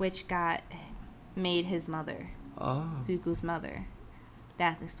Nation, which made his mother. Oh. Zuko's mother.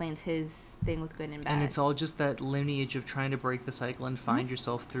 that explains his thing with good and bad. And it's all just that lineage of trying to break the cycle and find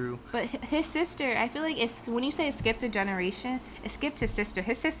yourself through. But his sister, I feel like it's when you say it skipped a generation, it skipped his sister.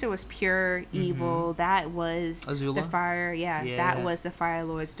 His sister was pure evil. That was Azula? the fire. Yeah, that was the Fire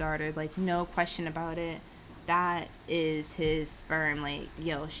Lord's daughter. Like, no question about it. That is his sperm. Like,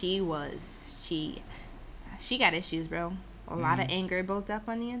 yo, she got issues, bro. A lot of anger built up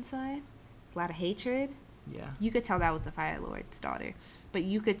on the inside. A lot of hatred. Yeah. You could tell that was the Fire Lord's daughter. But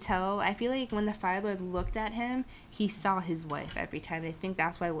you could tell, I feel like when the Fire Lord looked at him, he saw his wife every time. I think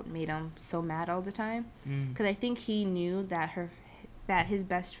that's why what made him so mad all the time. Because I think he knew that his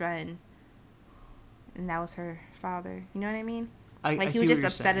best friend, and that was her father. You know what I mean? He was just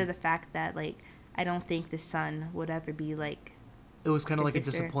upset at the fact that, like, I don't think the son would ever be, like, it was kind of like sister.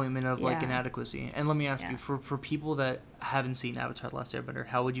 a disappointment of like inadequacy. And let me ask you, for people that haven't seen Avatar: The Last Airbender,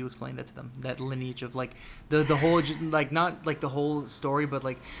 how would you explain that to them? That lineage of like the whole, just like not like the whole story, but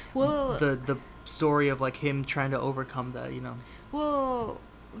like the story of like him trying to overcome that, you know. Well,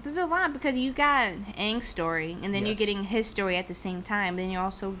 there's a lot because you got Aang's story, and then you're getting his story at the same time. Then you're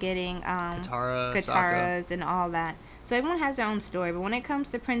also getting Katara's and all that. So everyone has their own story. But when it comes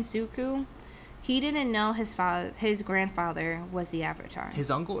to Prince Zuko, he didn't know his grandfather was the Avatar.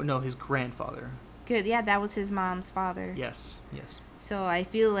 His uncle? No, his grandfather. Good, yeah, that was his mom's father. Yes. So I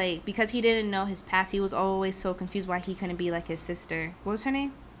feel like because he didn't know his past, he was always so confused why he couldn't be like his sister. What was her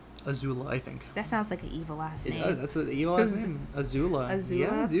name? Azula, I think. That sounds like an evil last name. Yeah, that's an evil last name. Azula.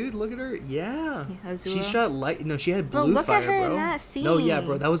 Yeah, dude, look at her. Yeah. Azula. She shot light. No, she had blue look fire, at her bro. in that scene. No, yeah,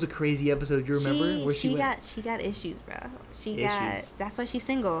 bro, that was a crazy episode. You remember where she went? She got issues, bro. That's why she's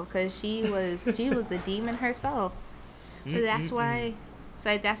single, because she was the demon herself. But that's why.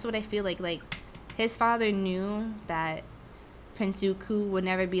 So that's what I feel like. Like, his father knew that Prince Zuko would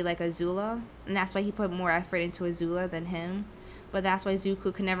never be like Azula, and that's why he put more effort into Azula than him. But that's why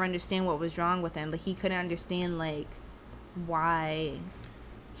Zuko could never understand what was wrong with him. Like, he couldn't understand, like, why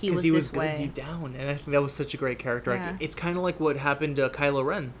he was this way. Because he was good deep down, and I think that was such a great character arc. Yeah. It's kind of like what happened to Kylo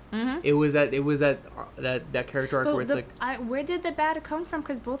Ren. It was that character arc where it's like... where did the bad come from?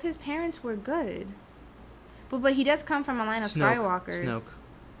 Because both his parents were good. But he does come from a line of Skywalkers. Snoke.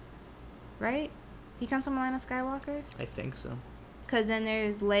 Right? He comes from a line of Skywalkers? I think so. Because then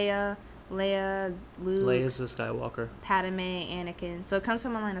there's Leia, Luke, Leia's a Skywalker. Padme, Anakin. So it comes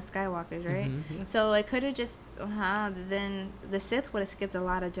from a line of Skywalkers, right? Yeah. So it could have just, then the Sith would have skipped a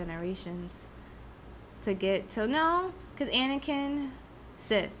lot of generations to get to, no, because Anakin,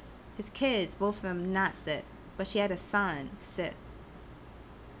 Sith. His kids, both of them not Sith. But she had a son, Sith.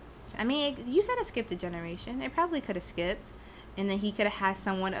 I mean, you said it skipped a generation. It probably could have skipped. And then he could have had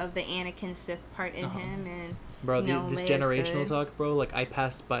someone of the Anakin Sith part in him, and bro, this generational talk, bro. Like, I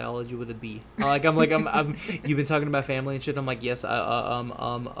passed biology with a B. I'm. You've been talking about family and shit. I'm like, yes. Well,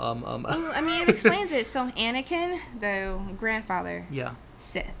 I mean, it explains it. So Anakin, the grandfather,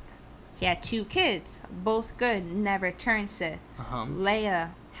 Sith. He had 2 kids, both good, never turned Sith.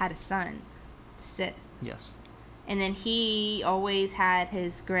 Leia had a son, Sith. Yes. And then he always had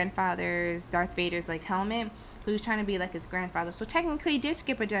his grandfather's, Darth Vader's, like, helmet. Who was trying to be like his grandfather. So technically he did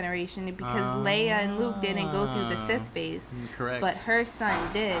skip a generation because Leia and Luke didn't go through the Sith phase. Correct. But her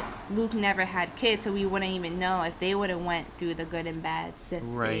son did. Luke never had kids, so we wouldn't even know if they would have went through the good and bad Sith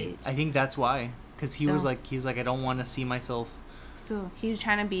stage. I think that's why. Because he was like, I don't want to see myself. So he was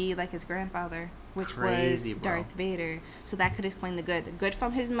trying to be like his grandfather, which was Darth Vader. So that could explain the good. The good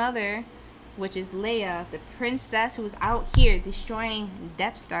from his mother, which is Leia, the princess who was out here destroying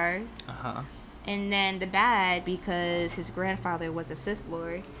Death Stars. And then the bad because his grandfather was a Sith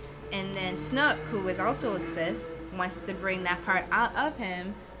Lord. And then Snoke, who was also a Sith, wants to bring that part out of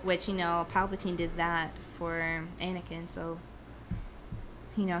him, which, Palpatine did that for Anakin. So,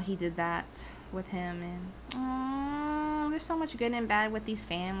 he did that with him. And there's so much good and bad with these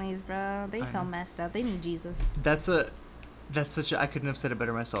families, bro. They so messed up. They need Jesus. That's such a... I couldn't have said it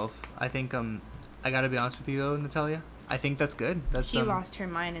better myself. I think, I gotta be honest with you, though, Natalia. I think that's good. She lost her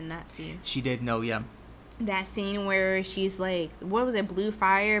mind in that scene. She did, yeah. That scene where she's like, what was it, blue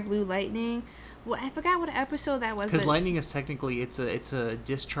fire, blue lightning? Well, I forgot what episode that was. Because lightning is technically, it's a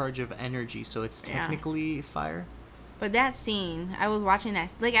discharge of energy, so it's technically fire. But that scene, I was watching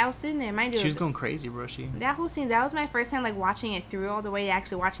that, like, I was sitting there, mind you. She was going crazy, bro. That whole scene, that was my first time, like, watching it through all the way,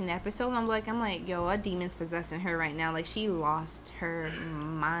 actually watching the episode, and I'm like, yo, a demon's possessing her right now. Like, she lost her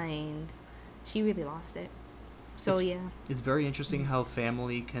mind. She really lost it. So it's very interesting how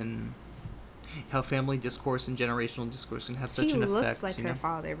family discourse and generational discourse can have such an effect. She looks like her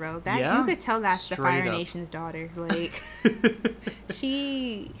father, bro. You could tell that's the Fire Nation's daughter. Like,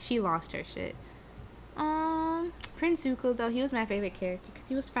 she lost her shit. Prince Zuko, though, he was my favorite character because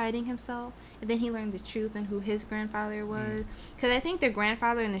he was fighting himself, and then he learned the truth and who his grandfather was. Because I think the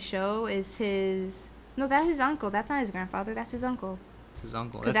grandfather in the show is his... No, that's his uncle. That's not his grandfather. That's his uncle. It's his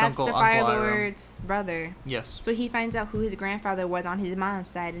uncle. That's Uncle, the Fire Lord's brother. Yes. So he finds out who his grandfather was on his mom's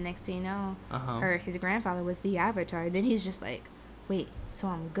side, and next thing you know, his grandfather was the Avatar. Then he's just like, wait, so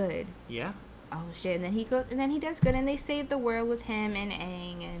I'm good. Yeah. Oh shit! And then he goes, and then he does good, and they save the world with him and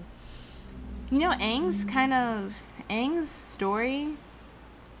Aang, and you know Aang's story,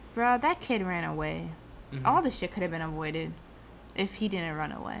 bro. That kid ran away. Mm-hmm. All this shit could have been avoided if he didn't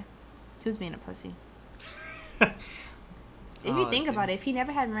run away. He was being a pussy. If you think about it, if he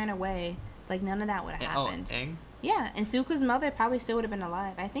never had ran away, like none of that would have happened. Oh, Aang? Yeah, and Zuko's mother probably still would have been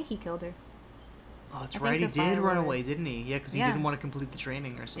alive. I think he killed her. Oh, that's right. He did run away, didn't he? Yeah, because he didn't want to complete the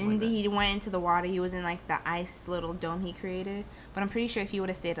training or something and like that. He went into the water. He was in, like, the ice little dome he created. But I'm pretty sure if he would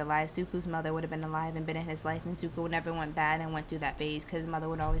have stayed alive, Zuko's mother would have been alive and been in his life. And Zuko never went bad and went through that phase because his mother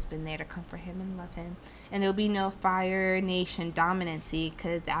would have always been there to comfort him and love him. And there'll be no Fire Nation dominancy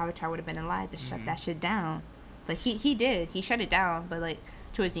because the Avatar would have been alive to shut that shit down. Like, he did. He shut it down. But, like,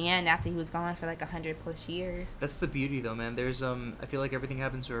 towards the end, after he was gone for, like, 100+ years. That's the beauty, though, man. There's, I feel like everything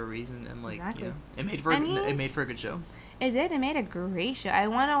happens for a reason. And, like, exactly. you know, it made for a good show. It did. It made a great show. I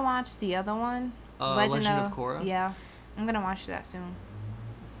want to watch the other one. Legend of Korra? Yeah. I'm going to watch that soon.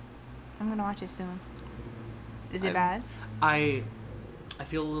 I'm going to watch it soon. Is it bad? I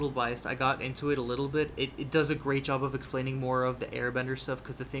feel a little biased. I got into it a little bit. It does a great job of explaining more of the airbender stuff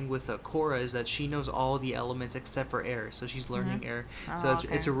because the thing with Korra is that she knows all the elements except for air, so she's learning air. So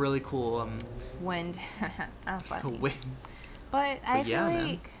it's a really cool wind. I'm funny. Wind. But I feel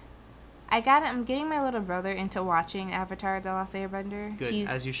like I'm getting my little brother into watching Avatar: The Last Airbender. Good,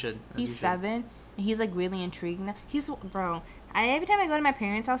 as you should. He's 7. And he's like really intrigued now. Every time I go to my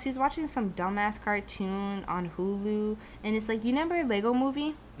parents' house, he's watching some dumbass cartoon on Hulu, and it's like, do you remember Lego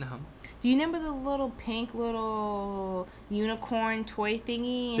Movie? No. Do you remember the little pink little unicorn toy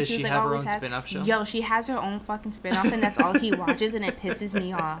thingy? And Does she have her own spin-off show? Yo, she has her own fucking spin-off, and that's all he watches, and it pisses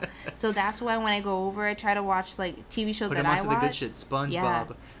me off. So that's why when I go over, I try to watch like TV shows that I watch. Put him onto the good shit. SpongeBob. Yeah.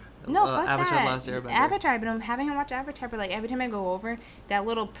 No, fuck Avatar: that. Last Airbender. Avatar, but I'm having him watch Avatar. But like every time I go over, that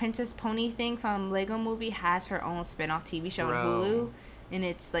little Princess Pony thing from Lego Movie has her own spin-off TV show on Hulu, and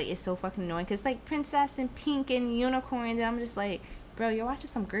it's like it's so fucking annoying because like princess and pink and unicorns, and I'm just like, bro, you're watching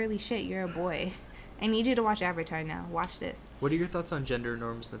some girly shit. You're a boy. I need you to watch Avatar now. Watch this. What are your thoughts on gender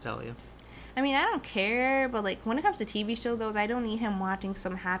norms, Natalia? I mean, I don't care, but like when it comes to TV shows, though, I don't need him watching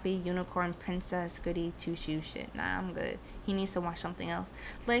some happy unicorn princess goody two-shoe shit. Nah, I'm good. He needs to watch something else.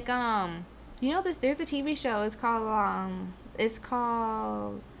 Like you know, there's a TV show. It's about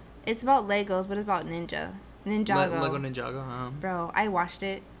Legos, but it's about Ninjago. Lego Ninjago. Bro, I watched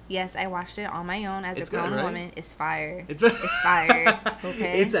it. Yes, I watched it on my own as a grown woman. It's fire. It's fire.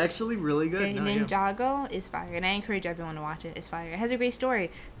 Okay. It's actually really good. Okay, Ninjago is fire, and I encourage everyone to watch it. It's fire. It has a great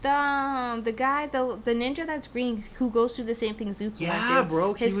story. The guy, the ninja that's green, who goes through the same thing Zuko went through.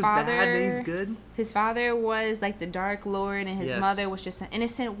 Bro. He was bad, but he's good. His father was like the Dark Lord, and his mother was just an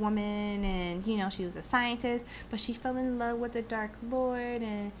innocent woman, and you know she was a scientist, but she fell in love with the Dark Lord,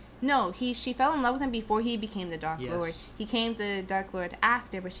 and. No, she fell in love with him before he became the Dark Lord. He came the Dark Lord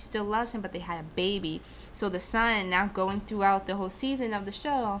after, but she still loves him, but they had a baby. So the son, now going throughout the whole season of the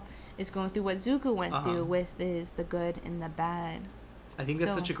show, is going through what Zuko went through with is the good and the bad. I think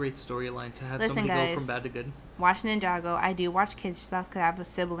that's such a great storyline to have somebody go from bad to good. Watch Ninjago. I do watch kids stuff because I have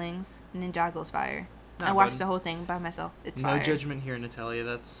siblings. Ninjago's fire. I watched the whole thing by myself. It's fire. No judgment here,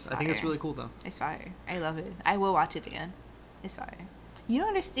 Natalia. I think it's really cool, though. It's fire. I love it. I will watch it again. It's fire. You don't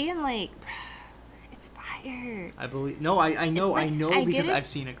understand, like, it's fire. I believe. No, I know because I've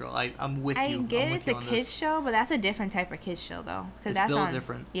seen it, girl. I'm with you. I get it's a kids show, but that's a different type of kids show, though. It's built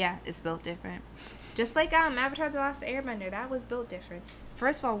different. Yeah, it's built different. Just like Avatar: The Last Airbender, that was built different.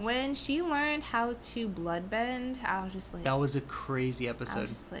 First of all, when she learned how to bloodbend, I was just like... That was a crazy episode. I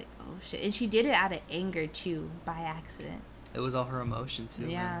was just like, oh, shit. And she did it out of anger, too, by accident. It was all her emotion, too.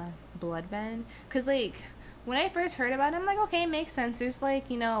 Yeah, bloodbend. Because, like... When I first heard about it, I'm like, okay, it makes sense. There's, like,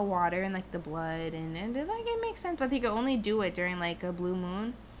 you know, water and, like, the blood. And like, it makes sense. But they could only do it during, like, a blue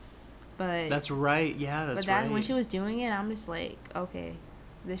moon. But... That's right. Yeah, that's right. But when she was doing it, I'm just like, okay,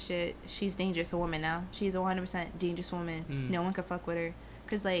 this shit, she's dangerous, a woman now. She's a 100% dangerous woman. No one could fuck with her.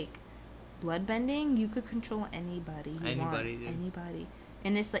 Because, like, bloodbending, you could control anybody you want. Dude. Anybody.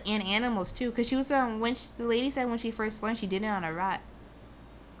 And it's, like, and animals, too. Because she was, the lady said when she first learned, she did it on a rat.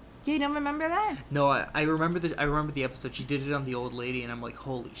 You don't remember that? No, I remember the episode. She did it on the old lady, and I'm like,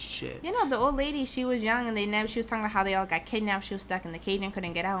 holy shit. You know, the old lady, she was young, and she was talking about how they all got kidnapped. She was stuck in the cage and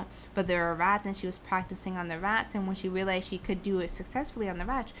couldn't get out. But there were rats, and she was practicing on the rats. And when she realized she could do it successfully on the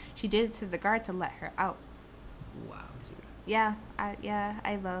rats, she did it to the guard to let her out. Wow, dude. Yeah,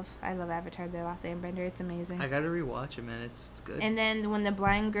 I love Avatar: The Last Airbender. It's amazing. I gotta rewatch it, man. It's good. And then when the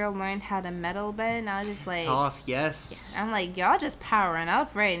blind girl learned how to metal bend, I was just like, Tough, yes. I'm like, y'all just powering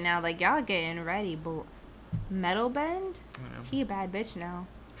up right now. Like, y'all getting ready. But metal bend? She a bad bitch now.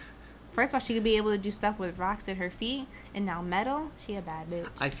 First of all, she could be able to do stuff with rocks at her feet, and now metal, she a bad bitch.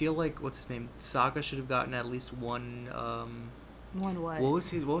 I feel like, what's his name? Sokka should have gotten at least one. One what? What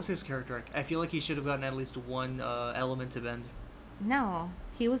was his character? I feel like he should have gotten at least one element to bend. No,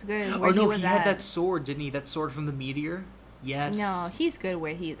 he was good. Where he had that sword, didn't he? That sword from the meteor. Yes. No, he's good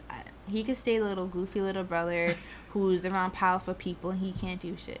where he's at. He could stay little goofy little brother who's around powerful people and he can't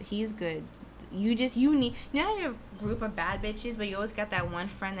do shit. He's good. You need, you know, have a group of bad bitches, but you always got that one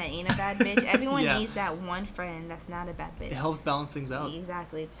friend that ain't a bad bitch. Everyone needs that one friend that's not a bad bitch. It helps balance things out.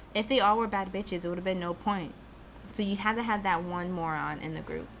 Exactly. If they all were bad bitches, it would have been no point. So you had to have that one moron in the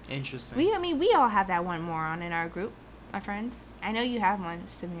group. Interesting. We all have that one moron in our group, our friends. I know you have one,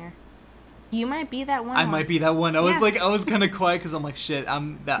 Samir. You might be that one. I might be that one. I was kind of quiet because I'm like, shit,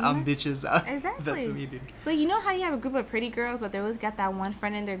 I'm bitches. Exactly. That's me, dude. Like, you know how you have a group of pretty girls, but they always got that one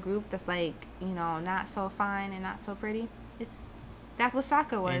friend in their group that's like, you know, not so fine and not so pretty? That's what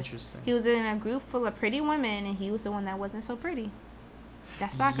Sokka was. Interesting. He was in a group full of pretty women, and he was the one that wasn't so pretty.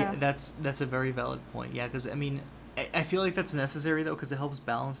 That's Sokka. Yeah, that's a very valid point. Yeah, because, I mean, I feel like that's necessary, though, because it helps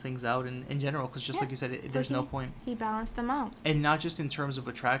balance things out in general, because just like you said, there's no point. He balanced them out. And not just in terms of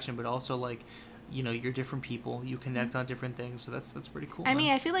attraction, but also, like, you know, you're different people. You connect on different things, so that's pretty cool. I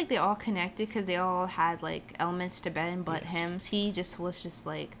mean, I feel like they all connected because they all had, like, elements to Ben, but him, he just was just,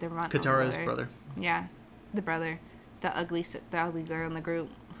 like, the runt. Katara's brother. Yeah, the brother. The ugly girl in the group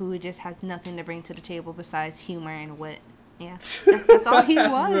who just has nothing to bring to the table besides humor and wit. Yeah, that's all he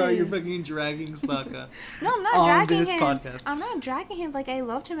was. Bro, you're fucking dragging Sokka. No, I'm not dragging him. Podcast. I'm not dragging him. Like, I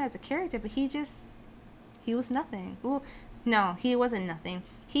loved him as a character, but he was nothing. Well, no, he wasn't nothing.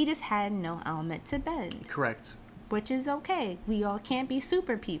 He just had no element to bend. Correct. Which is okay. We all can't be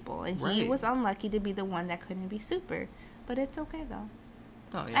super people, and he was unlucky to be the one that couldn't be super. But it's okay though.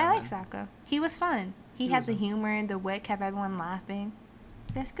 Oh yeah. I like Sokka. He was fun. He had the humor and the wit, kept everyone laughing.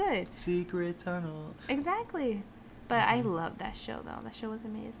 That's good. Secret tunnel. Exactly. But I love that show, though. That show was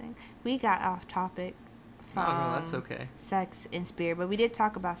amazing. We got off topic from that's okay. sex and spirit, but we did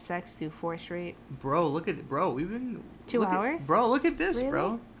talk about sex through Force Rate. Bro, look at it. Bro, we've been... 2 hours? Bro, look at this, really?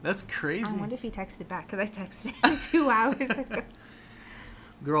 bro. That's crazy. I wonder if he texted back, because I texted him 2 hours ago.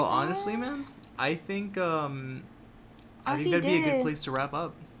 Girl, honestly, man, I think that'd be a good place to wrap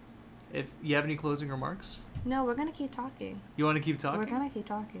up. If you have any closing remarks? No, we're going to keep talking. You want to keep talking? We're going to keep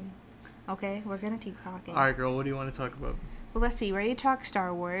talking. Okay, we're going to keep talking. All right, girl, what do you want to talk about? Well, let's see. We already talked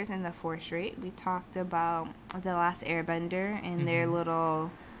Star Wars and the Force Rate. We talked about The Last Airbender and their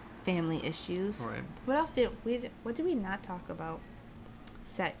little family issues. Right. What else did we not talk about?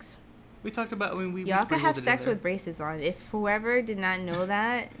 Sex. We talked about, y'all could have sex with braces on. If whoever did not know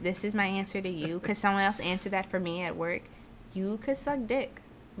that, this is my answer to you, because someone else answered that for me at work. You could suck dick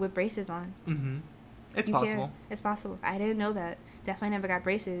with braces on. Mm-hmm. It's possible. It's possible. I didn't know that. That's why I never got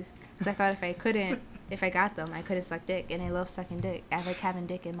braces. Because I thought if I got them, I couldn't suck dick. And I love sucking dick. I like having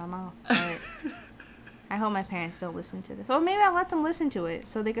dick in my mouth. But I hope my parents don't listen to this. Or maybe I'll let them listen to it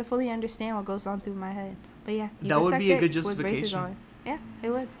so they can fully understand what goes on through my head. But yeah, that would be a good justification. On. Yeah, it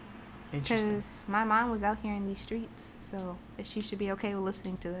would. Interesting. Because my mom was out here in these streets, so she should be okay with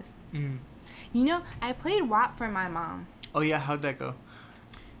listening to this. Mm. You know, I played WAP for my mom. Oh yeah, how'd that go?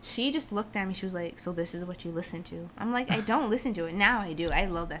 She just looked at me. She was like, "So this is what you listen to?" I'm like, "I don't listen to it now. I do. I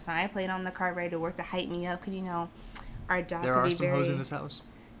love that song. I played on the car ride to work to hype me up because you know, our job there could are be some very. hoes in this house.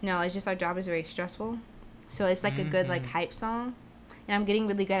 No, it's just our job is very stressful, so it's like a good like hype song, and I'm getting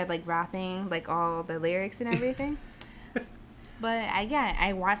really good at like rapping like all the lyrics and everything. But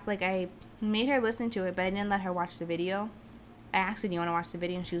I watched I made her listen to it, but I didn't let her watch the video. I asked her, "Do you want to watch the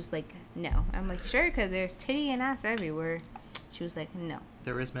video?" And she was like, "No." I'm like, "Sure," because there's titty and ass everywhere. She was like, "No."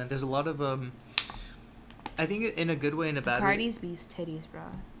 There is, man. There's a lot of I think in a good way and a bad way. Cardi's beats titties, bro.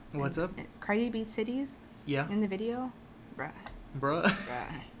 What's up? Cardi beats titties. Yeah. In the video, bruh. Bruh.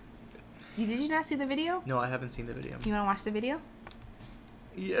 Did you not see the video? No, I haven't seen the video. You want to watch the video?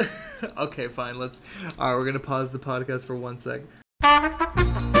 Yeah. Okay, fine. All right, we're gonna pause the podcast for 1 sec.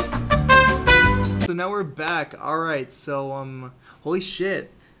 So now we're back. All right. So holy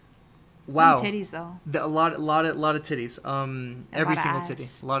shit. Wow. Titties though. A lot of titties. Every single ass. titty.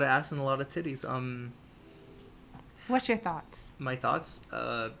 A lot of ass and a lot of titties. What's your thoughts? My thoughts.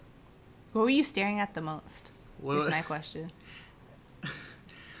 What were you staring at the most? What, Is my question.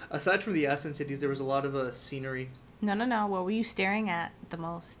 aside from the ass and titties, there was a lot of scenery. No. What were you staring at the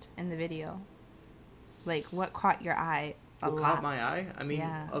most in the video? Like, what caught your eye a What lot? caught my eye? I mean,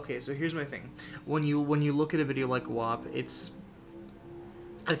 Yeah. okay, so here's my thing. When you look at a video like WAP,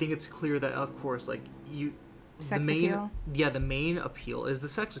 I think it's clear that, of course, like, Sex the main appeal? Yeah, the main appeal is the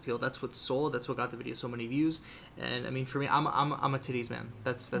sex appeal. That's what sold. That's what got the video so many views. And I mean, for me, I'm a titties man.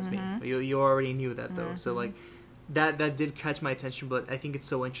 That's me. You already knew that though. So like, that did catch my attention. But I think it's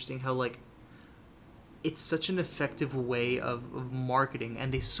so interesting how like, it's such an effective way of marketing,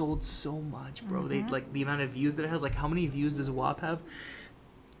 and they sold so much, bro. They like the amount of views that it has. Like, how many views does WAP have?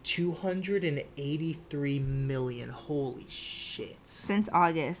 283 million. Holy shit. Since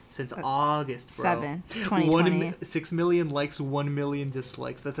August. Since August, bro. 7, 2020. 6 million likes, 1 million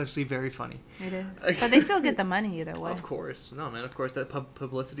dislikes. That's actually very funny. It is. But they still get the money either way. Of course. No, man, of course. That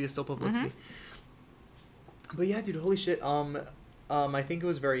publicity is still publicity. But yeah, dude, holy shit. I think it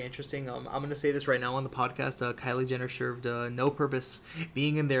was very interesting. I'm going to say this right now on the podcast. Kylie Jenner served no purpose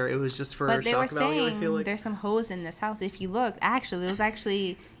being in there. It was just for but they shock were value, saying I feel like. there's some hoes in this house. If you look, actually, there was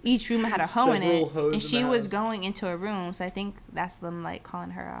actually each room had a hoe in Several it. hoes And in she the was house. going into a room. So I think that's them, like,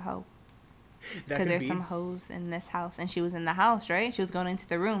 calling her a hoe. That Because could there's be. some hoes in this house. And she was in the house, right? She was going into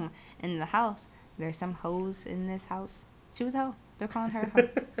the room in the house. There's some hoes in this house. She was a hoe. They're calling her a hoe.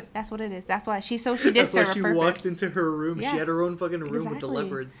 That's what it is. That's why she did That's why serve a she purpose. walked into her room. Yeah. She had her own fucking room with the Exactly.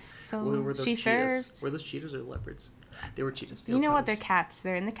 leopards. So Were those she cheetahs? served. Were those cheetahs or leopards? They were cheetahs. They You were know what? They're punished. cats.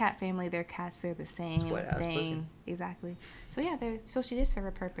 They're in the cat family. They're cats. They're the same wet ass pussy. thing. Exactly. So yeah, so she did serve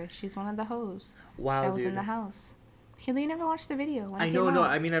a purpose. She's one of the hoes Wow, that was dude. in the house. You never watched the video. When it I know, came no.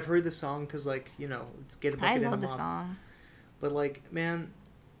 out. I mean, I've heard the song because, like, you know, it's get I it in love a the mom. song. But like, man,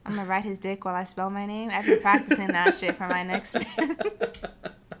 I'm gonna ride his dick while I spell my name. I've been practicing that shit for my next man.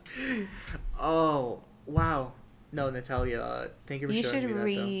 oh wow. No, Natalia, thank you for You showing should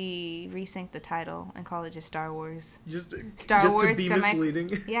me that. resync the title and call it just Star Wars. Though. Just Star just Wars to be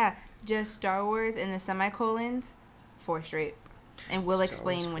misleading. Yeah, just Star Wars and the semicolons, forced rape, and we'll Star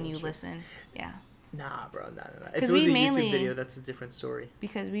explain Wars when you forced rape. listen. Yeah, Nah, bro, nah. If 'Cause it was we a mainly- YouTube video, that's a different story.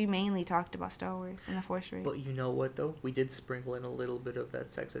 because we mainly talked about Star Wars and the forced rape. But you know what, though? We did sprinkle in a little bit of that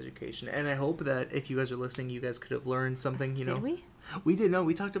sex education. And I hope that if you guys are listening, you guys could have learned something, you know. Did we? We did, no.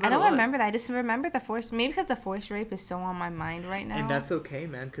 We talked about I it a don't lot. remember that. I just remember the forced. Maybe because the forced rape is so on my mind right now. And that's okay,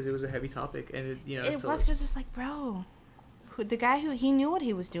 man, because it was a heavy topic. And, it, you know, It so was just like, bro, the guy he knew what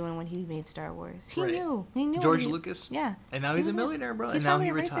he was doing when he made Star Wars. He Right. knew. He knew. George what he, Lucas. Yeah. And now He he's a was millionaire, bro. He's And now probably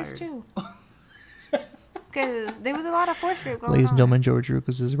he a retired. rapist too. Because there was a lot of forced rape going Ladies on. and gentlemen, George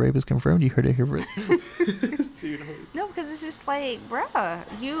Lucas's rape is confirmed. You heard it here first. Dude, holy- No, because it's just like, bruh,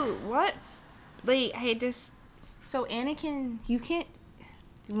 you what? Like, hey, just so Anakin, you can't.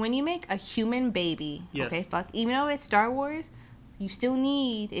 When you make a human baby, Yes. okay, fuck. Even though it's Star Wars, you still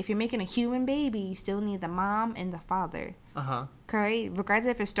need. If you're making a human baby, you still need the mom and the father. Uh-huh. Okay,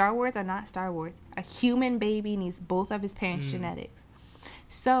 regardless if it's Star Wars or not Star Wars, a human baby needs both of his parents' genetics.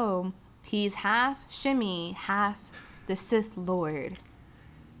 So he's half Shimmy, half the Sith Lord.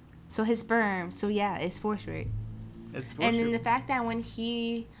 So his sperm. So yeah, it's force rape. It's And then forced. the fact that when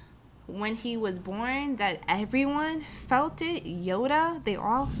he was born, that everyone felt it. Yoda, they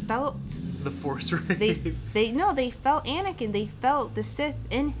all felt. The force rape. They felt Anakin. They felt the Sith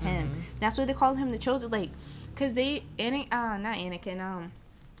in him. That's why they called him the chosen. Like, cause not Anakin.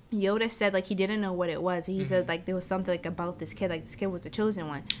 Yoda said like he didn't know what it was. He said like there was something like about this kid. Like this kid was the chosen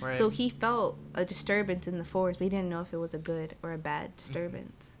one. Right. So he felt a disturbance in the Force, but he didn't know if it was a good or a bad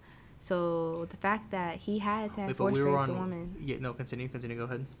disturbance. So the fact that he had to Wait, but force we were rape the on. woman. Yeah, no, continue, go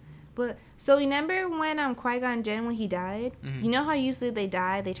ahead. But so you remember when Qui-Gon Jinn when he died? Mhm. You know how usually they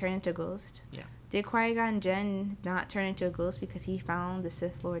die, they turn into a ghost? Yeah. Did Qui-Gon Jinn not turn into a ghost because he found the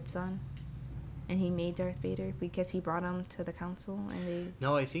Sith Lord's son? And he made Darth Vader because he brought him to the council and they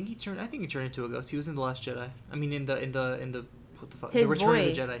No, I think he turned into a ghost. He was in the Last Jedi. I mean, in the what the fuck? His the Return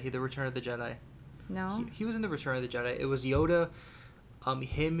voice. of the Jedi. The Return of the Jedi. no? He was in the Return of the Jedi. It was Yoda,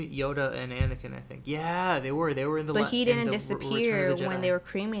 him, Yoda, and Anakin. I think. Yeah, they were in the. But he didn't Return of disappear the when Jedi. they were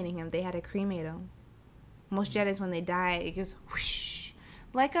cremating him. They had to cremate him. Most Jedis when they die, it goes whoosh.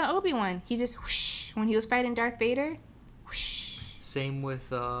 Like Obi-Wan, he just whoosh. When he was fighting Darth Vader, whoosh. Same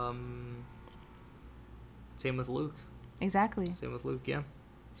with Luke. Exactly. Same with Luke. Yeah.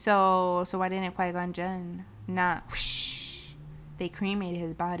 So why didn't Qui-Gon Jinn not whoosh? They cremated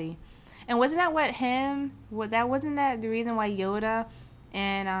his body. And wasn't that the reason why Yoda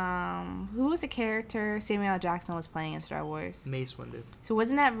And who was the character Samuel L. Jackson was playing in Star Wars? Mace Windu. So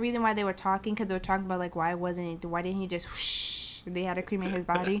wasn't that reason why they were talking? Because they were talking about like why didn't he just whoosh, they had to cremate his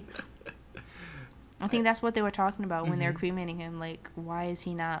body? I think that's what they were talking about when they were cremating him. Like, why is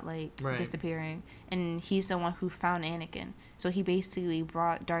he not like disappearing? And he's the one who found Anakin. So he basically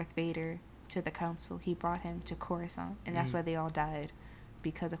brought Darth Vader to the council. He brought him to Coruscant, and that's why they all died,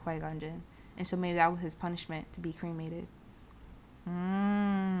 because of Qui-Gon Jinn. And so maybe that was his punishment, to be cremated.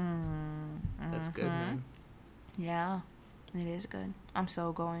 That's good, man. Yeah, it is good. I'm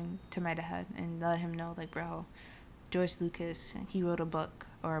so going to my dad and let him know, like, bro, George Lucas, he wrote a book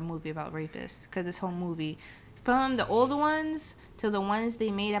or a movie about rapists. Because this whole movie, from the older ones to the ones they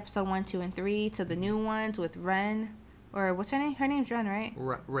made episode 1, 2, and 3, to the new ones with Ren, or what's her name? Her name's Ren, right?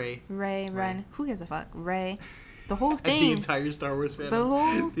 Ray. Ren. Who gives a fuck? Ray. The whole thing. The entire Star Wars fandom. The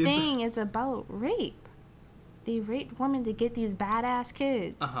whole thing is about rape. They raped women to get these badass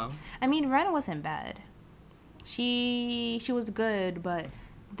kids. I mean, Ren wasn't bad. She was good, but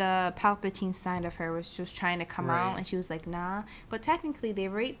the Palpatine side of her was just trying to come out, and she was like, nah. But technically, they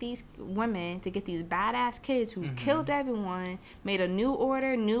raped these women to get these badass kids who killed everyone, made a new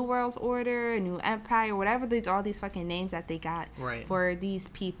order, new world order, a new empire, whatever all these fucking names that they got for these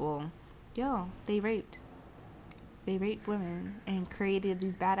people. Yo, they raped women and created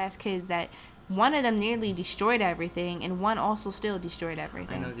these badass kids that one of them nearly destroyed everything, and one also still destroyed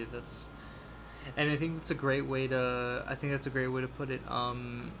everything. I know, dude. And I think that's a great way to put it.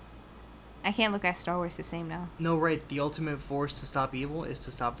 I can't look at Star Wars the same now. No, right. The ultimate force to stop evil is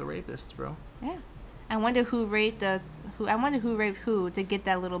to stop the rapists, bro. Yeah. I wonder who raped who to get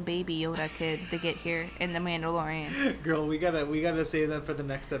that little baby Yoda kid to get here in The Mandalorian. Girl, we gotta save that for the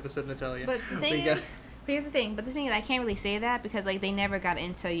next episode, Natalia. But the thing is, here's the thing. But the thing is, I can't really say that because like they never got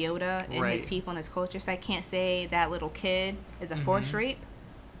into Yoda and his people and his culture, so I can't say that little kid is a force rape.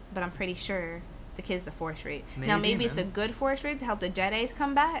 But I'm pretty sure the kid's the force rape. Maybe it's a good force rape to help the Jedis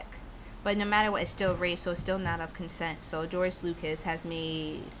come back, but no matter what, it's still rape, so it's still not of consent. So George Lucas has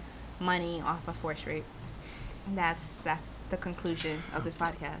made money off of force rape. That's the conclusion of this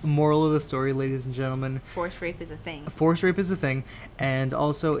podcast. Moral of the story, ladies and gentlemen: force rape is a thing. Force rape is a thing, and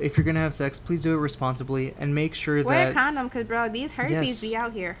also if you're gonna have sex, please do it responsibly and make sure wear that a condom, because bro, these herpes be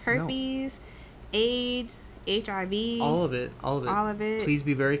out here. Herpes, AIDS, HIV, all of it. Please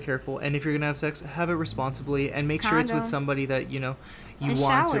be very careful, and if you're gonna have sex, have it responsibly and make sure it's with somebody that you want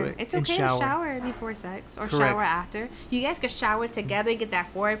shower. to. It's okay to shower before sex or shower after. You guys could shower together, get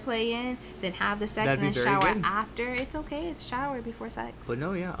that foreplay in, then have the sex, and then shower after. It's okay to shower before sex. But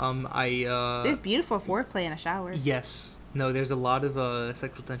no, yeah, there's beautiful foreplay in a shower. Yes. No, there's a lot of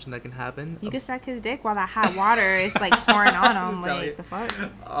sexual tension that can happen. You can suck his dick while that hot water is like pouring on him. Like, the fuck?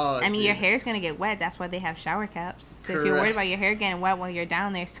 I mean, your hair's going to get wet. That's why they have shower caps. So if you're worried about your hair getting wet while you're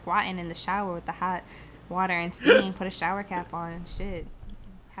down there squatting in the shower with the hot water and steam, put a shower cap on. Shit.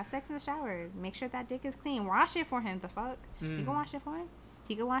 Have sex in the shower. Make sure that dick is clean. Wash it for him. The fuck? You can wash it for him?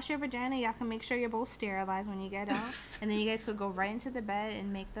 You can wash your vagina. Y'all can make sure you're both sterilized when you get out, and then you guys could go right into the bed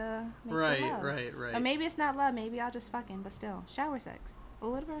and make the love. Right. Or maybe it's not love. Maybe y'all just fucking, but still, shower sex. A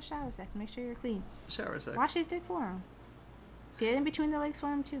little bit of shower sex. Make sure you're clean. Shower sex. Wash his dick for him. Get in between the legs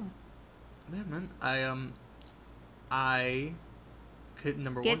for him too. Yeah, man. I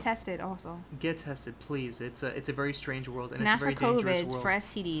could get tested also. Get tested, please. It's a very strange world, and not it's a very for COVID, dangerous world. For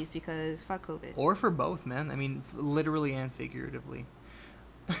STDs, because fuck COVID. Or for both, man. I mean, literally and figuratively.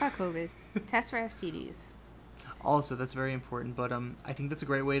 Fuck COVID. Test for STDs. Also, that's very important. But I think that's a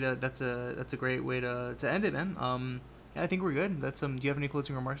great way to end it, man. Yeah, I think we're good. Do you have any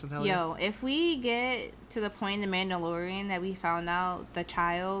closing remarks, Natalia? Yo, if we get to the point in The Mandalorian that we found out the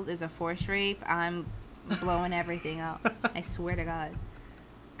child is a force rape, I'm blowing everything up. I swear to God.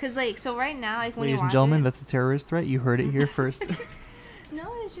 Cause like, so right now, like when ladies and gentlemen, that's a terrorist threat. You heard it here first.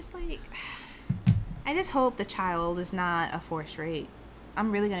 No, it's just like, I just hope the child is not a force rape.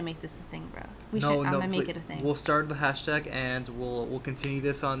 I'm really gonna make this a thing, bro. I'm gonna make it a thing. We'll start the hashtag and we'll continue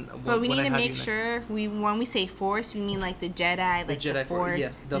this on. But we need to make sure when we say force, we mean like the Jedi, like the force,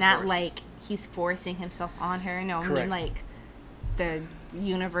 yes, not force. like he's forcing himself on her. No, correct. I mean like the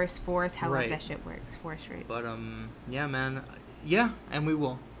universe force, however that shit works, force rape. But yeah, man, yeah, and we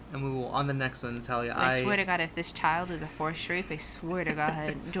will on the next one, Natalia. I swear to God, if this child is a force rape, I swear to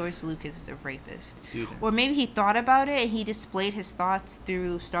God, George Lucas is a rapist. Dude. Or maybe he thought about it and he displayed his thoughts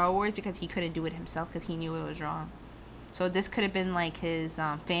through Star Wars because he couldn't do it himself because he knew it was wrong. So this could have been like his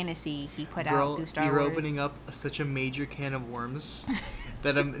fantasy he put out through Star Wars. You're opening up such a major can of worms.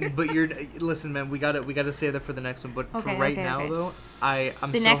 Listen, man, we gotta save that for the next one. But for right now, though,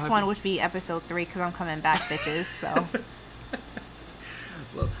 I'm the so next happy. one, which be episode 3, because I'm coming back, bitches. So.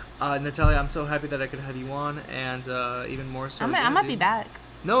 Natalia, I'm so happy that I could have you on, and even more so. I might be back.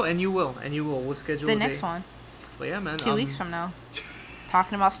 No, and you will. We'll schedule the a next day. one. But yeah, man. 2 weeks from now.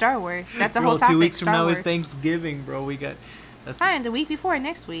 Talking about Star Wars. That's the bro, whole topic. 2 weeks from Star now Wars. is Thanksgiving, bro. That's fine. The week before,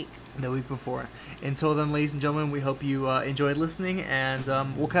 next week. The week before. Until then, ladies and gentlemen, we hope you enjoyed listening, and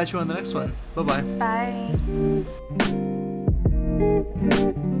we'll catch you on the next one. Bye-bye.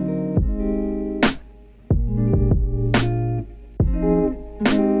 Bye.